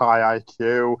a high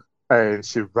IQ and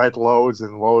she read loads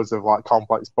and loads of like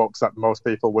complex books that most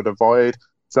people would avoid.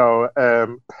 So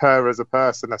her as a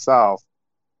person herself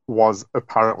was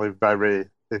apparently very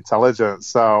intelligent.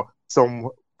 So some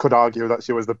could argue that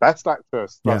she was the best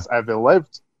actress that's ever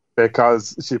lived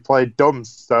because she played dumb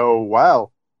so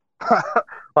well.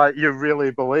 Like, you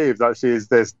really believe that she's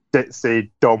this ditzy,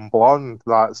 dumb blonde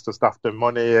that's just after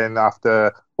money and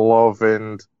after love,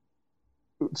 and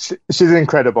she's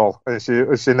incredible. And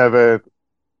she never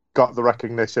got the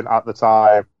recognition at the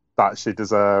time that she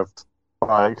deserved.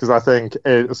 Because I think,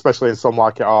 especially in Some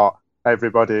Like It Hot,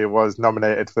 everybody was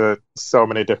nominated for so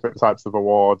many different types of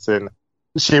awards, and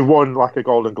she won like a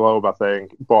Golden Globe, I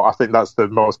think, but I think that's the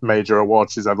most major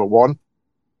award she's ever won.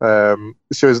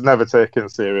 She was never taken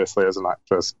seriously as an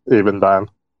actress, even then.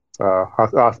 I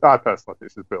personally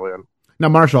think she's brilliant. Now,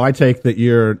 Marshall, I take that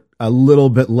you're a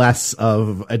little bit less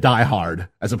of a diehard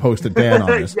as opposed to Dan on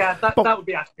this. Yeah, that would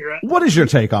be accurate. What is your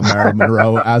take on Marilyn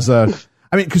Monroe as a...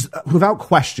 I mean, because without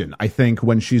question, I think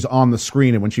when she's on the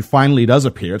screen and when she finally does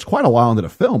appear, it's quite a while into the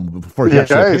film before she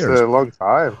actually appears. It's a long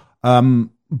time.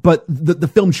 But the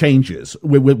film changes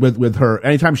with her.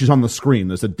 Anytime she's on the screen,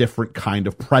 there's a different kind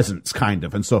of presence, kind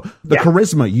of. And so the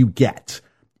charisma you get,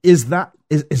 is that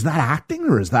acting,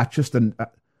 or is that just an...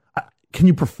 can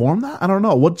you perform that? I don't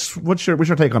know. What's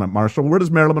your take on it, Marshall? Where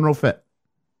does Marilyn Monroe fit?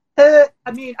 I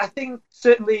mean, I think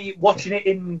certainly watching it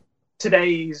in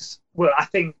today's... Well, I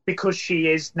think because she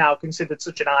is now considered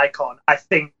such an icon, I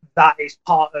think that is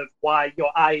part of why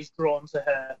your eye's drawn to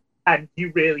her and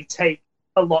you really take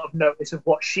a lot of notice of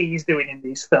what she's doing in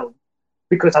these films,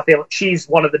 because I feel like she's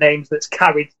one of the names that's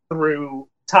carried through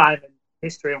time and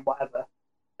history and whatever,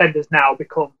 and has now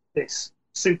become this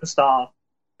superstar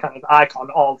kind of icon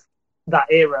of that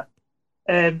era.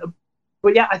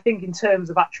 But yeah, I think in terms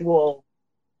of actual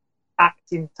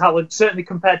acting talent, certainly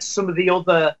compared to some of the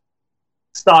other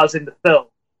stars in the film,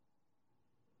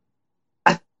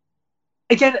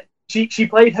 again, she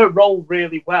played her role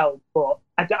really well, but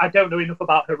I don't know enough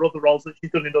about her other roles that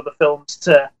she's done in other films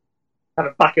to kind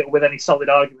of back it up with any solid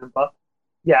argument. But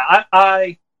yeah,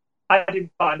 I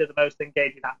didn't find her the most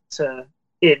engaging actor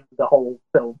in the whole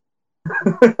film.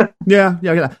 Yeah.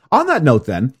 On that note,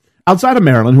 then, outside of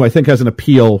Marilyn, who I think has an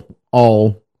appeal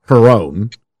all her own,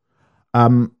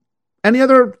 any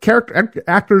other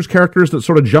characters that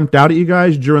sort of jumped out at you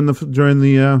guys during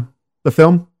the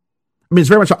film? I mean, it's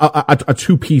very much a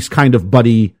two-piece kind of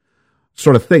buddy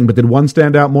sort of thing, but did one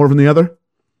stand out more than the other?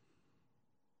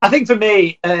 I think for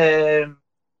me,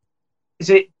 is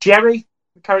it Jerry?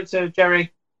 The character of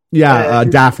Jerry? Yeah,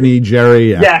 Daphne,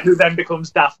 Jerry. Yeah, who then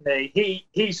becomes Daphne.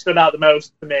 He stood out the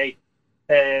most for me.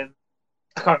 I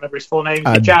can't remember his full name.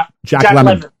 Jack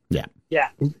Lemmon. Yeah.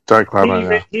 Jack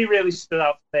Lemmon. He really stood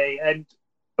out for me. And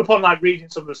upon reading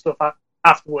some of the stuff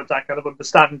afterwards, I kind of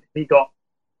understand he got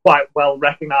quite well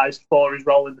recognised for his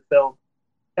role in the film.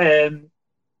 And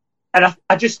I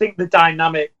just think the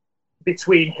dynamic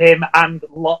between him and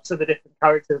lots of the different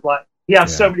characters, he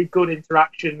has so many good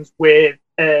interactions with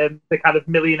the kind of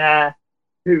millionaire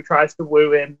who tries to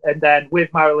woo him, and then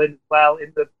with Marilyn as well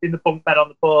in the bunk bed on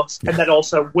the bus, and then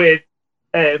also with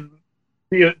the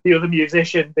other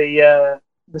musician, the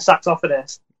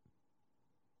saxophonist.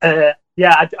 I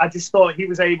just thought he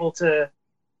was able to.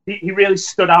 He really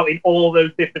stood out in all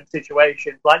those different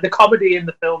situations. Like the comedy in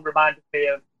the film reminded me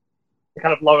of the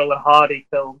kind of Laurel and Hardy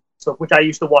film stuff, which I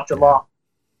used to watch a lot.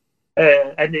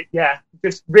 And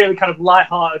just really kind of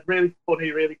lighthearted, really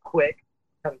funny, really quick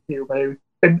kind of humor,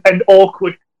 and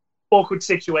awkward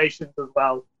situations as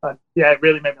well. And it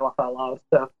really made me laugh out loud.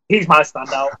 So he's my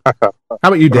standout. How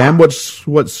about you, Dan?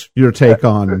 What's your take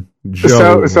on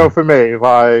Joe? So for me,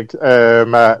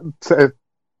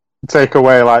 take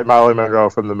away Marilyn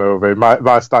Monroe from the movie, my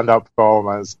standout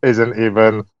performance isn't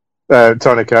even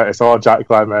Tony Curtis or Jack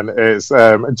Lemmon. It's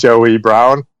Joey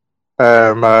Brown.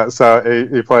 So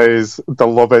he plays the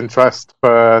love interest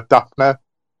for Daphne.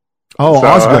 Oh, so,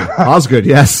 Osgood,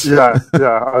 yes. Yeah,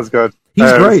 Osgood. He's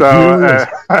great.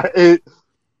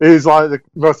 He's like the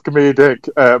most comedic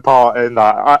part in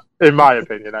that, in my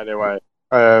opinion, anyway.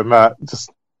 It's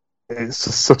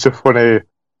just such a funny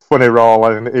role,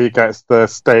 and he gets the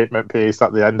statement piece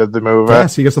at the end of the movie.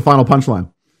 Yes, he gets the final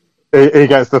punchline. He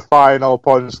gets the final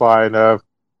punchline of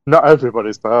 "Not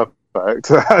everybody's perfect."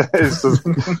 It's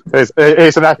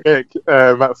an epic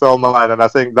film line, and I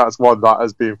think that's one that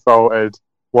has been voted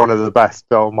one of the best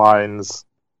film lines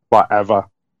ever.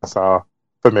 So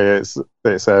for me, he's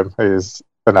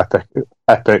an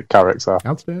epic character.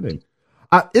 Outstanding.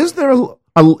 Is there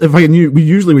we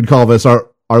usually would call this our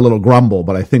little grumble,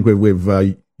 but I think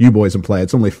we've you boys in play,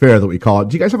 it's only fair that we call it.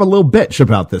 Do you guys have a little bitch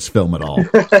about this film at all?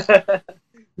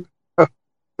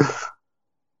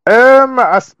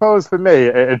 I suppose for me,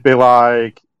 it'd be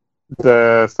like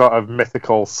the sort of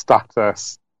mythical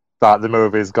status that the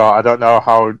movie's got. I don't know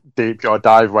how deep your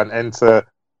dive went into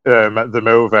the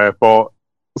movie, but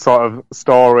sort of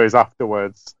stories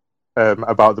afterwards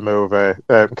about the movie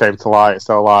came to light.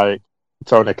 So,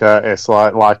 Tony Curtis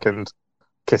likened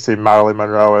kissing Marilyn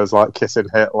Monroe as kissing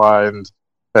Hitler, and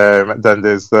then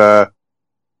there's the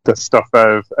stuff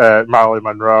of Marilyn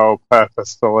Monroe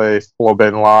purposefully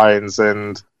flubbing lines,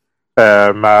 and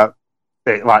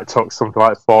it took something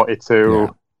like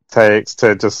 42 takes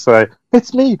to just say,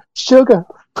 "It's me, sugar."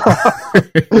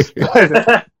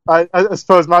 I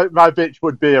suppose my bitch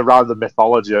would be around the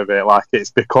mythology of it.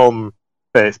 It's become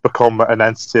an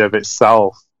entity of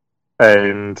itself,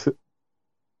 and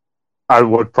I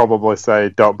would probably say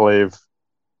don't believe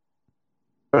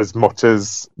as much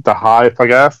as the hype, I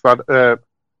guess. I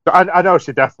know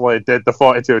she definitely did the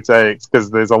 42 takes,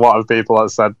 because there's a lot of people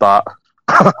that said that.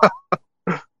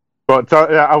 But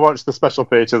I watched the special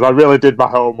features. I really did my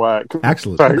homework.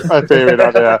 Excellent. I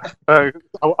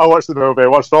watched the movie,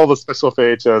 watched all the special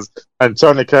features, and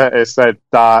Tony Curtis said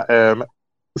that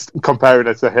comparing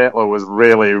it to Hitler was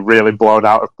really, really blown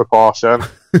out of proportion,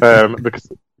 because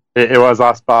he was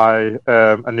asked by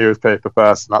a newspaper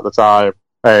person at the time,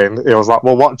 and he was like,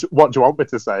 "Well, what do you want me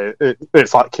to say?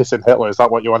 It's like kissing Hitler. Is that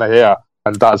what you want to hear?"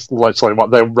 And that's literally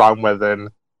what they ran with, and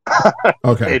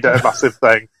okay, he did a massive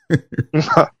thing.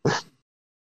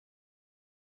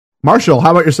 Marshall,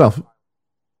 how about yourself?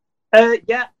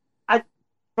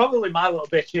 Probably my little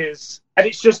bitch is, and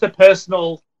it's just a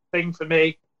personal thing for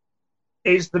me,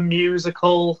 is the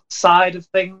musical side of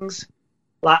things.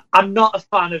 I'm not a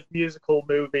fan of musical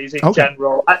movies in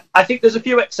general. I think there's a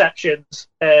few exceptions,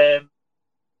 but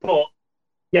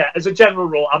as a general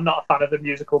rule, I'm not a fan of a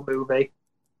musical movie.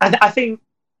 And I think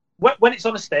when it's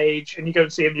on a stage and you go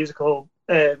and see a musical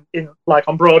in like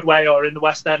on Broadway or in the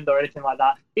West End or anything like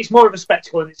that. It's more of a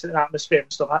spectacle and it's an atmosphere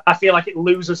and stuff. I feel like it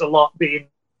loses a lot being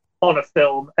on a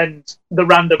film, and the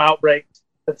random outbreaks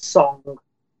of song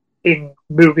in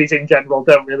movies in general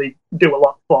don't really do a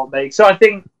lot for me. So I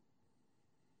think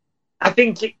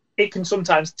it can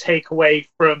sometimes take away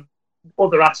from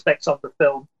other aspects of the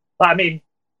film. But I mean,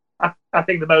 I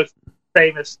think the most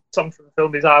famous song from the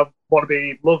film is "I Want to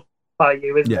Be Loved by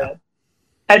You," isn't it?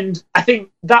 And I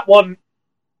think that one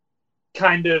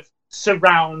kind of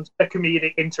surrounds a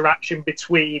comedic interaction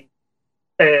between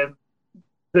the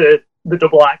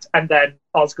double act and then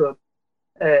Osgood.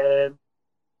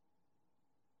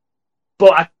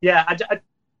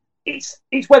 It's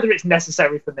whether it's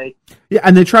necessary for me. Yeah,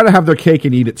 and they try to have their cake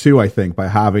and eat it too, I think, by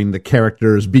having the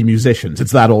characters be musicians.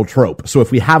 It's that old trope. So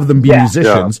if we have them be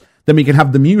musicians, then we can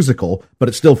have the musical, but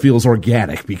it still feels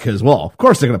organic because, well, of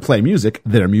course they're going to play music.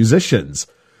 They're musicians.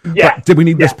 Yeah. But did we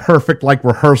need this perfect, like,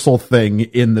 rehearsal thing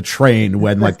in the train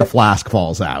when, like, the flask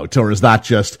falls out? Or is that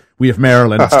just, we have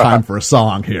Marilyn, it's time for a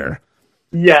song here?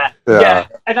 Yeah.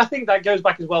 And I think that goes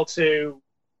back as well to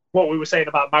what we were saying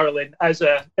about Marilyn as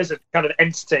a kind of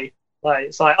entity. Like,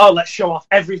 it's like, oh, let's show off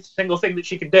every single thing that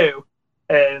she can do.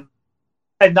 And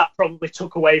that probably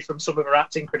took away from some of her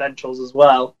acting credentials as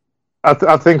well.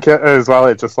 I think as well,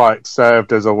 it just like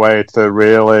served as a way to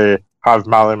really have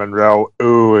Marilyn Monroe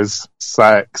ooze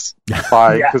sex.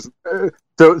 Like, because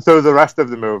through the rest of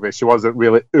the movie, she wasn't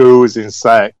really oozing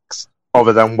sex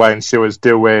other than when she was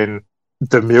doing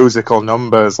the musical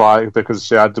numbers, like, because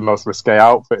she had the most risque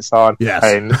outfits on. Yes.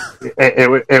 And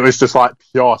it was just like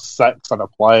pure sex on a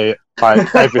plate.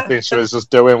 Like, everything she was just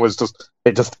doing was just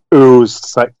oozed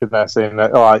sexiness in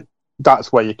it. Like,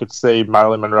 that's where you could see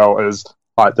Marilyn Monroe as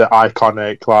like the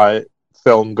iconic like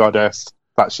film goddess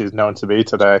that she's known to be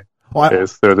today.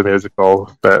 Is through the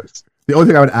musical bits. The only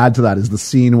thing I would add to that is the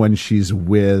scene when she's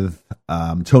with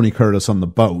Tony Curtis on the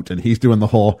boat, and he's doing the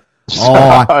whole,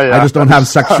 I just don't have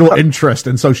sexual interest.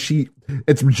 And so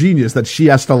it's genius that she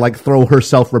has to like throw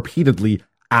herself repeatedly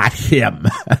at him.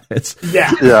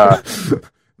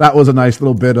 That was a nice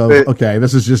little bit of, okay,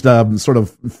 this is just sort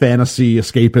of fantasy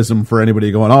escapism for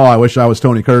anybody going, I wish I was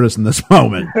Tony Curtis in this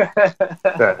moment.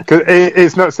 Because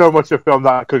it's not so much a film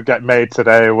that could get made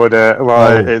today, would it?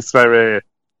 Like, it's very,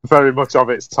 very much of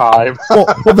its time.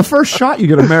 well, the first shot you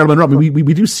get of Marilyn Monroe,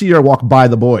 we do see her walk by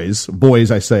the boys,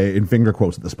 I say in finger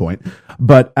quotes at this point,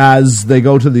 but as they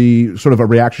go to the sort of a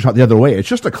reaction shot the other way, it's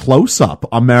just a close-up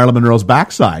on Marilyn Monroe's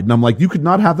backside. And I'm like, you could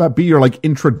not have that be your like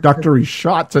introductory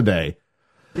shot today.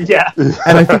 Yeah. And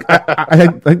I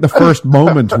think the first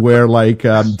moment where like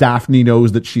Daphne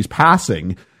knows that she's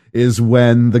passing is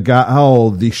when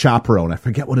the chaperone, I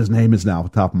forget what his name is now off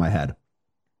the top of my head.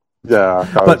 Yeah.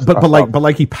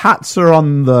 But he pats her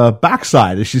on the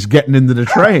backside as she's getting into the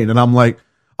train, and I'm like,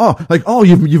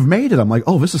 you've made it. I'm like,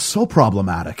 this is so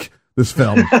problematic, this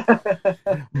film.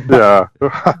 Yeah.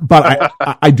 But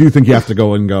I do think you have to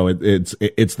go. It's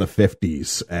the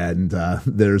 50s, and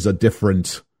there's a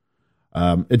different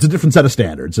it's a different set of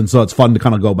standards, and so it's fun to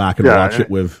kind of go back and watch it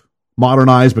with modern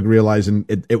eyes, but realizing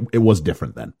it was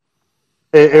different then.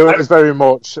 It was very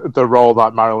much the role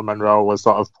that Marilyn Monroe was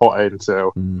sort of put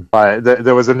into. Like,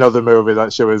 there was another movie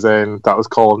that she was in that was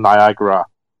called Niagara,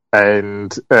 and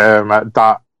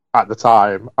that at the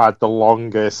time had the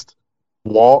longest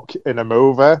walk in a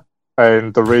movie,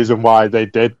 and the reason why they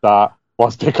did that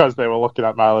was because they were looking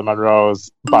at Marilyn Monroe's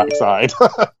backside.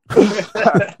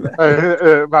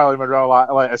 Marilyn Monroe,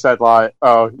 like I said,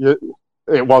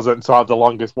 it wasn't to have the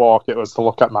longest walk, it was to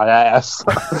look at my ass.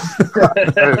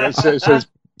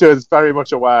 she was very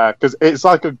much aware, because it's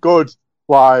like a good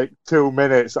 2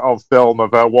 minutes of film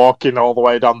of her walking all the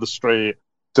way down the street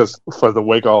just for the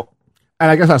wiggle. And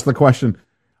I guess that's the question.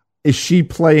 Is she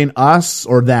playing us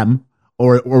or them?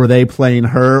 Or were they playing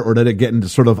her, or did it get into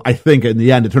sort of, I think in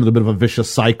the end, it turned a bit of a vicious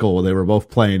cycle where they were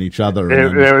both playing each other?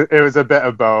 It was a bit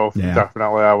of both,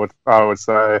 definitely, I would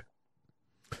say.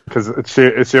 Because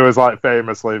she was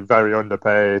famously very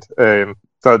underpaid.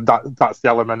 So that's the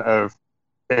element of,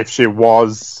 if she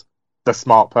was the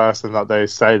smart person that they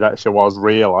say that she was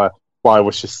really, why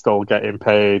was she still getting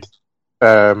paid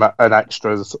an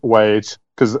extra's wage?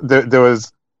 Because there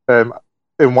was...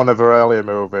 in one of her earlier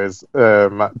movies,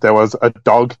 there was a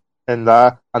dog in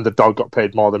there, and the dog got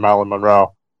paid more than Marilyn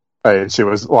Monroe, and she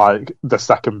was the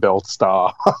second billed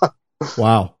star.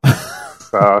 Wow!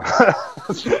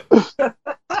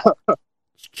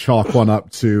 Chalk one up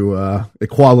to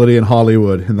equality in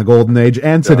Hollywood in the golden age,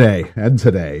 and today,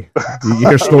 you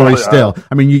hear stories still.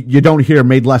 I mean, you don't hear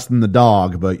made less than the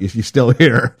dog, but you still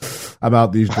hear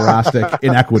about these drastic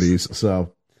inequities.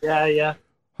 So yeah.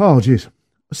 Oh, geez.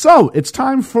 So it's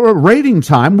time for rating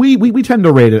time. We tend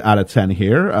to rate it out of 10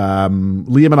 here.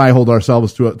 Liam and I hold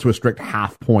ourselves to a strict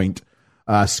half point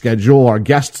schedule. Our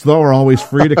guests, though, are always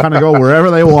free to kind of go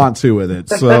wherever they want to with it.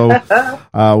 So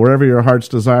wherever your heart's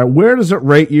desire. Where does it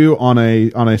rate you on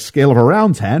a scale of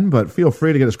around 10? But feel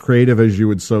free to get as creative as you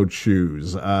would so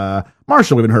choose.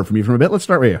 Marshall, we haven't heard from you for a bit. Let's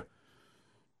start with you.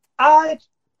 I'd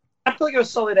probably go a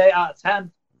solid 8 out of 10.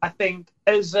 I think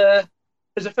as a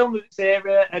film of its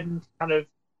era and kind of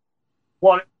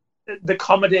what the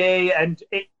comedy and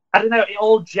it, I don't know, it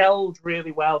all gelled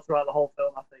really well throughout the whole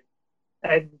film, I think.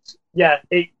 And yeah,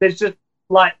 there's just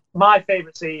like my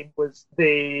favorite scene was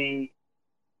the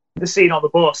scene on the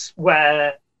bus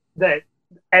where Daphne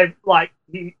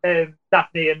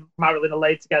and Marilyn are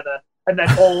laid together, and then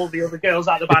all the other girls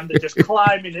out of the band are just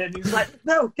climbing in. He's like,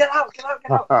 "No, get out!"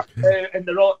 And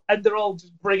they're all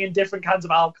just bringing different kinds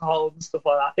of alcohol and stuff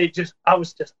like that. I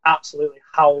was just absolutely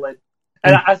howling.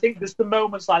 And I think there's the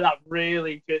moments like that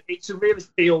really good. It's a really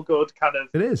feel good kind of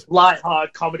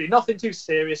light-hearted comedy. Nothing too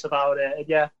serious about it. And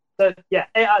yeah, so yeah,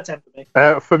 8 out of 10 for me.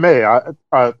 For me,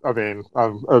 I mean,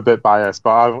 I'm a bit biased, but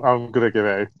I'm going to give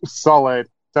it a solid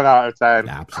 10 out of 10.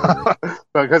 Absolutely.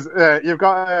 Because you've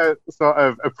got to sort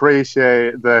of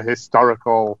appreciate the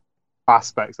historical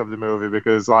aspects of the movie,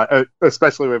 because like,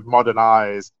 especially with modern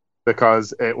eyes,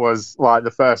 because it was like the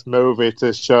first movie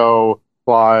to show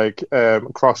like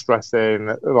cross-dressing,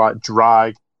 like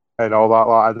drag and all that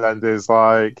lot. And then there's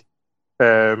like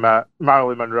Marilyn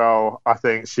Monroe. I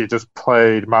think she just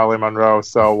played Marilyn Monroe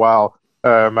so well,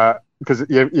 because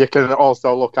you can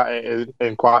also look at it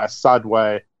in quite a sad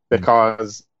way,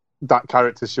 because that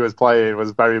character she was playing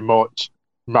was very much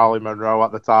Marilyn Monroe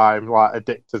at the time, like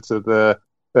addicted to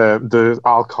the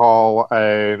alcohol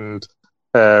and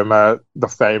the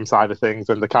fame side of things,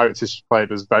 and the character she played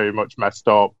was very much messed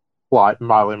up, like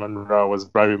Marilyn Monroe was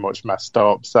very much messed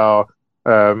up. So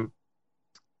I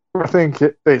think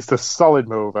it's a solid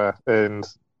movie, and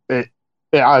it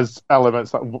has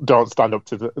elements that don't stand up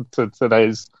to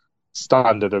today's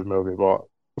standard of movie, but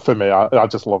for me, I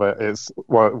just love it. It's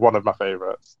one of my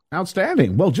favorites.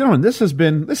 Outstanding. Well, gentlemen, this has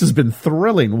been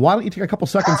thrilling. Why don't you take a couple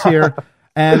seconds here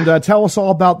and tell us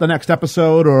all about the next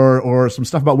episode, or some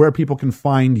stuff about where people can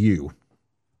find you.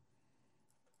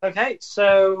 Okay,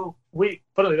 so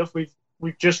funnily enough, we've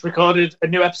just recorded a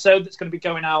new episode that's going to be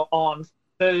going out on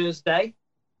Thursday.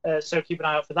 So keep an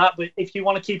eye out for that. But if you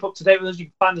want to keep up to date with us, you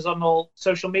can find us on all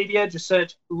social media. Just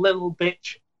search Little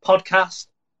Bitch Podcast.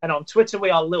 And on Twitter,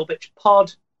 we are Little Bitch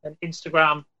Pod. And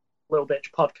Instagram, Little Bitch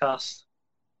Podcast.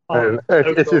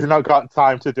 If you've not got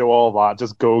time to do all that,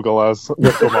 just Google us.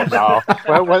 We'll come up now.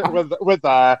 We're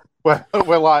there.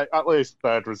 We're like at least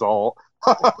third result.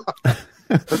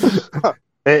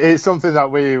 It's something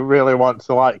that we really want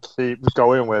to like keep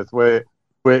going with. We're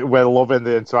loving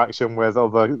the interaction with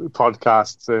other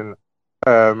podcasts, and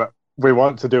we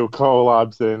want to do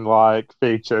collabs and like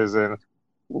features, and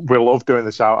we love doing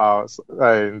the shout outs,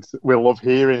 and we love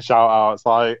hearing shout outs.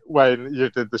 Like when you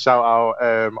did the shout out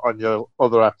on your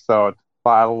other episode,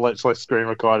 like, I literally screen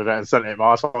recorded it and sent it to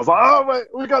Marshall. I was like, "Oh wait,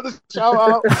 we got the shout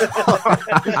out."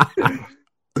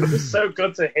 It's so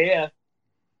good to hear.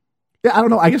 Yeah, I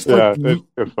don't know. I guess it's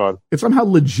good fun. It somehow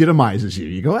legitimizes you.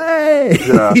 You go,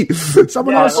 hey,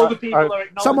 someone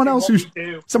else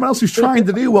who's trying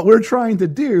to do what we're trying to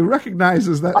do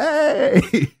recognizes that.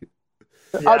 Hey,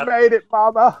 I made it,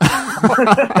 Mama.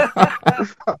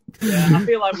 Yeah, I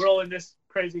feel like we're all in this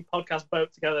crazy podcast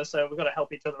boat together, so we've got to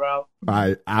help each other out.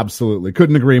 I absolutely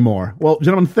couldn't agree more. Well,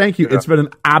 gentlemen, thank you. Yeah. It's been an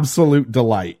absolute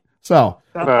delight. So,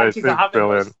 thank you for having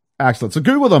us. Excellent. So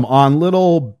Google them on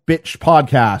Little Bitch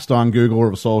Podcast on Google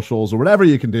or socials or whatever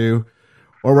you can do,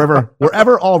 or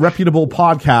wherever all reputable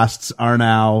podcasts are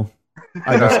now.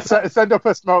 I guess. Send up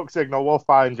a smoke signal. We'll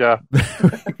find you.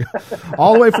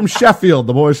 All the way from Sheffield,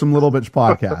 the boys from Little Bitch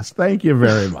Podcast. Thank you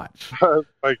very much.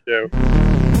 Thank you.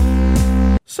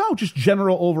 So, just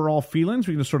general overall feelings.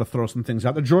 We can just sort of throw some things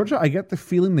out there. Georgia, I get the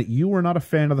feeling that you were not a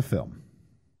fan of the film.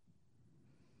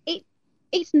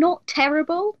 It's not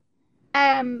terrible.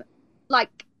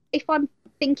 Like, if I'm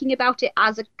thinking about it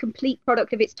as a complete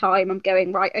product of its time, I'm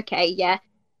going, right, okay, yeah,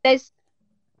 it's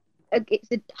a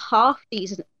half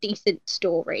decent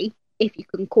story, if you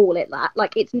can call it that.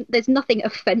 Like, there's nothing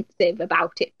offensive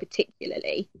about it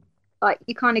particularly. Like,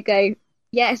 you kind of go,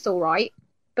 yeah, it's all right,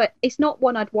 but it's not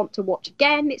one I'd want to watch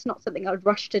again. It's not something I'd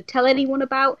rush to tell anyone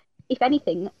about. If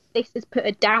anything, this has put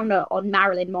a downer on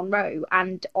Marilyn Monroe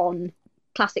and on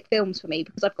classic films for me,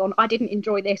 because I've gone, I didn't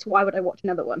enjoy this, why would I watch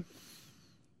another one?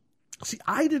 See,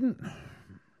 I didn't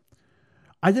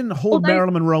hold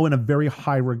Marilyn Monroe in a very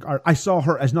high regard. I saw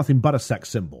her as nothing but a sex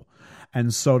symbol.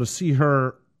 And so to see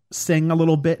her sing a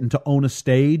little bit and to own a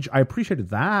stage. I appreciated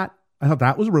that. I thought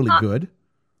that was really good.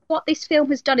 What this film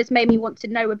has done is made me want to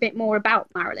know a bit more about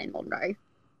Marilyn Monroe.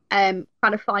 Kind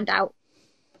of find out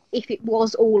if it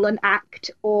was all an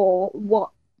act or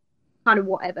what, kind of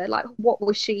whatever. Like, what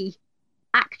was she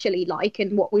actually like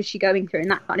and what was she going through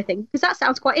and that kind of thing? Because that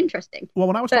sounds quite interesting. Well,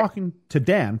 when I was talking to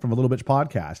Dan from a Little Bitch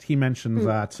podcast, he mentioned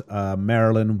that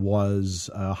Marilyn was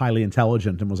highly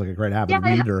intelligent and was like a great avid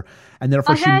reader. And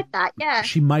therefore I heard that, yeah.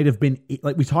 She might have been,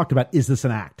 like we talked about, is this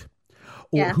an act?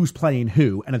 Or who's playing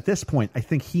who? And at this point, I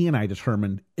think he and I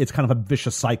determined it's kind of a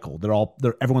vicious cycle.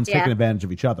 Everyone's taking advantage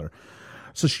of each other.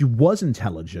 So she was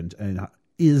intelligent. And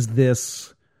is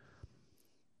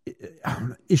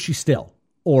she still?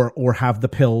 Or have the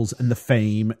pills and the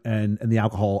fame and the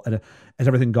alcohol and has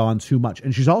everything gone too much?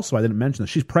 And she's also, I didn't mention this,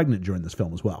 she's pregnant during this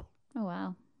film as well. Oh,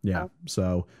 wow. Yeah.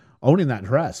 So owning that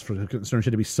dress for considering she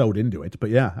had to be sewed into it. But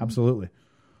yeah, absolutely.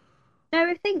 No,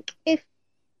 I think if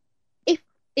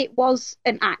it was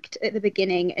an act at the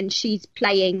beginning and she's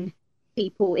playing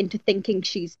people into thinking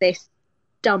she's this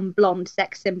dumb blonde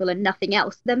sex symbol and nothing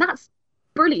else, then that's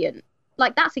brilliant.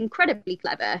 Like, that's incredibly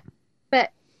clever.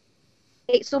 But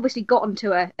it's obviously gotten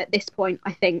to her at this point,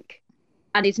 I think,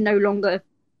 and is no longer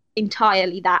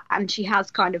entirely that. And she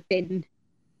has kind of been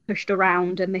pushed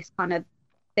around and this kind of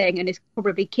thing, and is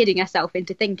probably kidding herself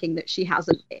into thinking that she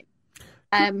hasn't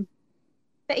been.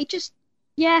 But it just,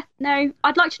 no.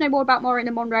 I'd like to know more about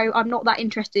Marilyn Monroe. I'm not that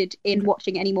interested in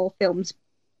watching any more films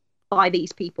by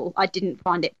these people. I didn't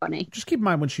find it funny. Just keep in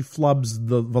mind when she flubs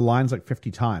the lines like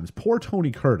 50 times. Poor Tony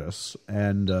Curtis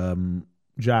and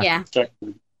Jack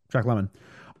Lemmon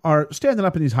are standing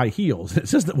up in these high heels. It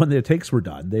says that when their takes were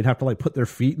done, they'd have to like put their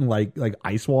feet in like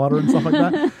ice water and stuff like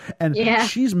that. And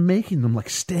she's making them like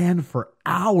stand for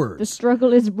hours. The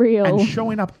struggle is real. And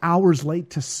showing up hours late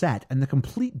to set, and the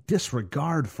complete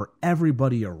disregard for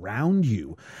everybody around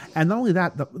you. And not only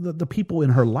that, the people in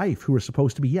her life who were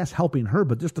supposed to be, helping her,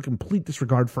 but just the complete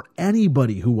disregard for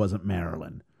anybody who wasn't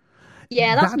Marilyn.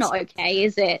 Yeah, that's not okay,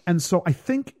 is it? And so I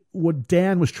think what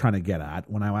Dan was trying to get at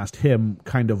when I asked him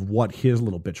kind of what his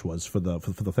little bitch was for the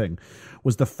thing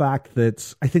was the fact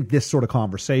that I think this sort of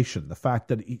conversation, the fact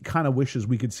that he kind of wishes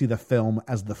we could see the film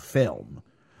as the film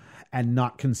and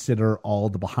not consider all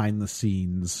the behind the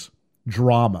scenes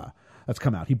drama that's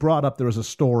come out. He brought up there was a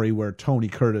story where Tony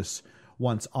Curtis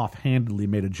once offhandedly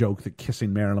made a joke that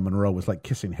kissing Marilyn Monroe was like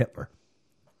kissing Hitler.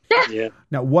 Yeah.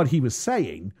 Now, what he was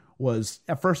saying was,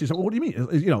 at first he said, well, what do you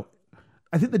mean?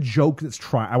 I think the joke that's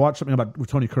I watched something about with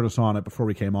Tony Curtis on it before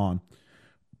we came on.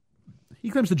 He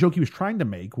claims the joke he was trying to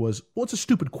make was, well, it's a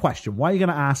stupid question. Why are you going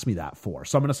to ask me that for?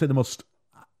 So I'm going to say the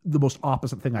most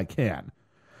opposite thing I can.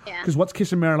 Yeah. Because what's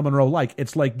kissing Marilyn Monroe like?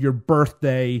 It's like your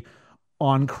birthday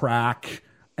on crack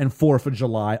and 4th of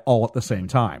July all at the same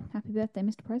time. Happy birthday,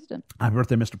 Mr. President. Happy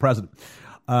birthday, Mr. President.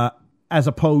 As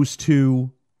opposed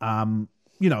to... so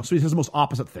he says the most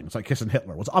opposite things, like kissing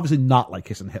Hitler. Well, it's obviously not like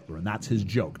kissing Hitler, and that's his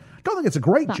joke. Don't think it's a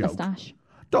great joke. Mustache.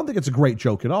 Don't think it's a great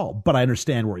joke at all, but I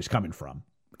understand where he's coming from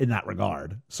in that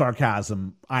regard.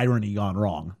 Sarcasm, irony gone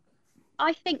wrong.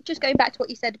 I think, just going back to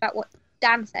what you said about what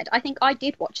Dan said, I think I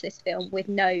did watch this film with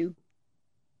no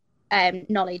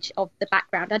knowledge of the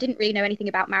background. I didn't really know anything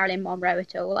about Marilyn Monroe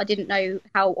at all. I didn't know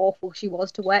how awful she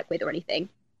was to work with or anything.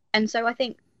 And so I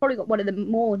think probably got one of the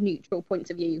more neutral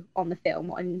points of view on the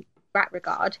film in that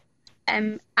regard.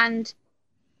 And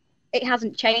it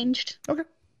hasn't changed. Okay.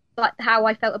 Like how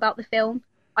I felt about the film.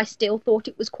 I still thought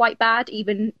it was quite bad,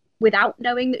 even without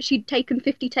knowing that she'd taken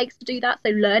 50 takes to do that.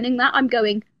 So learning that, I'm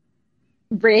going,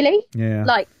 really? Yeah.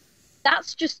 Like,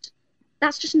 that's just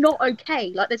not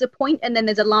okay. Like, there's a point and then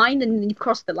there's a line and then you've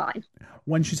crossed the line.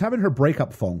 When she's having her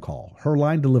breakup phone call, her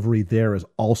line delivery there is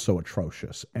also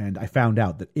atrocious. And I found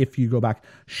out that if you go back,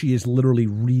 she is literally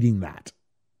reading that.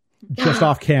 Just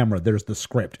off camera, there's the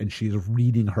script, and she's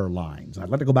reading her lines. I'd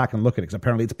like to go back and look at it, because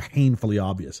apparently it's painfully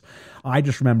obvious. I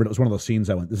just remembered it was one of those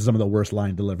scenes I went, this is some of the worst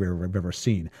line delivery I've ever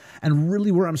seen. And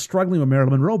really where I'm struggling with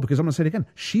Marilyn Monroe, because I'm going to say it again,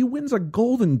 she wins a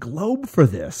Golden Globe for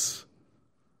this.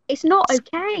 It's not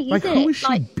okay, is like, it? Who is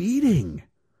she beating?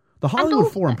 The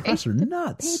Hollywood Foreign Press are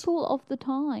nuts. People of the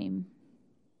time.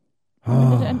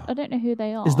 I don't know who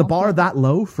they are. Is the bar that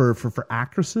low for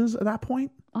actresses at that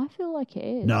point? I feel like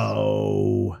it is.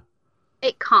 No.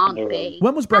 It can't be.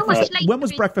 When was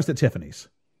Breakfast at Tiffany's?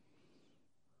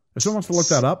 If someone wants to look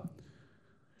that up.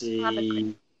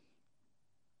 Because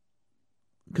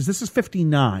this is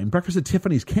 59. Breakfast at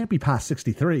Tiffany's can't be past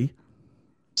 63.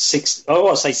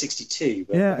 I'll say 62.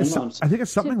 But yeah, I think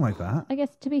it's something like that. I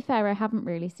guess, to be fair, I haven't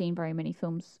really seen very many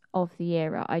films of the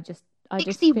era. I just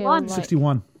 61. feel like,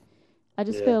 61. I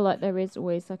just Yeah. feel like there is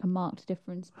always like a marked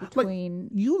difference between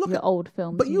the old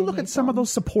films. But and you the look new at some of films.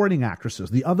 those supporting actresses,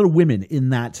 the other women in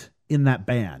that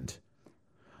band.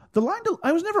 The line,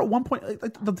 I was never at one point.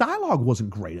 Like, the dialogue wasn't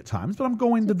great at times, but I'm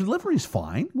going. The delivery's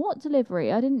fine. What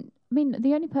delivery? I mean,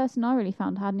 the only person I really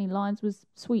found had any lines was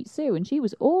Sweet Sue, and she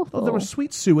was awful. Oh, there was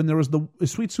Sweet Sue, and there was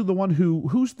is Sweet Sue the one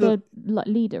who's the like,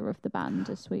 leader of the band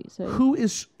is Sweet Sue. who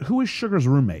is Sugar's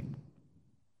roommate?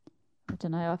 I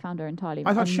don't know. I found her entirely.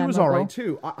 I thought she was all right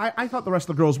too. I thought the rest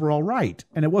of the girls were all right,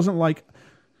 and it wasn't like,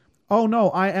 oh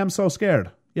no, I am so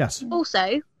scared. Yes.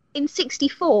 Also, in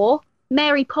 '64,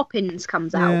 Mary Poppins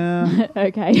comes out. Yeah.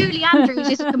 Okay. Julie Andrews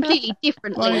is a completely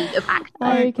different league of acting.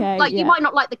 Okay, Like, yeah. you might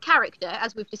not like the character,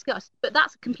 as we've discussed, but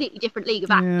that's a completely different league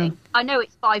of acting. I know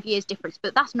it's 5 years difference,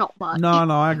 but that's not much. No,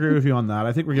 I agree with you on that.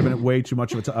 I think we're giving it way too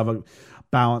much of a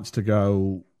balance to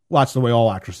go. Well, that's the way all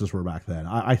actresses were back then.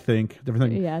 I think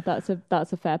everything. Yeah, that's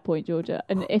a fair point, Georgia.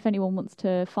 And if anyone wants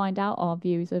to find out our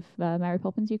views of Mary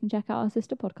Poppins, you can check out our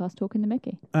sister podcast, Talking the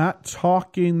Mickey. At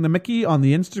Talking the Mickey on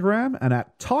the Instagram and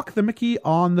at Talk the Mickey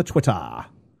on the Twitter.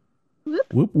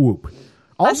 Whoop whoop.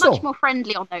 Also, I'm much more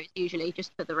friendly on those usually,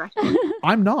 just for the record.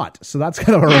 I'm not, so that's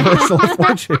kind of a reversal of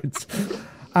fortunes.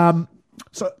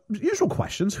 So, usual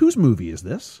questions. Whose movie is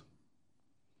this?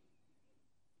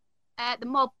 The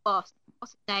mob boss.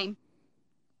 What's his name?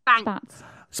 Bang.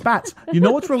 Spats. You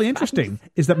know what's really interesting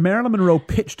is that Marilyn Monroe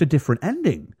pitched a different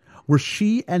ending where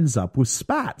she ends up with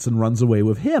Spats and runs away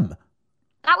with him.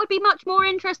 That would be much more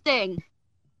interesting.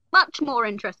 Much more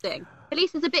interesting. At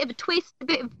least there's a bit of a twist, a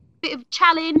bit of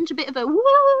challenge, a bit of a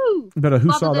woo. But who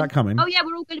Rather saw than, that coming? Oh yeah,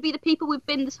 we're all going to be the people we've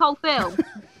been this whole film.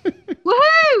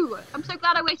 Woohoo! I'm so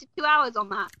glad I waited 2 hours on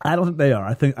that. I don't think they are.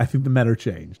 I think the meta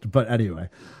changed. But anyway,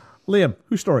 Liam,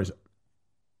 whose story is it?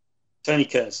 Tony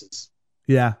Curtis's.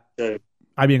 Yeah, So,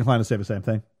 I'd be inclined to say the same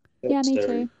thing. Yeah, me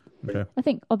too. Okay. I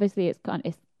think obviously it's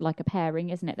like a pairing,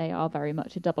 isn't it? They are very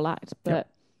much a double act, but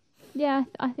yeah,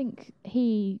 I think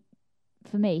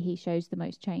for me, he shows the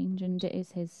most change, and it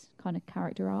is his kind of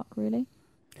character arc, really.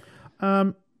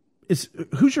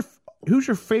 Who's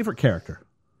your favorite character?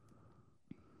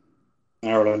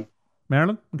 Marilyn.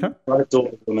 Marilyn? Okay. I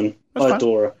adore this woman. That's I fine.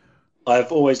 adore her.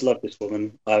 I've always loved this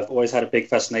woman. I've always had a big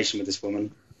fascination with this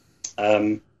woman.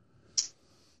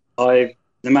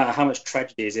 No matter how much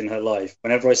tragedy is in her life,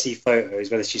 whenever I see photos,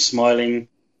 whether she's smiling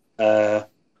or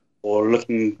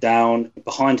looking down,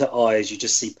 behind her eyes, you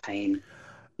just see pain.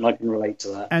 And I can relate to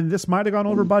that. And this might have gone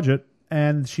over budget,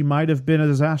 and she might have been a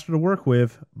disaster to work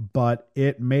with, but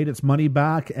it made its money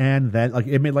back, and then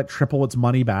it made triple its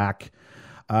money back.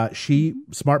 She,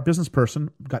 smart business person,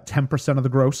 got 10% of the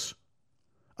gross.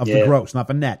 The gross, not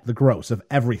the net, the gross of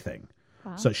everything.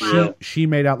 Wow. So she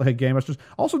made out like a game.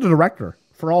 Also, the director,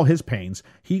 for all his pains,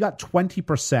 he got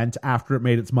 20% after it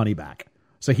made its money back.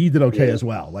 So he did okay as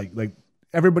well. Like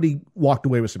everybody walked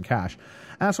away with some cash.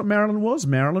 And that's what Marilyn was.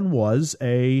 Marilyn was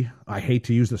I hate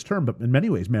to use this term, but in many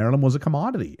ways, Marilyn was a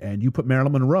commodity. And you put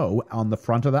Marilyn Monroe on the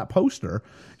front of that poster,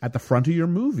 at the front of your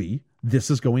movie,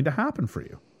 this is going to happen for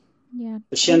you. Yeah.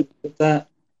 But she understood that.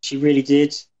 She really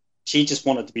did. She just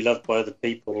wanted to be loved by other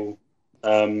people.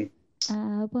 I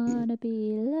wanna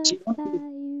be loved by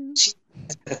you.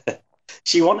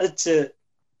 She wanted to.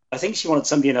 I think she wanted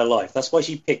somebody in her life. That's why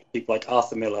she picked people like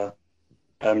Arthur Miller,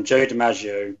 Joe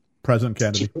DiMaggio, President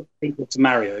Kennedy. She picked people to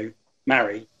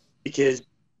marry because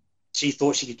she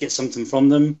thought she could get something from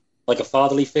them, like a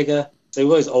fatherly figure. They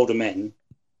were always older men,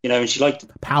 and she liked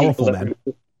Powerful people that men.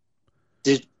 were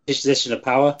in a position of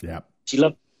power. Yeah. She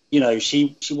loved.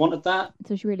 She wanted that.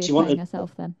 So she really is She wanted- playing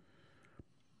herself then.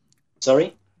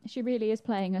 Sorry. She really is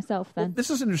playing herself then. This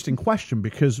is an interesting question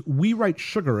because we write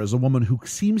Sugar as a woman who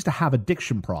seems to have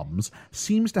addiction problems,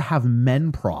 seems to have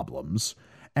men problems,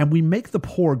 and we make the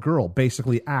poor girl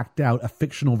basically act out a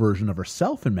fictional version of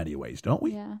herself in many ways, don't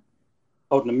we? Yeah.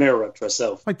 Holding a mirror up to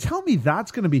herself. Tell me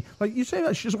that's going to be... you say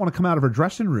that she doesn't want to come out of her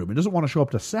dressing room and doesn't want to show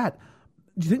up to set.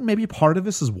 Do you think maybe part of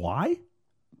this is why?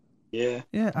 Yeah.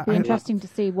 Yeah. It'd be interesting to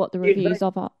see what the She's reviews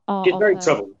very- are She's of very her,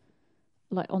 troubled.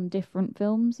 on different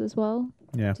films as well.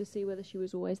 Yeah. To see whether she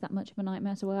was always that much of a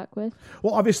nightmare to work with.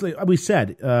 Well, obviously, we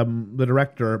said the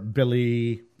director,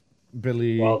 Billy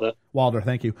Wilder,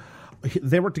 thank you.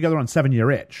 They worked together on 7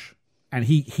 Year Itch, and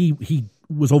he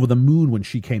was over the moon when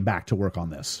she came back to work on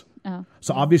this. Oh.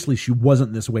 So obviously she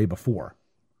wasn't this way before.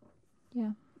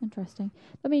 Yeah, interesting.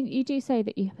 I mean, you do say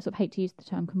that you sort of hate to use the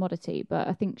term commodity, but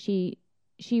I think she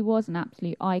was an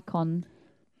absolute icon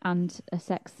and a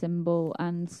sex symbol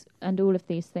and all of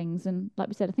these things. And like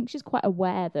we said, I think she's quite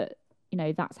aware that,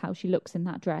 that's how she looks in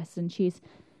that dress, and she's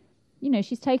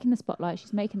taking the spotlight,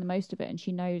 she's making the most of it, and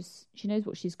she knows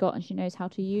what she's got and she knows how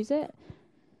to use it.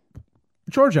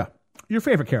 Georgia, your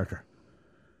favorite character?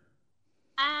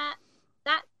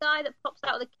 That guy that pops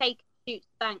out of the cake and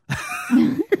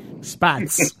shoots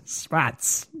Banks.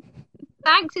 Spats.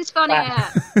 Banks is funnier.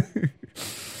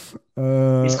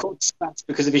 He's called Spats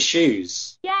because of his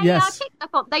shoes. Yeah, Yes. I picked up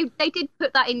on. They did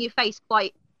put that in your face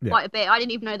quite a bit. I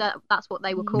didn't even know that that's what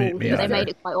they were called. Me But they either. made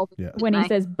it quite obvious. Yeah. didn't When he they?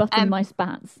 says button my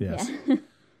spats. Yes. Yeah.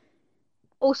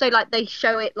 Also, like they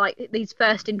show it like these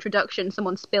first introductions.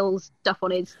 Someone spills stuff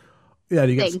on his. Yeah,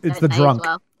 Thing, it's the don't they, drunk. as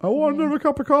well? I want another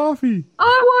cup of coffee.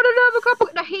 I want another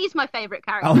cup. No, he's my favourite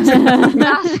character. Oh.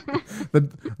 That's-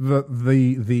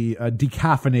 The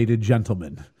decaffeinated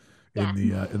gentleman in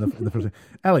the first.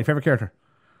 Ellie, favorite character?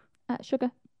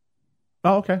 Sugar.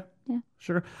 Oh, okay. Yeah.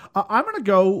 Sugar. I'm gonna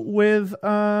go with.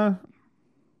 I'm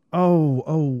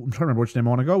trying to remember which name I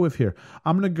want to go with here.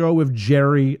 I'm gonna go with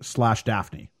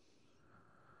Jerry/Daphne.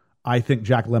 I think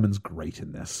Jack Lemmon's great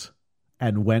in this,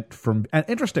 and went from and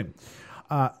interesting.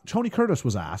 Tony Curtis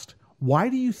was asked, "Why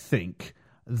do you think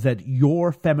that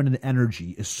your feminine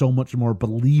energy is so much more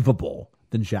believable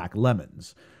than Jack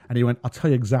Lemmon's?" And he went, "I'll tell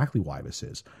you exactly why this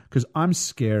is. Because I'm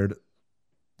scared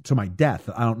to my death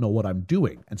that I don't know what I'm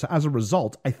doing. And so as a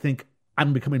result, I think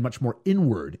I'm becoming much more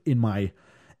inward in my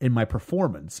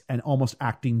performance and almost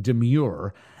acting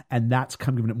demure. And that's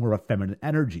kind of giving it more of a feminine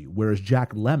energy. Whereas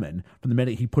Jack Lemmon, from the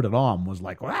minute he put it on, was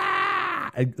like,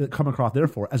 "Wah!" and come across,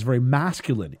 therefore, as very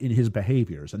masculine in his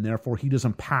behaviors. And therefore, he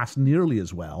doesn't pass nearly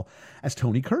as well as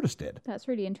Tony Curtis did. That's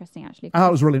really interesting, actually. I thought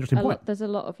it was a really interesting point. There's a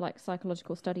lot of like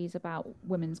psychological studies about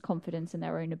women's confidence in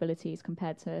their own abilities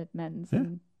compared to men's.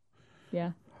 And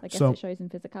I guess So- it shows in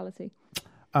physicality.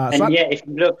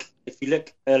 If you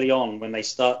look early on when they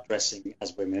start dressing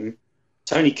as women,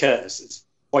 Tony Curtis is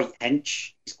quite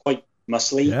hench. He's quite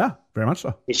muscly. Yeah, very much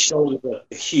so. His shoulders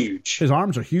are huge. His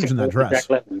arms are huge in that compared to dress.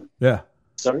 Jack Lemmon. Yeah.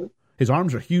 Sorry? His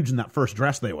arms are huge in that first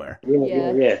dress they wear.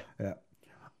 Yeah.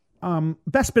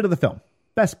 Best bit of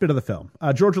the film.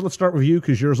 Georgia, let's start with you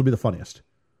because yours will be the funniest.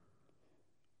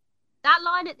 that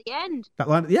line at the end. That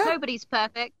line, yeah. Nobody's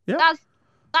perfect. Yeah.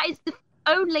 That is the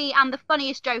only and the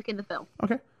funniest joke in the film.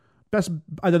 Okay.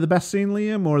 Either the best scene,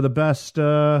 Liam, or the best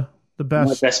My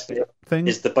best bit thing.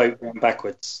 is the boat going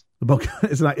backwards. The book.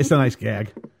 It's a nice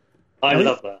gag. I Ellie?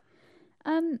 love that.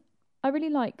 I really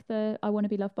like the I Want to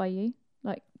Be Loved by You,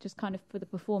 like just kind of for the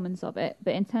performance of it.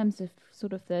 But in terms of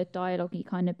sort of the dialogue-y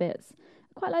kind of bits,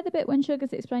 I quite like the bit when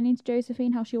Sugar's explaining to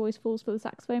Josephine how she always falls for the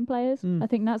saxophone players. I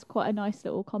think that's quite a nice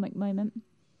little comic moment.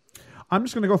 I'm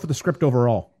just going to go for the script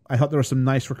overall. I thought there was some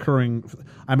nice recurring.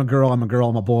 I'm a girl. I'm a girl.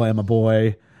 I'm a boy. I'm a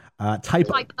boy. Type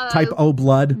O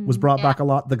blood was brought back a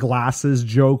lot. The glasses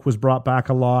joke was brought back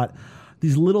a lot.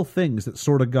 These little things that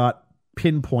sort of got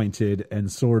pinpointed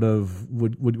and sort of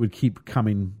would keep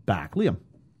coming back. Liam.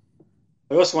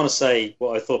 I also want to say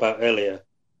what I thought about earlier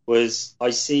was I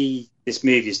see this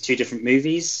movie as two different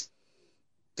movies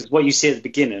because what you see at the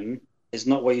beginning is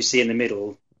not what you see in the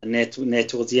middle and near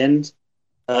towards the end.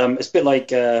 It's a bit like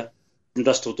From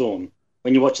Dusk Till Dawn.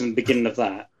 When you're watching the beginning of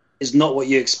that, it's not what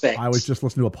you expect. I was just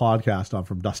listening to a podcast on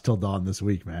From Dusk Till Dawn this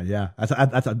week, man. Yeah,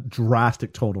 that's a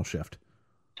drastic total shift.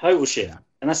 Total shift. Yeah.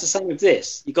 And that's the same with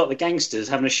this. You got the gangsters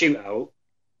having a shootout,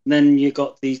 and then you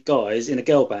got these guys in a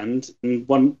girl band, and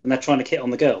they're trying to hit on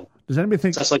the girl. Does anybody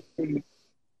think so that's like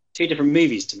two different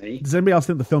movies to me? Does anybody else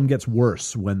think the film gets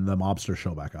worse when the mobsters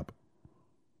show back up?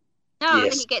 No, I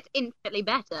think it gets infinitely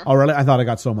better. Oh, really? I thought it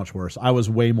got so much worse. I was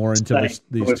way more into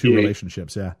these two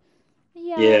relationships. Yeah.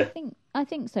 Yeah, I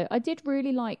think so. I did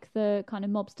really like the kind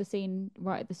of mobster scene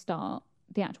right at the start.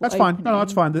 The actual That's opening, fine. No,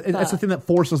 that's fine. It's the thing that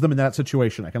forces them in that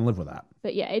situation. I can live with that.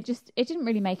 But yeah, it didn't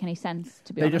really make any sense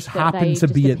to be they honest. Just happened to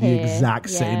be at the exact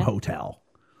same Yeah. hotel.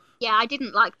 Yeah, I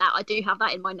didn't like that. I do have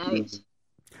that in my notes.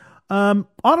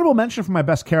 Honorable mention for my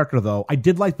best character, though. I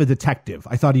did like the detective.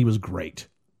 I thought he was great.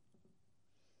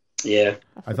 Yeah,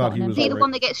 I thought he was. Is he the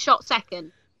one that gets shot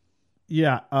second?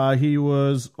 Yeah, he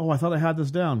was. Oh, I thought I had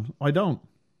this down. I don't.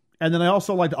 And then I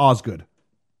also liked Osgood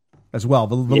as well.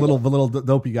 The little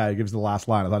dopey guy who gives the last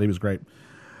line. I thought he was great.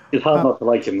 It's hard not to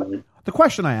like him, man. The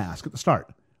question I asked at the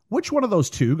start: which one of those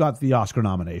two got the Oscar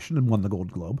nomination and won the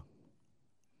Gold Globe?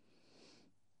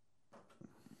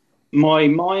 My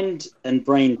mind and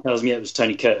brain tells me it was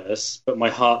Tony Curtis, but my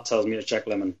heart tells me it's Jack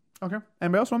Lemmon. Okay.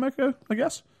 Anybody else want to make a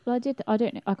guess? Well, I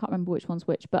don't know. I can't remember which one's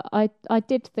which, but I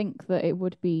did think that it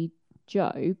would be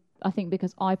Joe. I think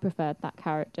because I preferred that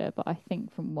character, but I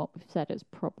think from what we've said, it's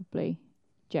probably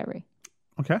Jerry.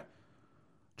 Okay.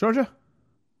 Georgia?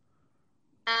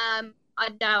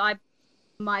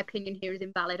 My opinion here is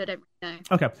invalid. I don't really know.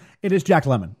 Okay. It is Jack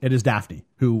Lemmon. It is Daphne,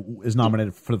 who is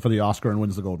nominated for the Oscar and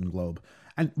wins the Golden Globe.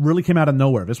 And really came out of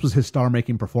nowhere. This was his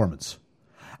star-making performance.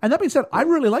 And that being said, I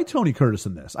really like Tony Curtis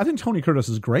in this. I think Tony Curtis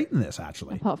is great in this,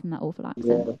 actually. Apart from that awful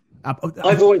accent.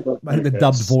 I've always liked I think the Tony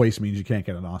dubbed Curtis. voice means you can't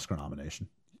get an Oscar nomination.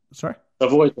 Sorry?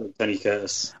 I've always liked Tony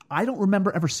Curtis. I don't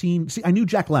remember ever seeing... See, I knew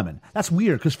Jack Lemmon. That's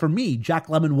weird, because for me, Jack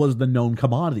Lemmon was the known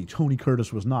commodity. Tony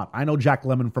Curtis was not. I know Jack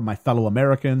Lemmon from My Fellow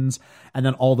Americans, and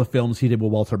then all the films he did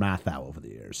with Walter Matthau over the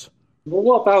years. Well,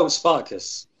 what about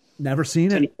Spartacus? Never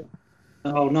seen it.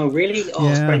 Oh, no, really? Oh,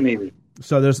 it's a Yeah. great movie.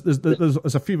 So there's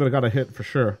a few that I got to hit for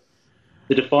sure.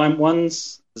 The Defiant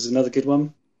Ones is another good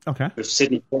one. Okay. With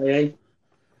Sidney Poitier.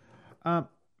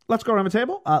 Let's go around the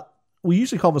table. We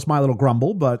usually call this My Little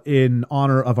Grumble, but in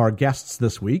honor of our guests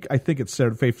this week, I think it's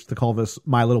safe to call this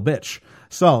My Little Bitch.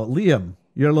 So, Liam,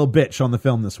 you're a little bitch on the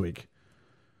film this week.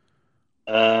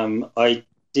 I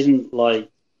didn't like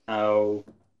how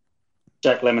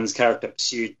Jack Lemmon's character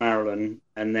pursued Marilyn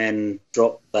and then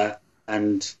dropped that,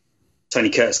 and Tony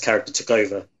Curtis' character took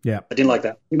over. Yeah. I didn't like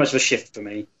that. Too much of a shift for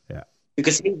me. Yeah.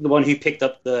 Because he's the one who picked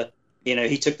up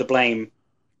he took the blame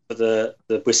for the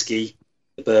whiskey,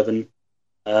 the bourbon.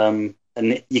 And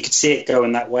you could see it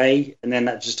going that way, and then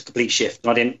that's just a complete shift.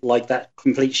 And I didn't like that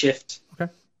complete shift.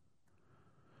 Okay.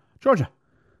 Georgia.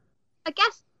 I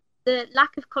guess the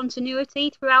lack of continuity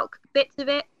throughout bits of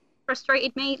it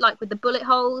frustrated me, like with the bullet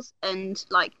holes and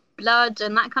like blood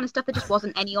and that kind of stuff. There just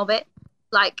wasn't any of it.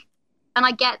 Like, and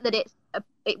I get that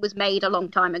it was made a long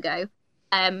time ago,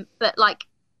 but like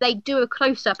they do a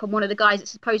close up on one of the guys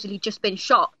that's supposedly just been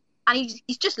shot, and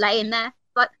he's just laying there.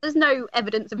 Like, there's no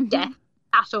evidence of death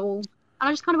at all. And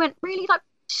I just kind of went, really? Like,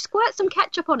 squirt some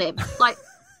ketchup on him. Like,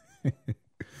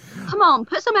 come on,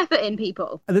 put some effort in,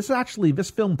 people. This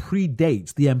film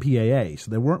predates the MPAA,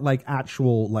 so there weren't like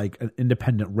actual like an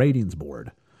independent ratings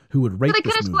board who would rate But they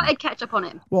this could have movie. squirted ketchup on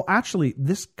him. Well, actually,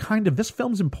 this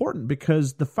film's important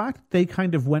because the fact that they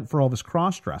kind of went for all this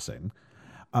cross-dressing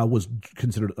was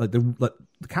considered the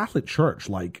Catholic Church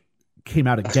like came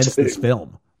out against this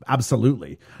film.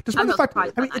 Absolutely. Despite I'm the not fact,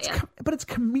 surprised I mean, by that, but it's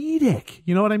comedic.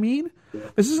 You know what I mean? Yeah.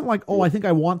 This isn't like, I think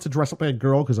I want to dress up like a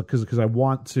girl because I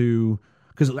want to,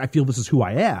 because I feel this is who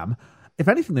I am. If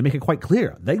anything, they make it quite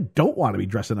clear they don't want to be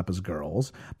dressing up as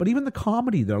girls. But even the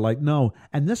comedy, they're like, no.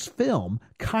 And this film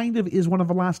kind of is one of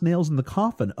the last nails in the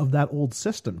coffin of that old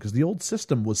system, because the old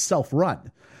system was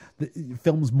self-run. The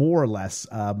films more or less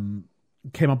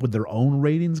came up with their own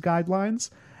ratings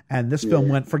guidelines, and this film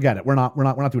went, forget it. We're not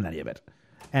doing any of it.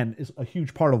 And is a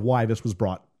huge part of why this was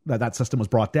that system was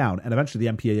brought down, and eventually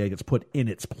the MPAA gets put in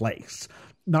its place.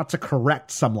 Not to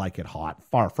correct Some Like It Hot,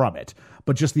 far from it,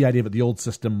 but just the idea that the old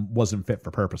system wasn't fit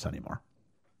for purpose anymore.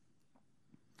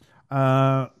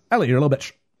 Ellie, you're a little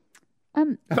bitch.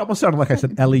 It almost sounded like I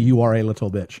said, Ellie, you are a little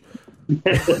bitch.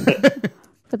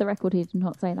 For the record, he did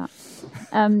not say that.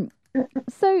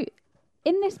 So,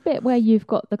 in this bit where you've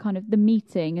got the kind of the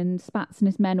meeting and Spats and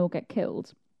his men all get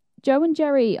killed, Joe and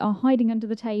Jerry are hiding under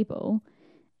the table,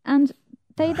 and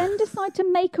they then decide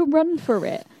to make a run for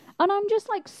it. And I'm just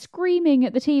like screaming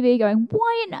at the TV going,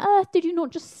 why on earth did you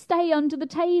not just stay under the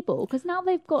table? Because now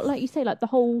they've got, like you say, like the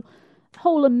whole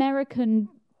American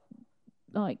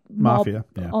like mafia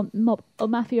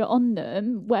mafia on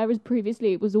them, whereas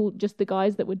previously it was all just the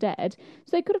guys that were dead.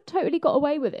 So they could have totally got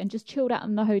away with it and just chilled out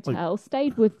in the hotel,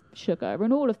 stayed with Sugar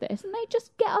and all of this, and they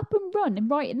just get up and run and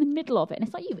right in the middle of it. And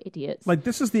it's like, you idiots. Like,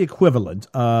 this is the equivalent,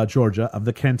 Georgia, of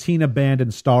the Cantina Band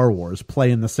in Star Wars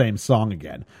playing the same song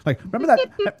again. Like, remember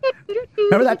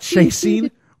that chase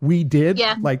scene we did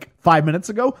like 5 minutes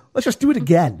ago? Let's just do it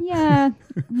again. Yeah.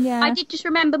 I did just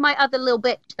remember my other little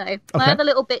bitch, though. My other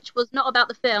little bitch was not about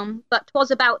the film, but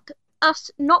was about us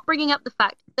not bringing up the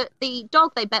fact that the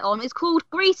dog they bet on is called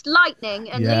Greased Lightning,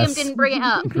 and Liam didn't bring it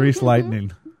up. Greased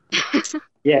Lightning.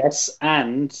 Yes,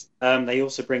 and they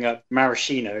also bring up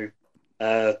maraschino,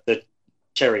 the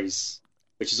cherries,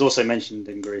 which is also mentioned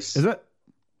in Grease. Is it?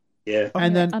 Yeah.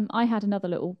 And then I had another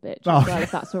little bitch as well, if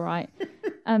that's all right.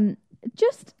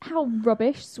 Just how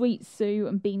rubbish Sweet Sue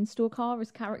and Beanstalk are as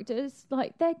characters.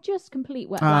 Like, they're just complete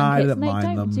wet blankets, and they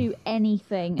don't do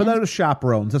anything. But they're the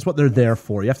chaperones. That's what they're there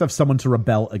for. You have to have someone to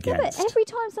rebel against. But every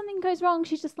time something goes wrong,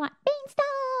 she's just like,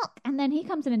 Beanstalk! And then he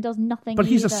comes in and does nothing. But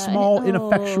he's a either, small,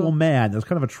 ineffectual man. There's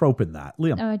kind of a trope in that.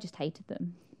 Liam. Oh, I just hated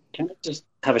them. Can I just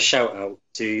have a shout out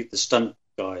to the stunt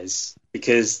guys?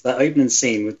 Because that opening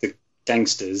scene with the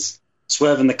gangsters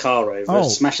swerving the car over,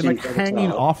 smashing like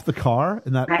hanging off the car,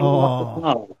 and that off the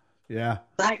car. Yeah,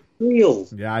 that's real.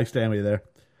 Yeah, I stand with you there.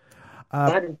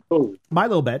 That is cool. My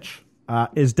little bitch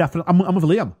is definitely. I'm with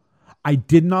Liam. I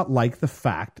did not like the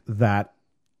fact that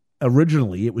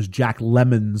originally it was Jack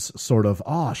Lemmon's sort of,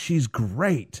 she's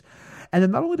great, and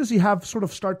then not only does he have sort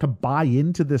of start to buy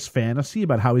into this fantasy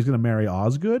about how he's going to marry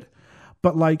Osgood,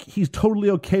 but like he's totally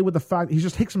okay with the fact he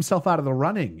just takes himself out of the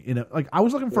running. Like I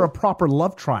was looking for a proper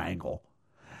love triangle,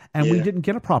 and we didn't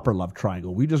get a proper love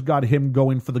triangle. We just got him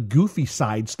going for the goofy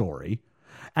side story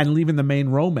and leaving the main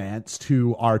romance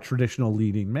to our traditional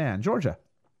leading man. Georgia.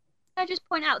 Can I just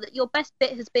point out that your best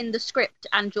bit has been the script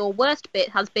and your worst bit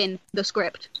has been the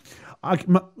script?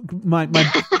 My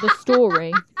The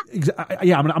story.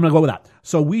 Yeah, I'm gonna go with that.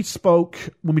 So we spoke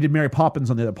when we did Mary Poppins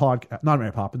on the other podcast. Not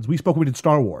Mary Poppins. We spoke when we did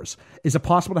Star Wars. Is it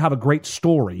possible to have a great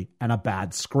story and a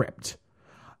bad script?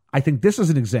 I think this is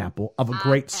an example of a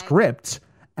great script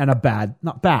and a bad,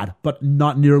 not bad, but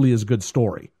not nearly as good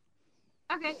story.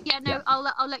 Okay, yeah, no,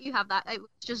 I'll let you have that. It was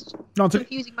just it's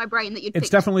confusing my brain that you'd. It's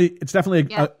definitely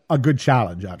a good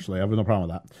challenge. Actually, I have no problem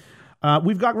with that.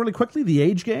 We've got really quickly the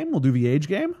age game. We'll do the age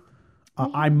game.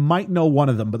 I might know one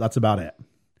of them, but that's about it.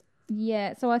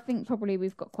 Yeah, so I think probably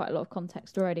we've got quite a lot of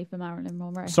context already for Marilyn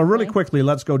Monroe. So really quickly,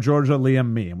 let's go Georgia,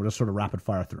 Liam, me, and we'll just sort of rapid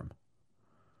fire through them.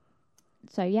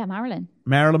 So yeah, Marilyn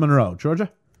Monroe.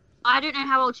 Georgia? I don't know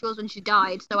how old she was when she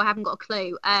died, so I haven't got a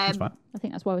clue. That's fine. I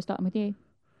think that's why we're starting with you.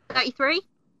 33?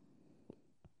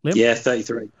 Liam? Yeah,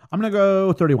 33. I'm going to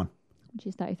go 31.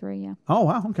 She's 33, yeah. Oh,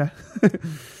 wow, okay.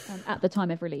 At the time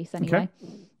of release, anyway.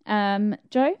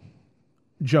 Okay.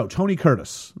 Joe, Tony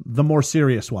Curtis, the more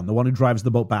serious one, the one who drives the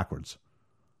boat backwards.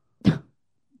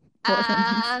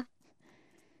 37.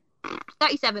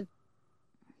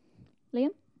 Liam?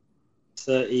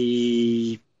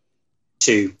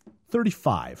 32.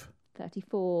 35.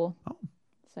 34. Oh.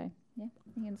 So, yeah,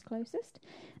 Liam's closest.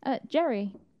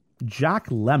 Jerry? Jack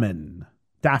Lemmon.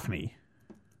 Daphne.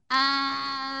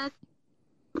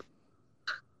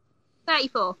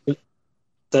 34.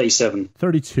 37.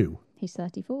 32. He's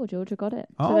 34. Georgia got it.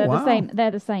 Oh, so they're wow. the same.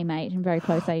 They're the same age and very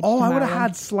close age. Oh, to I would have Marilyn.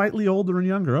 had slightly older and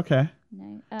younger. Okay.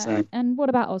 No. And what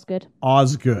about Osgood?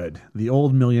 Osgood, the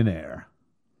old millionaire.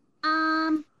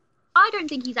 I don't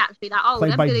think he's actually that old.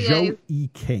 Played I'm by going to Joe go E.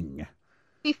 King.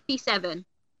 57.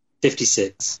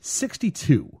 56.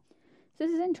 62. So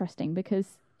this is interesting because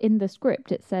in the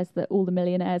script it says that all the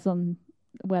millionaires on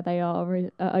where they are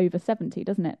over 70,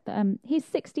 doesn't it? He's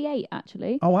 68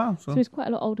 actually. Oh, wow. So he's quite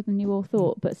a lot older than you all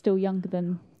thought, but still younger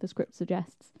than the script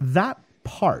suggests. That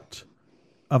part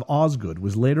of Osgood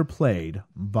was later played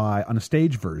on a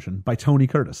stage version by Tony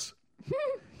Curtis.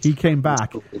 He came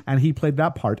back and he played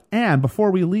that part. And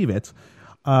before we leave it,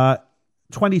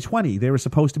 2020, they were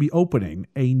supposed to be opening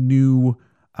a new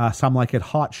Some Like It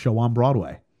Hot show on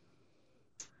Broadway.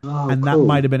 Oh, and cool. that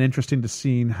might have been interesting to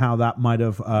see how that might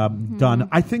have done.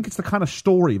 I think it's the kind of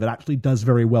story that actually does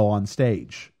very well on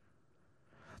stage.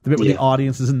 The bit where the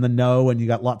audience is in the know and you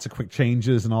got lots of quick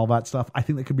changes and all that stuff. I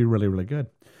think that could be really, really good.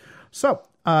 So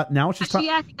now it's just Actually,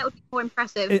 I think that would be more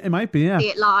impressive. It might be, yeah. See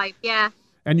it live, yeah.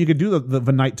 And you could do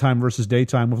the nighttime versus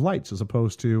daytime with lights as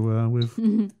opposed to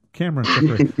with camera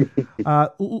trickery.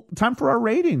 Time for our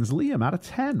ratings. Liam, out of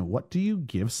 10, what do you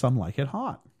give Some Like It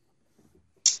Hot?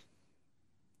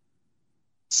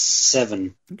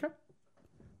 7. Okay.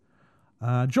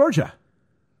 Georgia.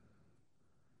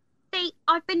 See,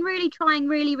 I've been really trying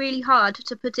really, really hard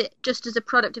to put it just as a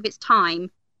product of its time.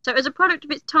 So as a product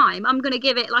of its time, I'm going to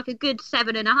give it like a good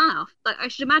 7.5. Like I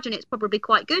should imagine it's probably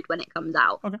quite good when it comes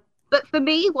out. Okay. But for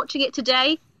me, watching it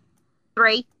today,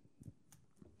 3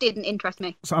 didn't interest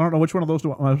me. So I don't know which one of those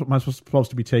am I supposed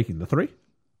to be taking. The 3?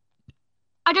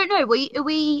 I don't know.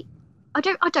 I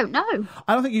don't know.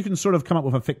 I don't think you can sort of come up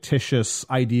with a fictitious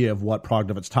idea of what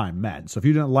product of its time meant. So if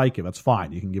you didn't like it, that's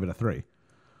fine. You can give it a 3.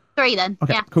 3 then.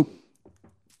 Okay, yeah. cool.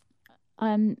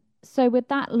 So with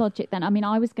that logic, then, I mean,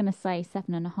 I was going to say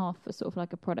 7.5 for sort of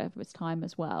like a product of its time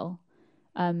as well.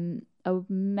 I would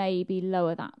maybe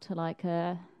lower that to like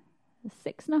a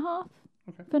 6.5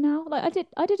 for now. Like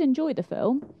I did enjoy the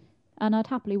film, and I'd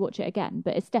happily watch it again.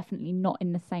 But it's definitely not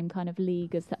in the same kind of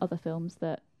league as the other films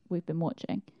that we've been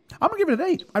watching. I'm gonna give it an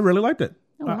 8. I really liked it.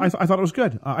 Oh, wow. I thought it was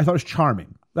good. I thought it was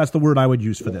charming. That's the word I would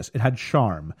use for this. It had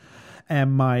charm.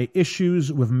 And my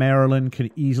issues with Marilyn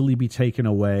can easily be taken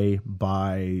away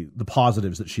by the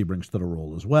positives that she brings to the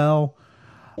role as well.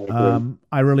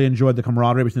 I really enjoyed the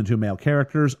camaraderie between the two male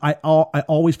characters. I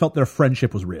always felt their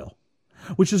friendship was real,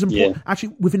 which is important. Yeah.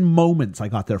 Actually, within moments, I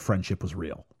got their friendship was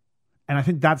real. And I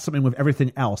think that's something with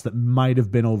everything else that might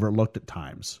have been overlooked at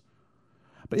times.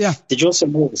 But yeah. Did you also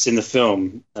notice in the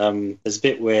film, there's a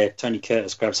bit where Tony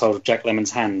Curtis grabs hold of Jack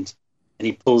Lemmon's hand and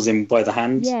he pulls him by the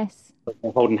hand? Yes. Like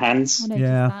they're holding hands? I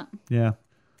noticed that. Yeah.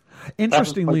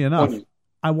 Interestingly enough,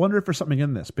 I wonder if there's something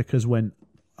in this, because when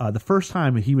the first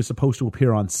time he was supposed to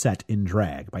appear on set in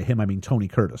drag, by him I mean Tony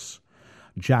Curtis,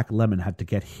 Jack Lemmon had to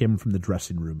get him from the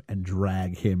dressing room and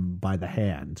drag him by the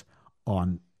hand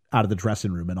out of the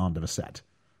dressing room and onto the set.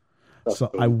 So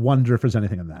cool. I wonder if there's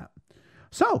anything in that.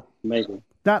 So Maybe.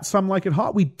 that's Some Like It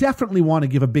Hot. We definitely want to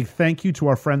give a big thank you to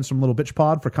our friends from Little Bitch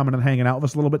Pod for coming and hanging out with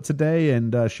us a little bit today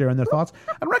and sharing their thoughts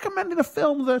and recommending a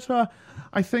film that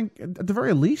I think, at the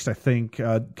very least,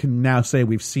 can now say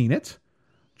we've seen it.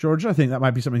 Georgia, I think that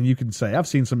might be something you can say. I've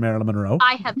seen some Marilyn Monroe.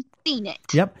 I have seen it.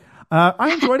 Yep.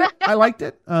 I enjoyed it. I liked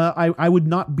it. I would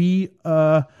not be.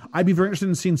 I'd be very interested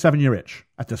in seeing 7 Year Itch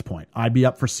at this point. I'd be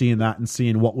up for seeing that and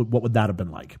seeing what would that have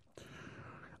been like.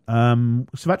 So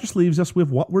that just leaves us with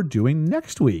what we're doing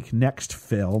next week. Next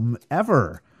film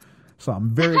ever. So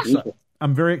I'm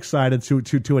very excited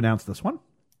to announce this one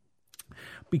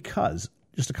because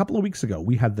just a couple of weeks ago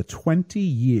we had the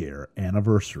 20-year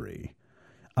anniversary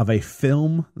of a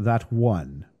film that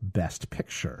won Best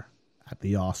Picture at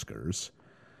the Oscars.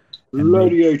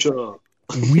 Gladiator.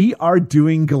 We are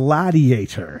doing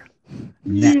Gladiator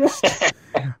next.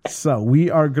 So we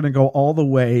are going to go all the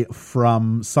way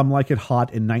from Some Like It Hot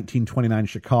in 1929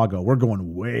 Chicago. We're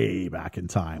going way back in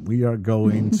time. We are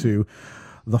going to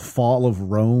the fall of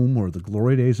Rome or the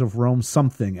glory days of Rome,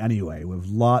 something anyway, with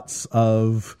lots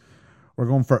of... We're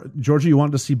going for... Georgia, you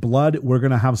wanted to see blood? We're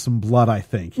going to have some blood, I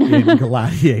think, in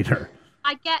Gladiator.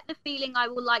 I get the feeling I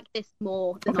will like this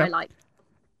more than Okay. I like.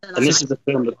 And this is the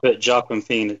film that put Joaquin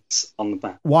Phoenix on the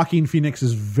map. Joaquin Phoenix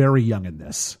is very young in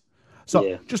this. So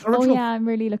Yeah. just Oh original, yeah, I'm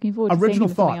really looking forward to seeing original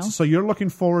him in something thoughts. else. So you're looking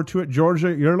forward to it.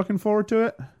 Georgia, you're looking forward to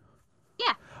it?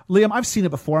 Yeah. Liam, I've seen it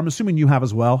before. I'm assuming you have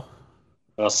as well.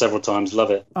 Several times. Love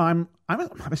it. I've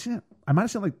seen it. I might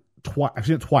have seen it like twice. I've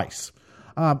seen it twice.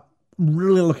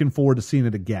 Really looking forward to seeing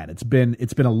it again. It's been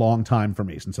a long time for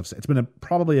me since it's been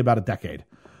probably about a decade.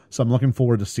 So I'm looking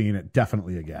forward to seeing it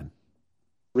definitely again.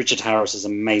 Richard Harris is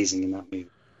amazing in that movie.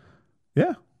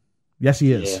 Yeah. Yes,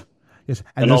 he is. Yeah. Yes,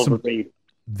 And there's Oliver some Reed.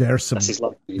 there's some That's his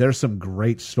love movie. there's some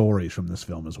great stories from this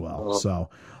film as well. Oh, So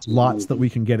lots that we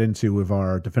can get into with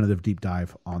our definitive deep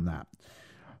dive on that.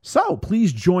 So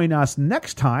please join us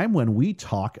next time when we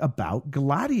talk about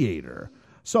Gladiator.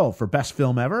 So for Best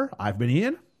Film Ever, I've been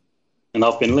Ian. And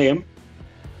I've been Liam.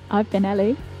 I've been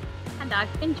Ellie. And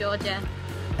I've been Georgia.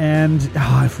 And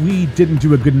if we didn't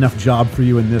do a good enough job for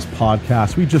you in this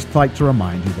podcast, we'd just like to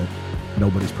remind you that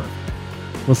nobody's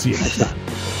perfect. We'll see you next time.